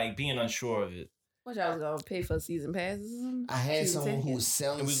saying? Like being unsure of it. What y'all was gonna pay for season passes? I had Season someone who tickets? was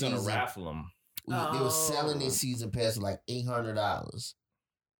selling. And we was gonna season- raffle them. They were selling their Oh. season pass for like $800,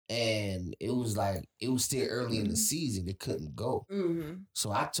 and it was still early in the season. They couldn't go, Mm-hmm.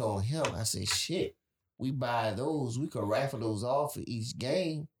 so I told him, I said, "Shit, we buy those. We could raffle those off for each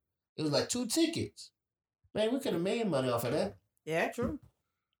game. It was like 2 tickets. Man, we could have made money off of that, Yeah, true.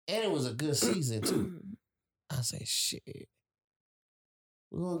 and it was a good season too." I say, "Shit,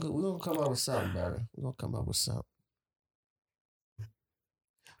 we're gonna come up with something, brother. We're gonna come up with something."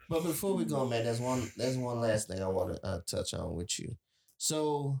 But before we go, man, there's one last thing I want to touch on with you.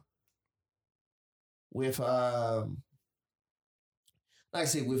 So, with like I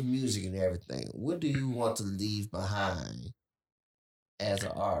said, with music and everything, what do you want to leave behind as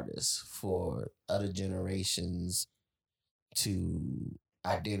an artist for other generations to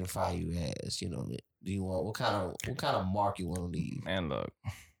identify you as? You know, do you want what kind of mark you want to leave? Man, look.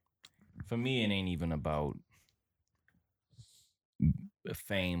 For me, it ain't even about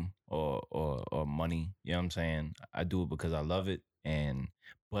fame or money. You know what I'm saying? I do it because I love it,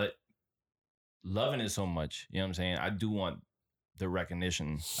 but loving it so much, you know what I'm saying? I do want the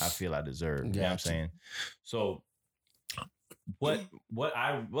recognition I feel I deserve. You know what I'm Gotcha. saying? So what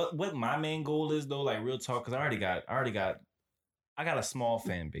my main goal is though, like real talk, because I got a small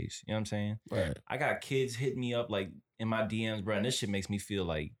fan base. You know what I'm saying? Right. I got kids hitting me up like in my DMs, bro, and this shit makes me feel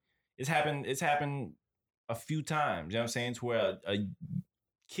like it's happened a few times. You know what I'm saying? To where a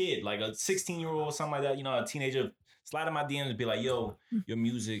kid, like a 16-year-old or something like that, you know, a teenager, slide in my DMs and be like, yo, your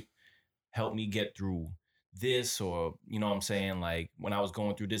music helped me get through this, or you know what I'm saying? Like when I was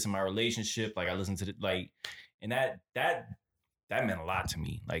going through this in my relationship, like I listened to it, like, and that meant a lot to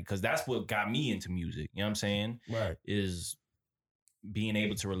me. Like, cause that's what got me into music. You know what I'm saying? Right. Is being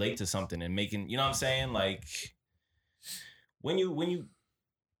able to relate to something and making, you know what I'm saying? Like when you,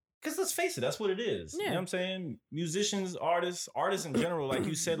 cause let's face it, that's what it is. You know Yeah. what I'm saying? Musicians, artists in general, like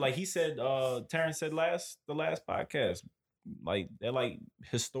you said, like he said, Terrence said the last podcast, like they're like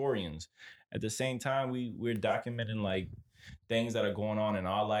historians. At the same time, we're documenting like things that are going on in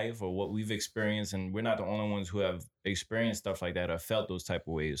our life or what we've experienced, and we're not the only ones who have experienced stuff like that or felt those type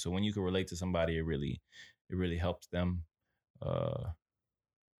of ways. So when you can relate to somebody, it really helps them.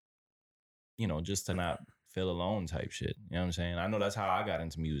 You know, just to not feel alone type shit. You know what I'm saying? I know that's how I got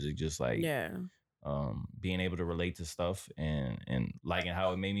into music, just like Yeah. being able to relate to stuff and liking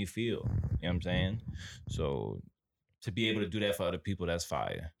how it made me feel. You know what I'm saying? So to be able to do that for other people, that's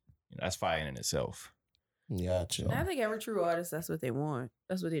fire. You know, that's fire in itself. Gotcha. And I think every true artist, that's what they want.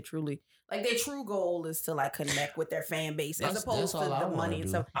 That's what they truly like. Their true goal is to like connect with their fan base as opposed to all I the wanna money and do.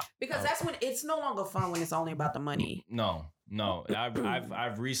 stuff. Because that's when it's no longer fun when it's only about the money. No.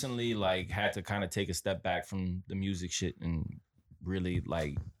 I've recently like had to kind of take a step back from the music shit and really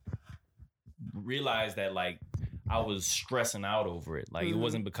like realize that like I was stressing out over it. Like it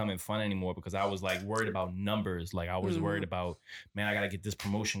wasn't becoming fun anymore because I was like worried about numbers. Like I was worried about, man, I gotta get this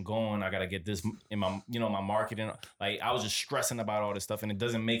promotion going. I gotta get this in my, you know, my marketing. Like I was just stressing about all this stuff and it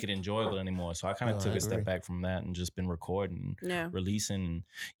doesn't make it enjoyable anymore. So I kind of No, took I a step agree. back from that and just been recording, Yeah. releasing. And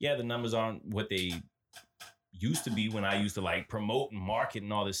yeah, the numbers aren't what they used to be when I used to like promote and market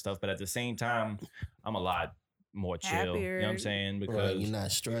and all this stuff. But at the same time, I'm a lot more chill. You know what I'm Happier. saying? Right, Because you're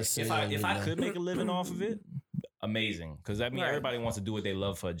not stressing. if I you're not- could make a living off of it, amazing. Because I mean, Right. everybody wants to do what they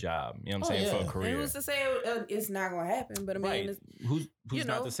love for a job. You know what I'm Oh, saying? For yeah. a career. And who's to say it's not gonna happen? But I mean, Right. it's, Who's you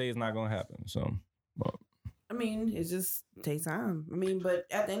not know. to say it's not gonna happen? So I mean, it just takes time. I mean, but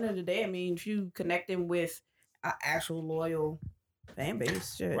at the end of the day, I mean, if you connecting with an actual loyal fan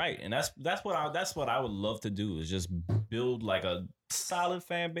base, shit. right, and that's what I would love to do is just build like a solid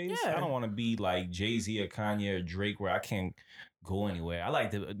fan base. Yeah. I don't want to be like Jay-Z or Kanye or Drake where I can't go anywhere. I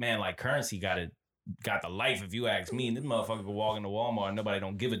like the man like Currency got the life if you ask me. And this motherfucker can walk into Walmart and nobody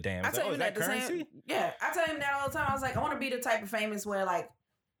don't give a damn. I It's tell like, you is that that the Currency? same. Yeah, I tell him that all the time. I was like, I want to be the type of famous where like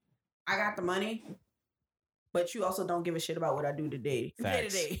I got the money, but you also don't give a shit about what I do today. Day to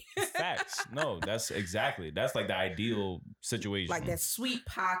Facts. day. Facts. No, that's like the ideal situation. Like that sweet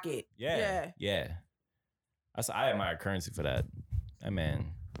pocket. Yeah. I admire Currency for that. That man,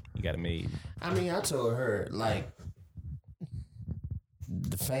 you got it made. I mean, I told her like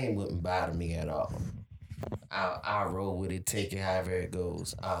the fame wouldn't bother me at all. I'll roll with it, take it however it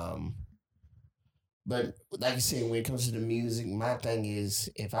goes. But like you said, when it comes to the music, my thing is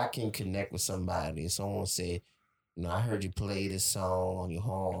if I can connect with somebody, and someone said, you know, I heard you play this song on your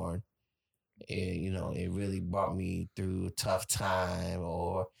horn, and you know, it really brought me through a tough time,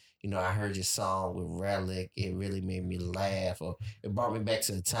 or you know, I heard your song with Relic, it really made me laugh, or it brought me back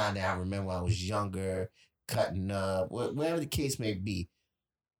to the time that I remember when I was younger, cutting up, whatever the case may be.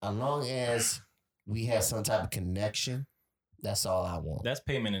 As long as we have some type of connection, that's all I want. That's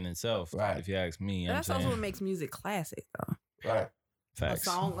payment in itself, Right. if you ask me. You know That's what I'm also saying? what makes music classic, though. Right. Facts.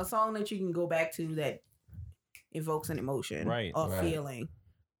 A song that you can go back to that evokes an emotion, Right. or Right. feeling,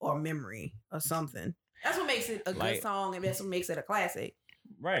 or memory, or something. That's what makes it a Like- good song, and that's what makes it a classic.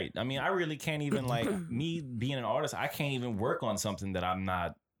 Right. I mean, I really can't even like me being an artist. I can't even work on something that I'm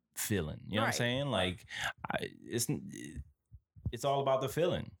not feeling. You know what I'm Right. saying? Like, it's all about the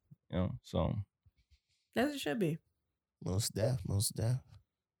feeling. You know. So As it should be. Most deaf.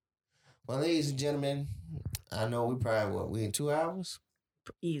 Well, ladies and gentlemen, I know we probably we in 2 hours.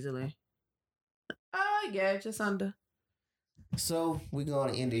 Easily. Yeah, just under. So we're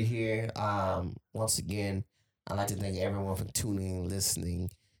gonna end it here. Once again, I'd like to thank everyone for tuning and listening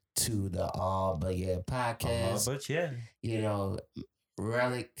to the All But Yeah podcast. but yeah, You know,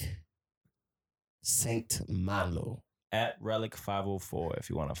 Relic Saint Malo. at Relic 504 if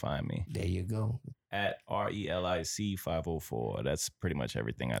you want to find me. There you go. At RELIC 504. That's pretty much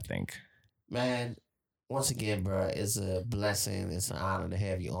everything I think. Man, once again, bro, it's a blessing. It's an honor to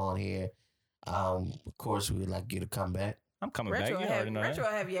have you on here. Of course, we would like you to come back. I'm coming Retro back. You have, already know Retro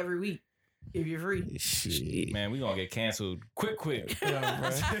that. have you every week if you're free. Shit. Man, we gonna get canceled quick.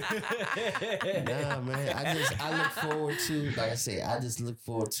 Nah, man. I look forward to, like I said, I just look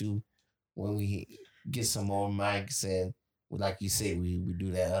forward to when we get some more mics and like you said, we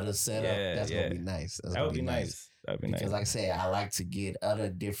do that other setup. Yeah, That's yeah. gonna be nice. That's That gonna would be nice. That'd be Because nice. like I said, I like to get other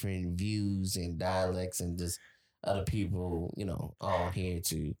different views and dialects and just other people, you know, on here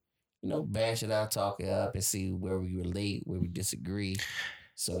to, you know, bash it out, talk it up, and see where we relate, where we disagree.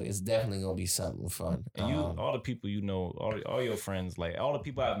 So it's definitely gonna be something fun. And you, all the people you know, all your friends, like all the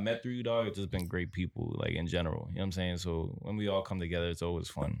people I've met through you, dog, have just been great people, like in general. You know what I'm saying? So when we all come together, it's always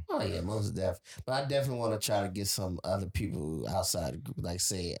fun. Oh yeah, most def. But I definitely want to try to get some other people outside the group. Like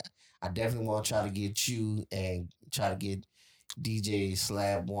say, I definitely want to try to get you and try to get DJ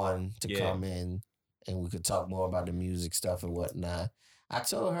Slab One to Yeah. come in, and we could talk more about the music stuff and whatnot. I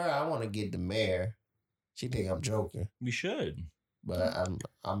told her I want to get the mayor. She think I'm joking, We should. but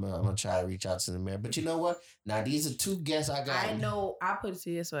I'm gonna try to reach out to the mayor. But you know what? Now these are two guests I got. I know, I put it to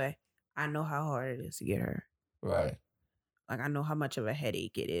you this way. I know how hard it is to get her. Right. Like, I know how much of a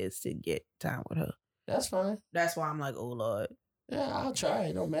headache it is to get time with her. That's fine. That's why I'm like, oh, Lord. Yeah, I'll try.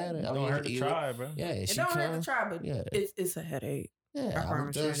 It don't matter. I Don't mean, hurt to either- try, bro. Yeah, if It she don't hurt comes, to try, but yeah. it's a headache. Yeah, I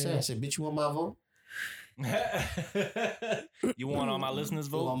promise looked you at her it I said, bitch, you want my vote? You want all my listeners'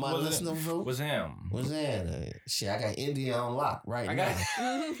 You vote? want my listener vote? Was him. What's that? Shit, I got India on lock right I now.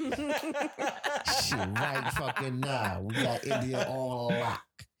 got. Shit, right fucking now. We got India on lock.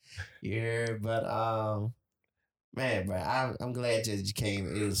 Yeah, but man, bro, I'm glad that you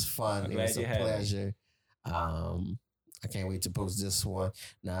came. It was fun. I'm It glad was a you had me. pleasure. I can't wait to post this one.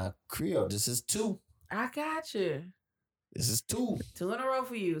 Now, Creole, this is 2. I got you. This is 2. 2 in a row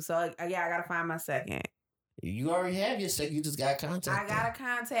for you. So, yeah, I got to find my second. You already have your second. You just got contact. I got to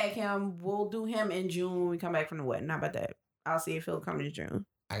contact him. We'll do him in June when we come back from the wedding. How about that? I'll see if he'll come in June.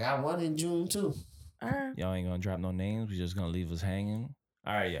 I got one in June too. All right. Y'all ain't gonna drop no names. We just gonna leave us hanging.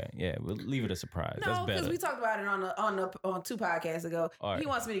 All right, yeah. We'll leave it a surprise. No, That's because better. we talked about it on 2 podcasts ago. All right. He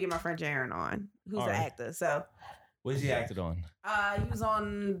wants me to get my friend Jaren on, who's All an right. actor. So What has he acted on? he was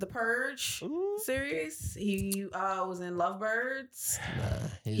on the Purge Ooh. series. He was in Lovebirds. Nah,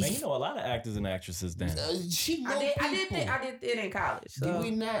 Man, you know a lot of actors and actresses. Then she know I did people. it in college. So. Did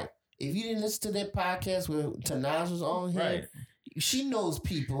we not? If you didn't listen to that podcast where Tanaj was on here, right. she knows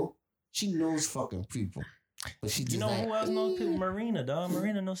people. She knows fucking people. But she just You know like, who else knows people? Marina, dog.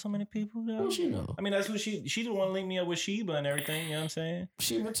 Marina knows so many people. Dog. Who she know? I mean, that's who she the one link me up with Sheba and everything. You know what I'm saying?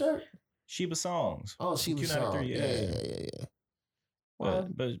 She returned. Sheba Songs. Oh, she was Q93, on. yeah. Yeah.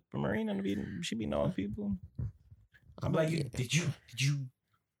 But Marina she be knowing people. I'm like, did you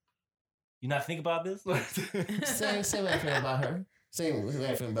not think about this? Same thing about her. Same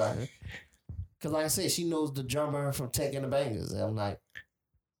thing about her. Cause like I said, she knows the drummer from Taking the Bangers. And I'm like,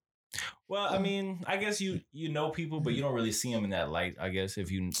 Well, I mean, I guess you know people, but you don't really see them in that light. I guess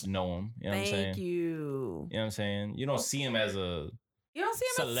if you know them, you know what I'm saying. Thank you. You know what I'm saying. You don't see him as a You don't see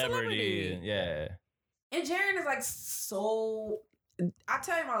him as a celebrity. Yeah. And Jaren is like so. I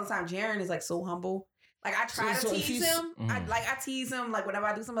tell him all the time, Jaren is like so humble. Like I try So to if tease he's- him. I tease him like whenever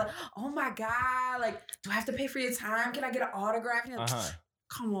I do something. Like, oh my god! Like, do I have to pay for your time? Can I get an autograph? And he's like,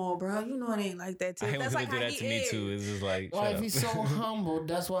 come on, bro. You know it ain't like that. Too. I hate when That's people like do how that he to me is. too. It's just like, well, shut if up. he's so humble,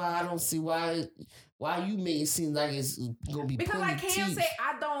 that's why I don't see why you make it seem like it's gonna be Because pulling like Cam teeth. said,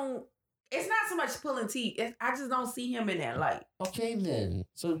 I don't. It's not so much pulling teeth. I just don't see him in that light. Okay, then.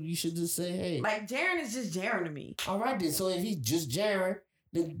 So you should just say, hey. Like Jaren is just Jaren to me. All right, then. So if he's just Jaren,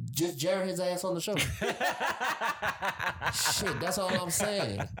 then just Jaren his ass on the show. Shit, that's all I'm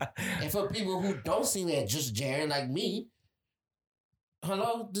saying. And for people who don't see that just Jaren like me,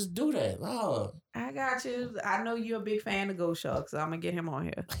 hello, just do that. Oh. I got you. I know you're a big fan of Ghost Shark, so I'm gonna get him on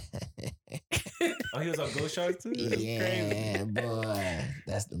here. Oh, he was on Ghost Shark too? That's crazy. Yeah, boy.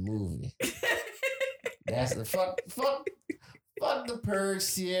 That's the movie. That's the fuck the Purge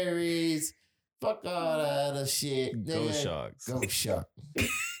series. Fuck all the other shit. Ghost Sharks. Ghost Shark.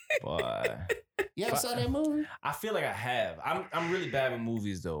 Boy. You ever saw that movie? I feel like I have. I'm really bad with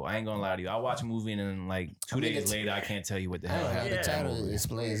movies though. I ain't gonna lie to you. I watch a movie and then like 2 I mean, days it's- later I can't tell you what the I hell don't have happened. the title. It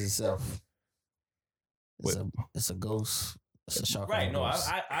explains itself. What? It's a ghost. It's a shark. Right, on a no, ghost.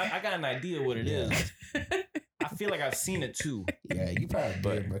 I got an idea what it Yeah. is. I feel like I've seen it too. Yeah, you probably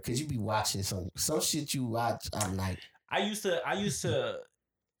But- did, bro. Because you be watching some shit you watch. I'm like, I used to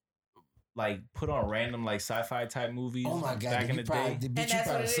like put on random like sci-fi type movies oh my god, back in the day. but And you that's what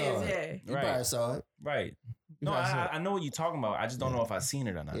probably it saw is, it. yeah. You Right. probably saw it. Right. You No, probably saw I know what you're talking about. I just don't know if I've seen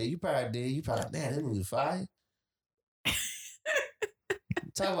it or not. Yeah, you probably did. You probably, man, that movie fire.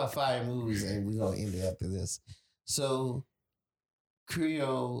 Talk about fire movies, and we're gonna end it after this. So,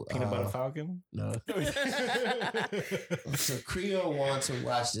 Creole, Peanut Butter Falcon? no. So Creole wants to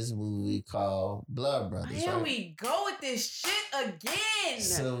watch this movie called Blood Brothers. Here right? we go with this shit again.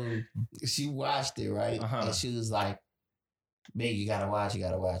 So she watched it, right? Uh-huh. And she was like, "Babe, you gotta watch it.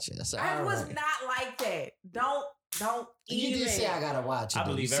 I said, I "All was right." not like that. Don't You even. did say I gotta watch it. I though.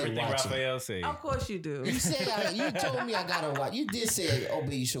 You believe said everything watch it. Raphael said. Of course you do. You said you told me I gotta watch. You did say, "Oh,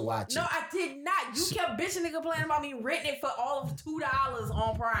 babe, you should watch it." No, I did not. You kept bitching and complaining about me renting it for all of $2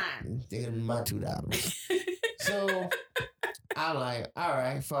 on Prime. They gave me my $2. So I'm like, all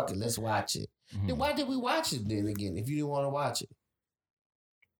right, fuck it, let's watch it. Mhm. Then why did we watch it then again if you didn't want to watch it?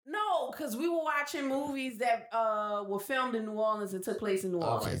 No, because we were watching movies that were filmed in New Orleans and took place in New Okay,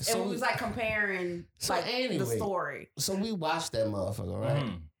 Orleans. so and we was like comparing So like anyway. the story. So we watched that motherfucker, right?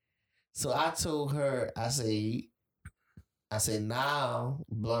 Mhm. So I told her, I said, now,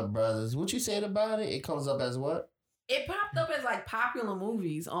 Blood Brothers, what you said about it? It comes up as what? It popped up as like popular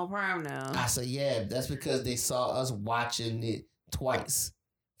movies on Prime now. I said, yeah, that's because they saw us watching it twice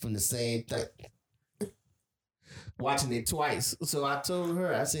from the same thing. Watching it twice. So I told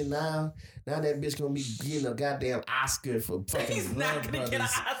her, I said, now that bitch gonna be getting a goddamn Oscar for fucking He's Blood not gonna Brothers. get an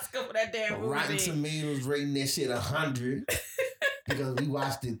Oscar for that damn movie. Rotten Tomatoes rating that shit 100 because we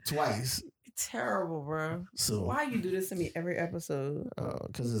watched it twice. Terrible, bro. So, Why you do this to me every episode?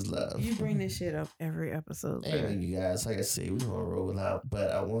 because it's love. You bring this shit up every episode. bro. Anyway, you guys, like I said, we're going to roll out.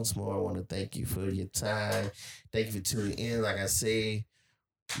 But once more, I want to thank you for your time. Thank you for tuning in. Like I say,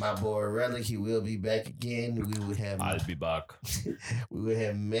 my boy Relic, he will be back again. We will have I'll be back. we will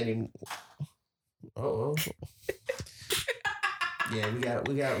have many. Oh. Yeah,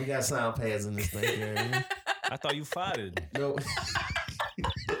 we got sound pads in this thing here. I thought you farted. No,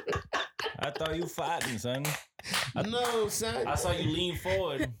 I thought you farting, son. no, son. I saw you lean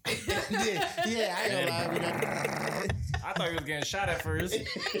forward. yeah, I ain't gonna lie with that. I thought you was getting shot at first.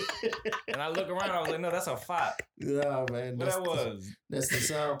 And I look around, I was like, no, that's a fart. Yeah, man. What that was? That's the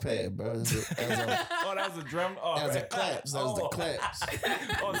sound pad, bro. Oh, that was a drum. Oh, That was the claps. That was the claps.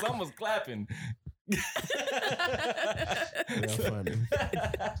 Oh, someone was clapping. Real funny.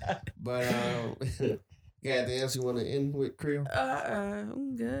 But got anything else you want to end with, Creel?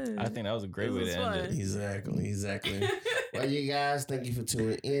 I'm good. I think that was a great This way was to end fun. it. Exactly. Well, you guys, thank you for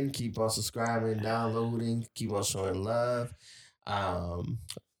tuning in. Keep on subscribing, downloading, keep on showing love.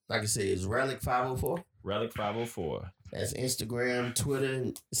 Like I said, it's Relic 504. Relic 504. That's Instagram, Twitter,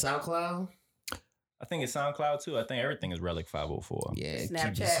 and SoundCloud. I think it's SoundCloud too. I think everything is Relic 504. Yeah, keep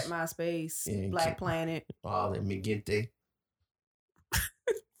Snapchat, us- MySpace, Yeah, Black keep- Planet. all that McGinty.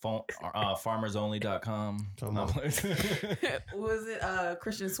 Farmersonly.com. Come No, on. What was it?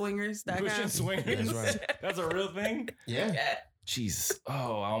 ChristiansWingers.com. Christian Swingers. That's right. That's a real thing? Yeah. Jesus.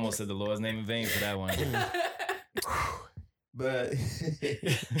 Oh, I almost said the Lord's name in vain for that one. But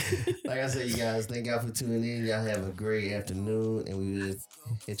like I said, you guys, thank y'all for tuning in. Y'all have a great afternoon, and we will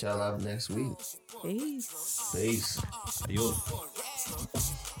hit y'all up next week. Peace. Peace. Yo.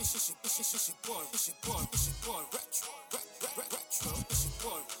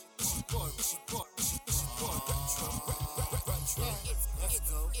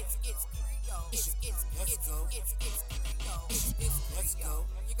 Let's go.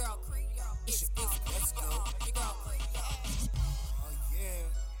 Your girl Creole. Let's go. Your girl Creole. Oh yeah.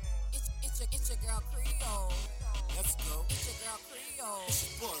 It's your girl Creole. Let's go. It's your girl Creole. It's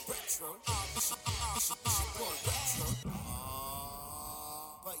your boy Retro. It's your boy Retro.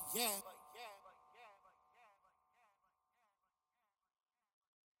 But yeah.